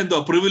പറഞ്ഞാൽ എന്തോ?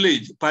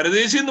 പ്രിവിലേജ്.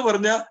 പരദേശി എന്ന്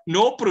പറഞ്ഞാൽ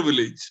നോ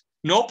പ്രിവിലേജ്,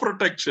 നോ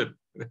പ്രൊട്ടക്ഷൻ.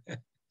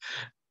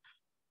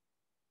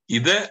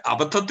 ഇത്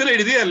അബദ്ധത്തിൽ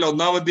എഴുതിയല്ല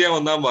 1-ാം അധ്യായം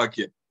 1-ാം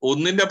വാക്യം.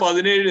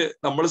 1:17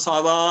 നമ്മൾ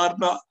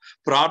സാധാരണ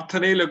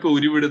പ്രാർത്ഥനയിലൊക്കെ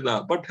ഉരുവിടുന്ന.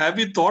 But have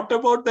you thought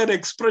about that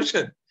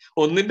expression?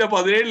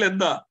 1:17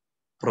 എന്താ?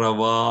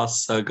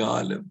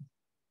 പ്രവാസകാലം.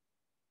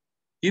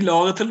 ഈ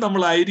ലോകത്തിൽ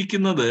നമ്മൾ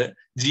ആയിരിക്കുന്നത്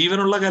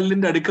ജീവനുള്ള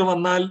കല്ലിന്റെ അടുക്ക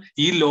വന്നാൽ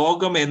ഈ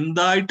ലോകം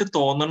എന്തായിട്ട്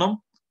തോന്നണം?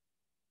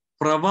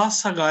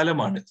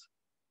 പ്രവാസകാലമാണിത്.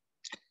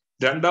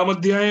 2-ാം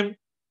അധ്യായം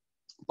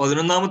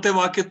 11-ാമത്തെ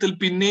വാക്യത്തിൽ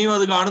പിന്നെയും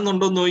അത്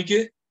കാണുന്നുണ്ടോ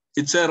നോക്കിയേ.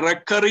 It's A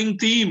recurring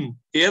theme.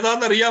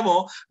 ഏതാണെന്നറിയാമോ?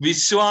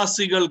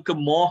 വിശ്വാസികൾക്ക്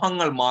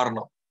മോഹങ്ങൾ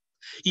മാറണം.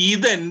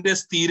 ഇതെന്റെ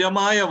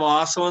സ്ഥിരമായ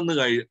വാസമെന്ന്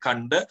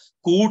കണ്ട്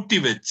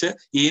കൂട്ടിവെച്ച്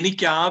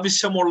എനിക്ക്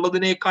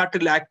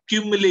ആവശ്യമുള്ളതിനെക്കാട്ടിൽ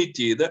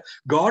അക്യുമുലേറ്റ് ചെയ്ത്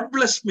ഗോഡ്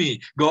ബ്ലെസ്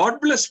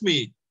മീ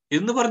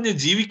എന്ന് പറഞ്ഞ്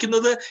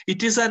ജീവിക്കുന്നത്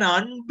it is an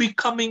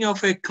unbecoming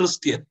of A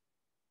Christian.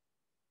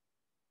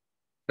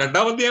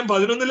 2-ാം അധ്യായം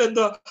 11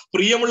 എന്താ?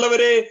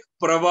 പ്രിയമുള്ളവരെ,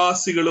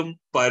 പ്രവാസികളും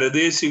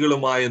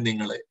പരദേശികളുമായ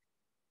നിങ്ങളെ.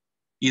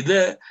 ഇത്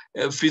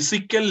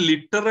ഫിസിക്കൽ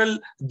ലിറ്ററൽ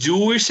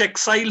ജൂയിഷ്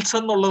എക്സൈൽസ്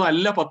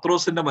എന്നുള്ളതല്ല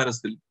പത്രോസിന്റെ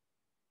മനസ്സിൽ.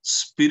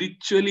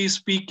 സ്പിരിച്വലി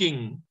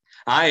സ്പീക്കിംഗ്,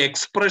 ആ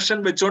എക്സ്പ്രഷൻ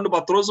വെച്ചുകൊണ്ട്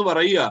പത്രോസ്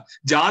പറയുക,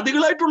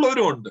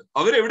 ജാതികളായിട്ടുള്ളവരും ഉണ്ട്.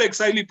 അവരെവിടെ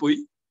എക്സൈലിൽ പോയി?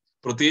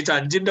 പ്രത്യേകിച്ച്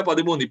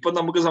 5:13. ഇപ്പൊ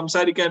നമുക്ക്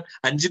സംസാരിക്കാൻ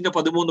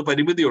 5:13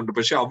 പരിമിതിയുണ്ട്.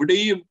 പക്ഷെ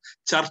അവിടെയും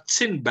ചർച്ച്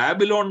ഇൻ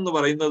ബാബിലോൺ എന്ന്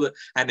പറയുന്നത്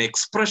an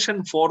expression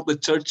for the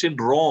church in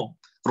Rome.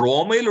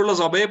 റോമയിലുള്ള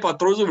സഭയെ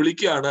പത്രോസ്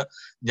വിളിക്കുകയാണ്,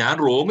 ഞാൻ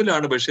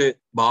റോമിലാണ്, പക്ഷെ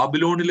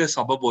ബാബിലോണിലെ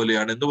സഭ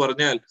പോലെയാണ്. എന്ന്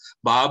പറഞ്ഞാൽ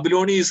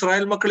ബാബിലോണി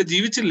ഇസ്രായേൽ മക്കൾ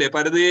ജീവിച്ചില്ലേ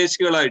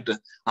പരദേശികളായിട്ട്?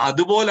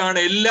 അതുപോലാണ്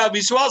എല്ലാ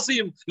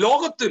വിശ്വാസിയും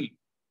ലോകത്തിൽ.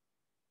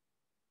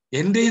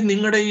 എന്റെയും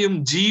നിങ്ങളുടെയും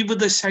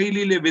ജീവിത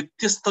ശൈലിയിലെ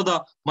വ്യത്യസ്തത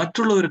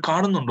മറ്റുള്ളവർ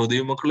കാണുന്നുണ്ടോ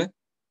ദൈവമക്കളെ?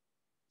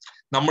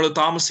 നമ്മൾ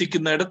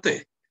താമസിക്കുന്ന ഇടത്തെ,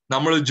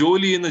 നമ്മൾ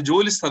ജോലി ചെയ്യുന്ന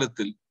ജോലി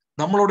സ്ഥലത്തിൽ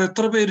നമ്മളോട്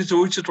എത്ര പേര്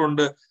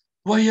ചോദിച്ചിട്ടുണ്ട്,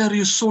 why are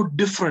you so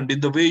different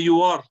in the way you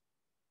are,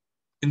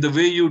 in the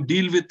way you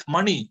deal with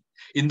money,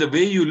 in the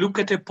way you look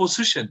at a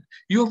position,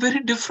 you are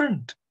very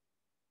different.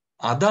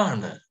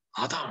 അതാണ്.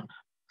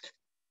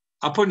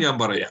 അപ്പോൾ ഞാൻ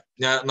പറയാം,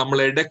 നമ്മൾ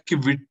ഇടയ്ക്ക്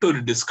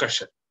വിട്ടൊരു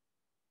ഡിസ്കഷൻ.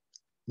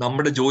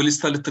 നമ്മുടെ ജോലി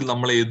സ്ഥലത്തിൽ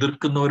നമ്മളെ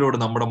എതിർക്കുന്നവരോട്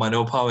നമ്മുടെ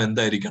മനോഭാവം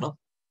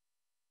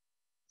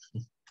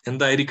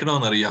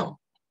എന്തായിരിക്കണമെന്നറിയാമോ?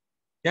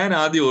 ഞാൻ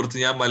ആദ്യം ഓർത്ത്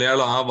ഞാൻ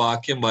മലയാളം ആ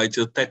വാക്യം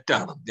വായിച്ചത്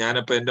തെറ്റാണ്.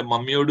 ഞാനപ്പോ എന്റെ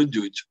മമ്മിയോടും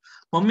ചോദിച്ചു,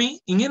 മമ്മി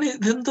ഇങ്ങനെ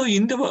ഇതെന്തോ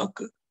ഇന്റെ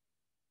വാക്ക്?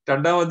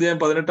 2-ാം അധ്യായം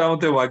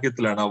 18-ാമത്തെ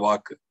വാക്യത്തിലാണ് ആ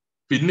വാക്ക്.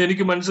 പിന്നെ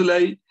എനിക്ക്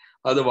മനസ്സിലായി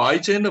അത്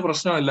വായിച്ചതിന്റെ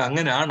പ്രശ്നമല്ല,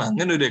 അങ്ങനെയാണ്,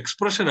 അങ്ങനെ ഒരു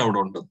എക്സ്പ്രഷൻ അവിടെ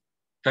ഉണ്ട്.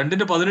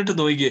 2:18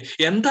 നോക്കിയേ,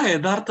 എന്താ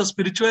യഥാർത്ഥ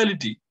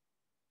സ്പിരിച്വാലിറ്റി?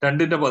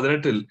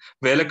 2:18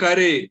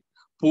 വേലക്കാരെ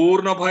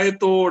പൂർണ്ണ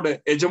ഭയത്തോടെ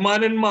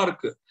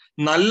യജമാനന്മാർക്ക്,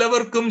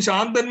 നല്ലവർക്കും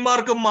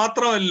ശാന്തന്മാർക്കും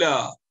മാത്രമല്ല,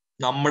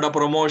 നമ്മുടെ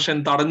പ്രൊമോഷൻ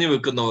തടഞ്ഞു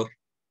വെക്കുന്നവർ,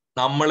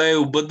 നമ്മളെ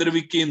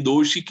ഉപദ്രവിക്കുകയും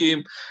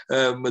ദോഷിക്കുകയും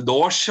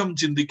ദോഷം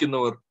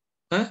ചിന്തിക്കുന്നവർ,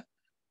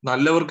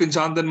 നല്ലവർക്കും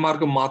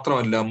ശാന്തന്മാർക്കും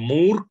മാത്രമല്ല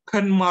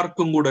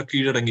മൂർഖന്മാർക്കും കൂടെ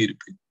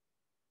കീഴടങ്ങിയിരിക്കും.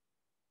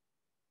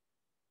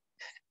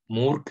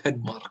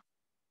 മൂർഖന്മാർ.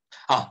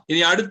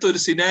 ഇനി അടുത്തൊരു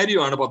സിനാരിയോ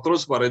ആണ്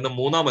പത്രോസ് പറയുന്ന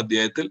 3-ാം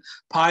അധ്യായത്തിൽ.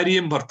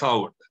 ഭാര്യയും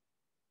ഭർത്താവും ഉണ്ട്.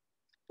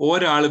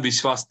 ഒരാള്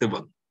വിശ്വാസത്തിൽ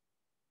വന്നു,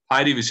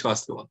 ഭാര്യ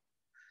വിശ്വാസത്തിൽ വന്നു.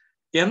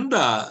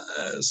 എന്താ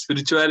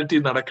സ്പിരിച്വാലിറ്റി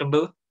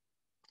നടക്കേണ്ടത്?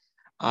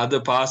 അത്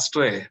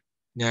പാസ്റ്ററെ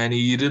ഞാൻ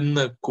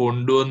ഇരുന്ന്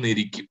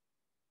കൊണ്ടുവന്നിരിക്കും.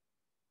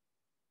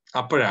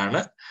 അപ്പോഴാണ്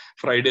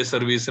ഫ്രൈഡേ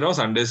സർവീസിനോ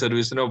സൺഡേ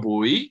സർവീസിനോ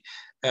പോയി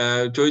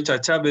ചോദിച്ചു,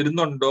 അച്ഛാ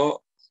വരുന്നുണ്ടോ?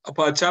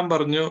 അപ്പൊ അച്ഛാൻ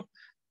പറഞ്ഞു,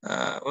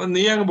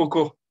 നീ അങ്ങ്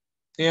പൊക്കോ,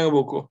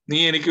 നീ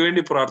എനിക്ക്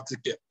വേണ്ടി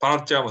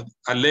പ്രാർത്ഥിച്ചാ മതി.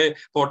 അല്ലേ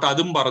പോട്ടെ,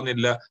 അതും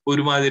പറഞ്ഞില്ല,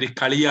 ഒരുമാതിരി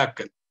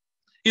കളിയാക്കൽ.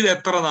 ഇത്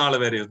എത്ര നാൾ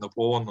വരെ ഒന്ന്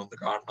പോകുന്നൊന്ന്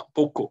കാണണം,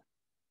 പൊക്കോ.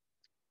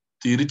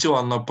 തിരിച്ചു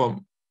വന്നപ്പം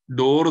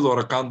ഡോറ്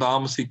തുറക്കാൻ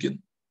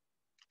താമസിക്കുന്നു.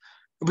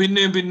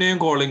 പിന്നെയും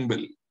കോളിംഗ്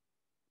ബെൽ.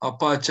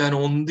 അപ്പൊ അച്ഛൻ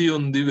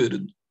ഒന്തി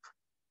വരുന്നു.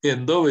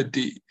 എന്തോ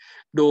പറ്റി?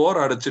 ഡോർ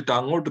അടച്ചിട്ട്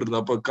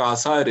അങ്ങോട്ടിരുന്നപ്പോ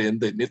കസാരയും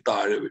തന്നെ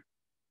താഴെ വീണു.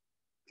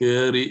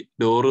 കേറി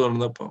ഡോറ്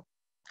തുറന്നപ്പോ,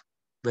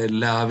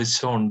 വല്ല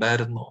ആവശ്യം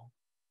ഉണ്ടായിരുന്നോ?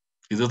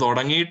 ഇത്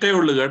തുടങ്ങിയിട്ടേ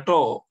ഉള്ളു കേട്ടോ.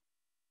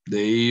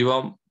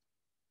 ദൈവം,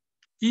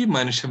 ഈ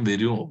മനുഷ്യൻ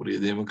വരുമോ പ്രിയ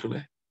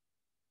ദൈവമക്കളെ?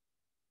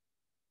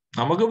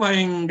 നമുക്ക്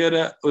ഭയങ്കര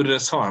ഒരു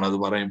രസമാണ് അത്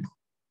പറയുമ്പോൾ.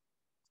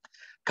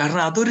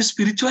 കാരണം അതൊരു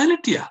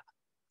സ്പിരിച്വാലിറ്റിയാ.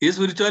 ഈ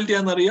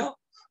സ്പിരിച്വാലിറ്റിയാന്നറിയോ?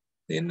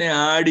 നിന്നെ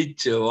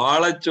ആടിച്ച്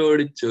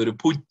വാളച്ചോടിച്ച് ഒരു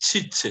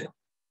പുച്ഛിച്ച്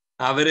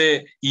അവരെ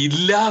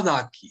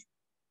ഇല്ലാതാക്കി.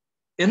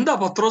 എന്താ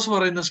പത്രോസ്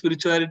പറയുന്ന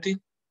സ്പിരിച്വാലിറ്റി?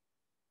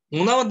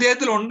 3-ാം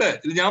അധ്യായത്തിലുണ്ട്,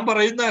 ഇത് ഞാൻ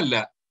പറയുന്നതല്ല.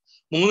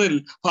 3-ൽ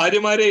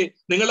ഭാര്യമാരെ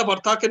നിങ്ങളുടെ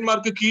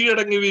ഭർത്താക്കന്മാർക്ക്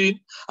കീഴടങ്ങുകയും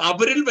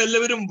അവരിൽ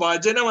വല്ലവരും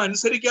വചനം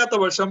അനുസരിക്കാത്ത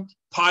പക്ഷം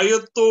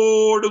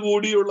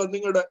ഭയത്തോടുകൂടിയുള്ള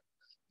നിങ്ങളുടെ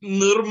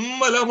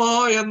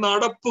നിർമ്മലമായ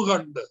നടപ്പ്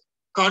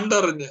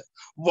കണ്ടറിഞ്ഞ്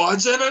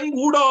വചനം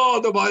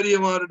കൂടാതെ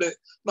ഭാര്യമാരുടെ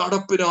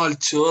നടപ്പിനാൽ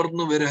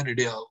ചേർന്ന് വരാൻ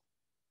ഇടയാകും.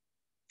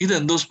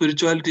 ഇതെന്തോ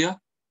സ്പിരിച്വാലിറ്റിയാ?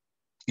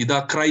 ഇതാ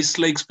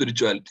ക്രൈസ്റ്റ് ലൈക്ക്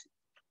സ്പിരിച്വാലിറ്റി.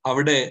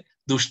 അവിടെ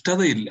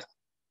ദുഷ്ടതയില്ല.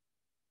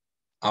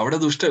 അവിടെ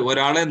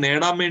ഒരാളെ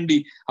നേടാൻ വേണ്ടി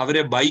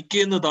അവരെ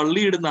ബൈക്കേന്ന്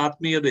തള്ളിയിടുന്ന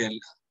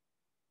ആത്മീയതയല്ല.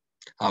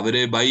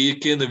 അവരെ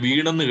ബൈക്കേന്ന്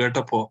വീണെന്ന്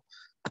കേട്ടപ്പോ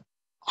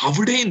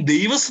അവിടെയും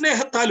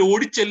ദൈവസ്നേഹത്താൽ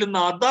ഓടിച്ചെല്ലുന്ന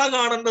അതാ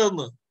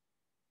കാണേണ്ടതെന്ന്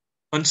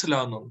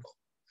മനസ്സിലാവുന്നുണ്ടോ?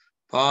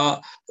 ആ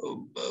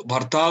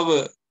ഭർത്താവ്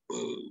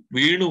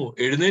വീണു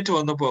എഴുന്നേറ്റ്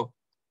വന്നപ്പോ,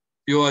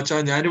 അയ്യോ അച്ഛാ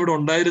ഞാനിവിടെ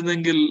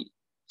ഉണ്ടായിരുന്നെങ്കിൽ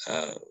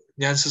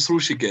ഞാൻ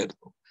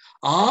ശുശ്രൂഷിക്കായിരുന്നു.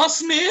 ആ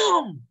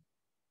സ്നേഹം,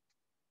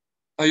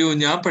 അയ്യോ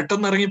ഞാൻ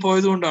പെട്ടെന്ന്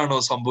ഇറങ്ങിപ്പോയത് കൊണ്ടാണോ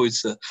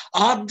സംഭവിച്ചത്?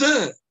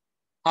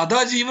 അതാ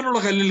ജീവനുള്ള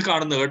കല്ലിൽ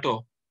കാണുന്നത് കേട്ടോ.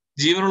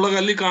 ജീവനുള്ള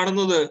കല്ലിൽ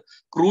കാണുന്നത്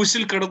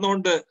ക്രൂശിൽ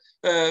കിടന്നുകൊണ്ട്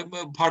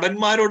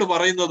ഭടന്മാരോട്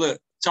പറയുന്നത്,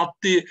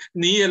 ചത്തി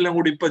നീ എല്ലാം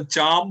കൂടി ഇപ്പൊ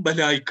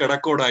ചാമ്പലായി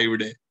കിടക്കോടാ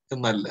ഇവിടെ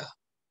എന്നല്ല.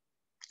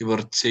 ഇവർ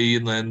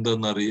ചെയ്യുന്ന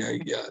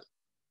എന്തെന്നറിയാൽ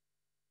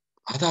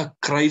അതാ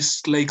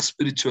ക്രൈസ്റ്റ് ലൈക്ക്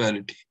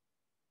സ്പിരിച്വാലിറ്റി.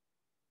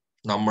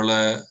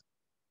 നമ്മള്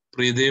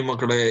പ്രിയ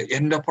മക്കളെ,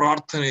 എന്റെ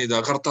പ്രാർത്ഥന ഇതാ,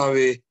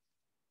 കർത്താവേ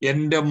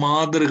എന്റെ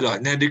മാതൃക,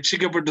 ഞാൻ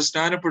രക്ഷിക്കപ്പെട്ട്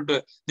സ്നാനപ്പെട്ട്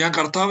ഞാൻ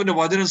കർത്താവിന്റെ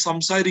വചനം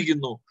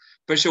സംസാരിക്കുന്നു,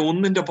 പക്ഷെ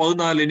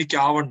 1:14 എനിക്ക്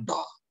ആവണ്ട.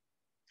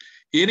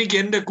 എനിക്ക്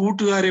എന്റെ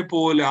കൂട്ടുകാരെ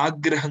പോലെ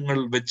ആഗ്രഹങ്ങൾ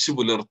വെച്ച്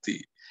പുലർത്തി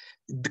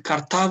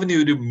കർത്താവിനെ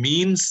ഒരു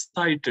മീൻസ്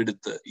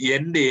ആയിട്ടെടുത്ത്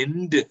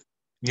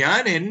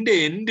ഞാൻ എന്റെ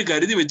എൻഡ്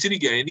കരുതി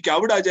വെച്ചിരിക്കുക. എനിക്ക്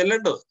അവിടെ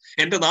ചെല്ലേണ്ടത്.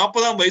 എന്റെ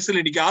 40-ാം വയസ്സിൽ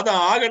എനിക്ക് അതാ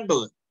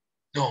ആകേണ്ടത്.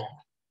 No,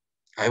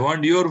 I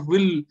want your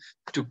will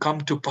to come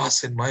to pass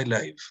in my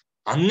life.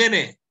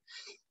 അങ്ങനെ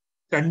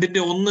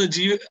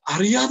 2:1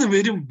 അറിയാതെ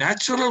വരും,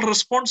 നാച്ചുറൽ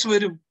റെസ്പോൺസ്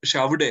വരും. പക്ഷെ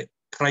അവിടെ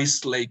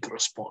ക്രൈസ്റ്റ് ലൈക്ക്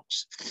റെസ്പോൺസ്.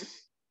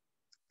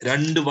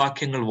 2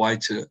 വാക്യങ്ങൾ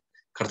വായിച്ച്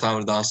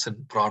കർത്താവിന്റെ ദാസൻ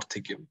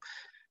പ്രാർത്ഥിക്കും.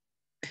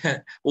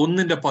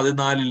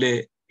 1:14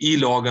 ഈ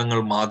ലോകങ്ങൾ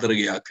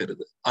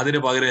മാതൃകയാക്കരുത്. അതിന്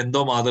പകരം എന്തോ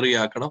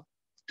മാതൃകയാക്കണം?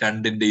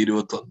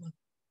 2:21.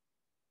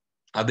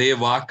 അതേ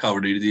വാക്ക്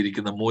അവിടെ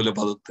എഴുതിയിരിക്കുന്ന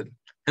മൂലപദത്തിൽ.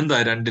 എന്താ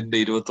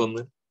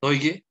 2:21?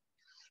 നോക്കിയേ,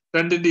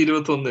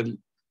 2:21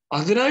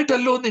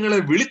 അതിനായിട്ടല്ലോ നിങ്ങളെ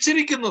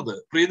വിളിച്ചിരിക്കുന്നത്.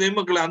 പ്രിയ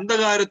ദൈവമക്കളെ,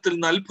 അന്ധകാരത്തിൽ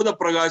നിന്ന് അത്ഭുത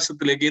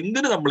പ്രകാശത്തിലേക്ക്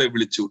എന്തിനു നമ്മളെ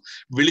വിളിച്ചു?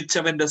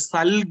 വിളിച്ചവന്റെ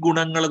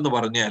സൽഗുണങ്ങൾ എന്ന്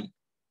പറഞ്ഞാൽ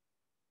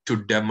to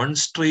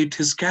demonstrate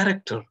his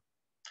character,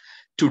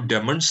 to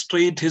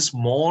demonstrate his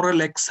moral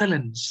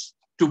excellence,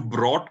 to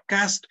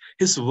broadcast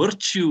his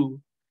virtue.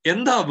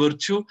 എന്താ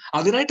വെർച്യു?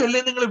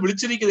 അതിനായിട്ടല്ലേ നിങ്ങളെ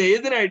വിളിച്ചിരിക്കുന്നത്.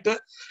 ഏതിനായിട്ട്?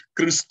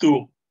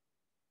 ക്രിസ്തുവും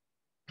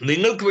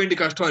നിങ്ങൾക്ക് വേണ്ടി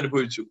കഷ്ടം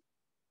അനുഭവിച്ചു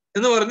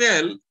എന്ന്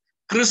പറഞ്ഞാൽ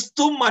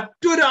ക്രിസ്തു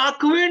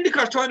മറ്റൊരാൾക്ക് വേണ്ടി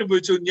കഷ്ടം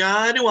അനുഭവിച്ചു.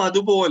 ഞാനും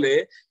അതുപോലെ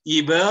ഈ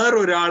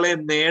വേറൊരാളെ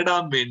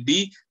നേടാൻ വേണ്ടി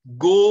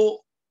ഗോ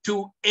ടു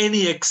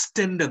എനി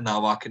എക്സ്റ്റെൻഡ് എന്ന ആ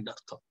വാക്കിന്റെ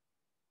അർത്ഥം.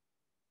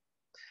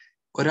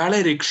 ഒരാളെ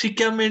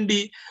രക്ഷിക്കാൻ വേണ്ടി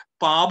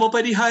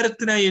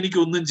പാപപരിഹാരത്തിനായി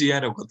എനിക്കൊന്നും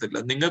ചെയ്യാനൊക്കത്തില്ല,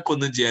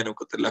 നിങ്ങൾക്കൊന്നും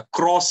ചെയ്യാനൊക്കത്തില്ല.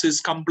 ക്രോസ്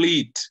ഈസ്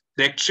കംപ്ലീറ്റ്,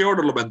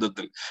 രക്ഷയോടുള്ള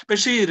ബന്ധത്തിൽ.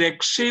 പക്ഷെ ഈ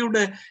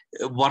രക്ഷയുടെ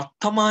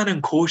വർത്തമാനം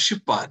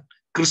ഘോഷിപ്പാൻ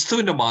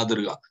ക്രിസ്തുവിന്റെ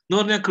മാതൃക എന്ന്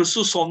പറഞ്ഞാൽ,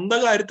 ക്രിസ്തു സ്വന്തം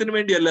കാര്യത്തിന്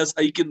വേണ്ടിയല്ല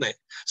സഹിക്കുന്നേ,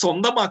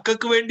 സ്വന്തം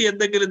മക്കൾക്ക് വേണ്ടി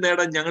എന്തെങ്കിലും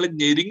നേടാൻ ഞങ്ങൾ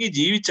ഞെരുങ്ങി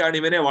ജീവിച്ചാണ്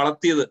ഇവനെ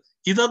വളർത്തിയത്,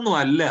 ഇതൊന്നും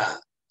അല്ല.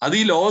 അത്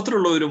ഈ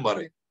ലോകത്തിലുള്ളവരും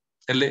പറയും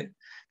അല്ലേ,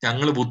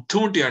 ഞങ്ങൾ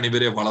ബുദ്ധിമുട്ടിയാണ്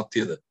ഇവരെ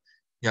വളർത്തിയത്.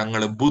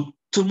 ഞങ്ങൾ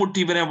ബുദ്ധിമുട്ടി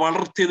ഇവനെ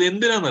വളർത്തിയത്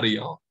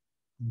എന്തിനാണെന്നറിയോ?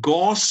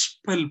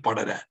 ഗോസ്പൽ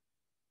പടരാൻ.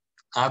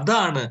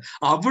 അതാണ്,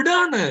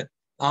 അവിടാണ്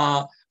ആ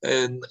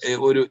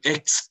ഒരു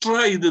എക്സ്ട്രാ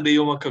ഇത്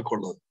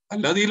ദൈവമക്കൾക്കുള്ളത്.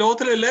 അല്ലാതെ ഈ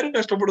ലോകത്തിൽ എല്ലാവരും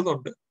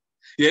കഷ്ടപ്പെടുന്നുണ്ട്,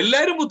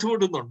 എല്ലാവരും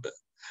ബുദ്ധിമുട്ടുന്നുണ്ട്.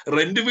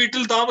 റെന്റ്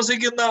വീട്ടിൽ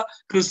താമസിക്കുന്ന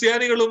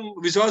ക്രിസ്ത്യാനികളും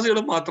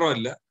വിശ്വാസികളും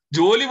മാത്രമല്ല,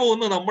 ജോലി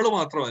പോകുന്ന നമ്മൾ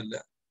മാത്രമല്ല.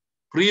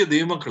 പ്രിയ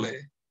ദൈവമക്കളെ,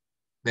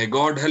 may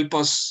God help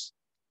us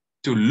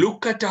to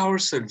look at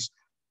ourselves.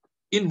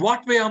 In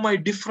what way am I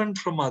different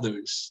from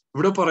others?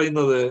 ഇവിടെ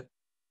പറയുന്നത്,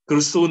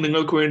 ക്രിസ്തു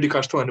നിങ്ങൾക്ക് വേണ്ടി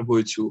കഷ്ടം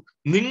അനുഭവിച്ചു,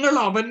 നിങ്ങൾ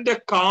അവന്റെ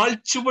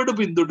കാൽച്ചുവട്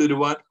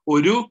പിന്തുടരുവാൻ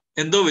ഒരു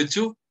എന്തോ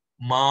വെച്ചു?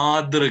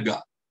 മാതൃക.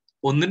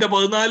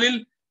 1:14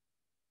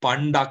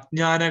 പണ്ട്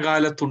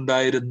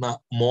അജ്ഞാനകാലത്തുണ്ടായിരുന്ന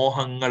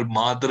മോഹങ്ങൾ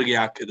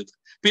മാതൃകയാക്കരുത്.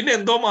 പിന്നെ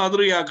എന്തോ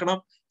മാതൃകയാക്കണം?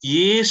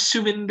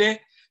 യേശുവിന്റെ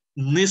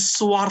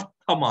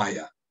നിസ്വാർത്ഥമായ,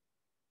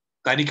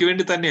 തനിക്ക്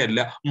വേണ്ടി തന്നെയല്ല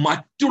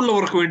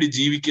മറ്റുള്ളവർക്ക് വേണ്ടി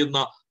ജീവിക്കുന്ന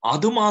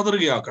അത്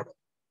മാതൃകയാക്കണം.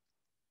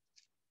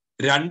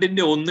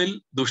 2:1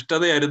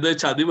 ദുഷ്ടതയരുത്,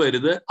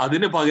 ചതിവരുത്,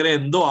 അതിന് പകരം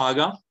എന്തോ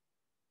ആകാം?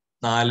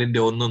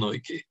 4:1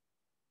 നോക്കിയേ.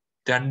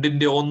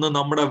 2:1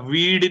 നമ്മുടെ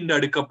വീടിന്റെ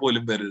അടുക്ക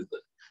പോലും വരരുത്.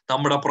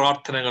 നമ്മുടെ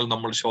പ്രാർത്ഥനകൾ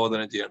നമ്മൾ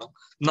ശോധന ചെയ്യണം.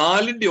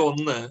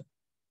 4:1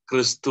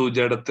 ക്രിസ്തു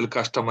ജഡത്തിൽ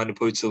കഷ്ടം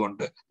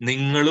അനുഭവിച്ചതുകൊണ്ട്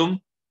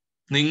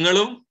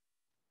നിങ്ങളും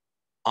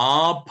ആ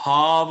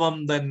ഭാവം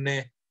തന്നെ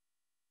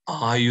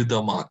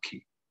ആയുധമാക്കി.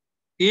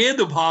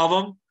 ഏത്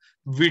ഭാവം?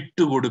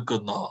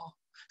 വിട്ടുകൊടുക്കുന്ന,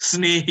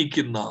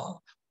 സ്നേഹിക്കുന്ന,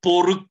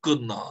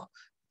 പൊറുക്കുന്ന,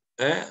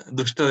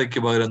 ദുഷ്ടതയ്ക്ക്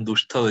പകരം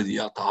ദുഷ്ടത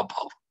ചെയ്യാത്ത ആ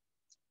ഭാവം.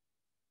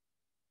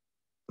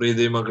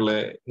 പ്രീതി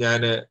മക്കളെ,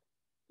 ഞാന്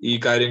ഈ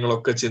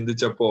കാര്യങ്ങളൊക്കെ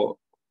ചിന്തിച്ചപ്പോ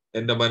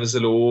എന്റെ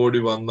മനസ്സിൽ ഓടി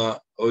വന്ന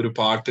ഒരു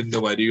പാട്ടിന്റെ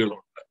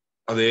വരികളുണ്ട്.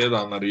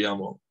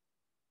 അതേതാണെന്നറിയാമോ?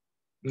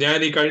 ഞാൻ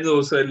ഈ കഴിഞ്ഞ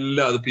ദിവസം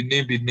എല്ലാം അത്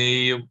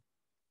പിന്നെയും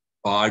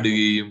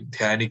പാടുകയും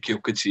ധ്യാനിക്കുകയും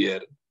ഒക്കെ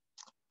ചെയ്യായിരുന്നു.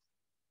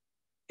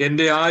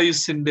 എന്റെ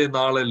ആയുസ്സിന്റെ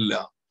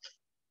നാളെല്ലാം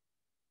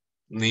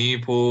നീ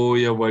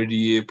പോയ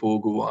വഴിയെ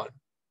പോകുവാൻ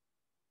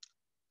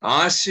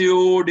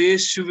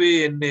ആശയോടേശുവേ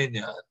എന്നെ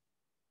ഞാൻ.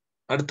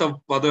 അടുത്ത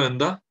പദം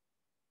എന്താ?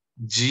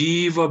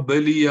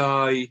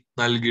 ജീവബലിയായി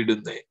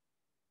നൽകിടുന്നേ.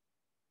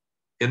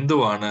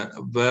 എന്തുവാണ്?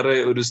 വേറെ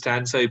ഒരു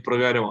സ്റ്റാൻസ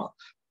ഇപ്രകാരമാണ്: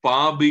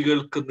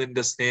 പാപികൾക്ക്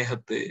നിന്റെ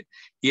സ്നേഹത്തെ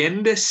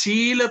എന്റെ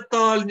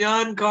ശീലത്താൽ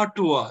ഞാൻ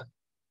കാട്ടുവാൻ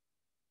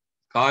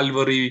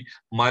കാൽവറി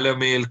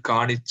മലമേൽ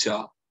കാണിച്ച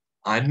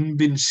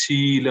അൻപിൻ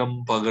ശീലം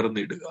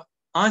പകർന്നിടുക.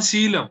 ആ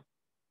ശീലം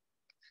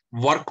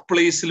വർക്ക്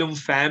പ്ലേസിലും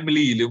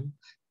ഫാമിലിയിലും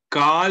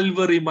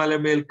കാൽവറി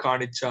മലമേൽ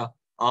കാണിച്ച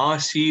ആ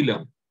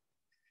ശീലം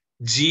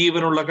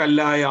ജീവനുള്ള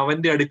കല്ലായ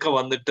അവന്റെ അടുക്ക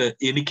വന്നിട്ട്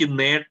എനിക്ക്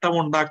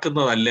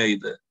നേട്ടമുണ്ടാക്കുന്നതല്ല.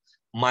 ഇത്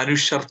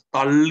മനുഷ്യർ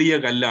തള്ളിയ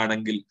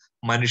കല്ലാണെങ്കിൽ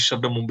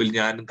മനുഷ്യരുടെ മുമ്പിൽ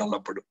ഞാനും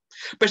തള്ളപ്പെടും.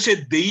 പക്ഷെ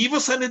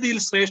ദൈവസന്നിധിയിൽ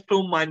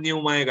ശ്രേഷ്ഠവും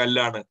മാന്യവുമായ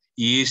കല്ലാണ്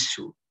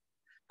യേശു.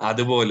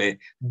 അതുപോലെ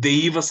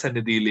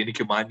ദൈവസന്നിധിയിൽ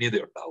എനിക്ക്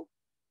മാന്യതയുണ്ടാവും.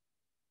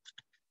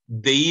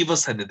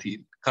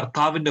 ദൈവസന്നിധിയിൽ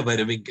കർത്താവിന്റെ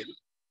വരവെങ്കിൽ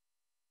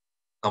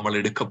നമ്മൾ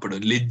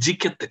എടുക്കപ്പെടും,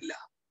 ലജ്ജിക്കത്തില്ല.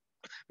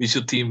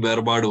 വിശുദ്ധിയും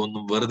വേർപാടും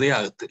ഒന്നും വെറുതെ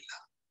ആകത്തില്ല.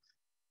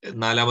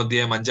 4-ാം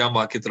അധ്യായം 5-ാം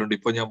വാക്യത്തിലുണ്ട്,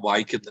 ഇപ്പൊ ഞാൻ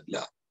വായിക്കുന്നില്ല.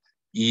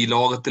 ഈ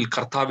ലോകത്തിൽ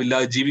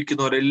കർത്താവില്ലാതെ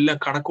ജീവിക്കുന്നവരെല്ലാം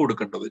കണക്ക്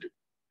കൊടുക്കേണ്ടി വരും.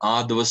 ആ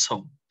ദിവസം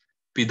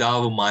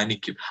പിതാവ്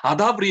മാനിക്കും.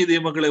 അതാ പ്രിയ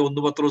ദൈവമക്കളെ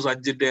 1 പത്രോസ്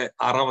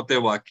 5:6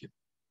 വാക്യം.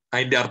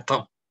 അതിന്റെ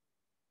അർത്ഥം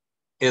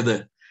ഏത്?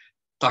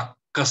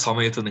 തക്ക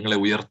സമയത്ത് നിങ്ങളെ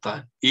ഉയർത്താൻ.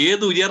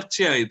 ഏത്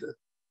ഉയർച്ചയായത്?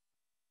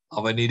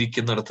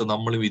 അവനിരിക്കുന്നിടത്ത്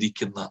നമ്മളും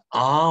ഇരിക്കുന്ന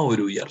ആ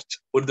ഒരു ഉയർച്ച.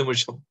 ഒരു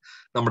നിമിഷം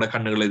നമ്മുടെ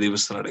കണ്ണുകളെ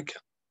ദൈവത്തിന്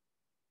അടയ്ക്കാം.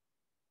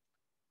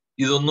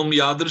 ഇതൊന്നും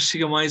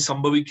യാദൃശ്ചികമായി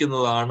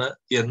സംഭവിക്കുന്നതാണ്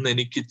എന്ന്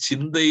എനിക്ക്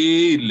ചിന്തയേ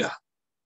ഇല്ല.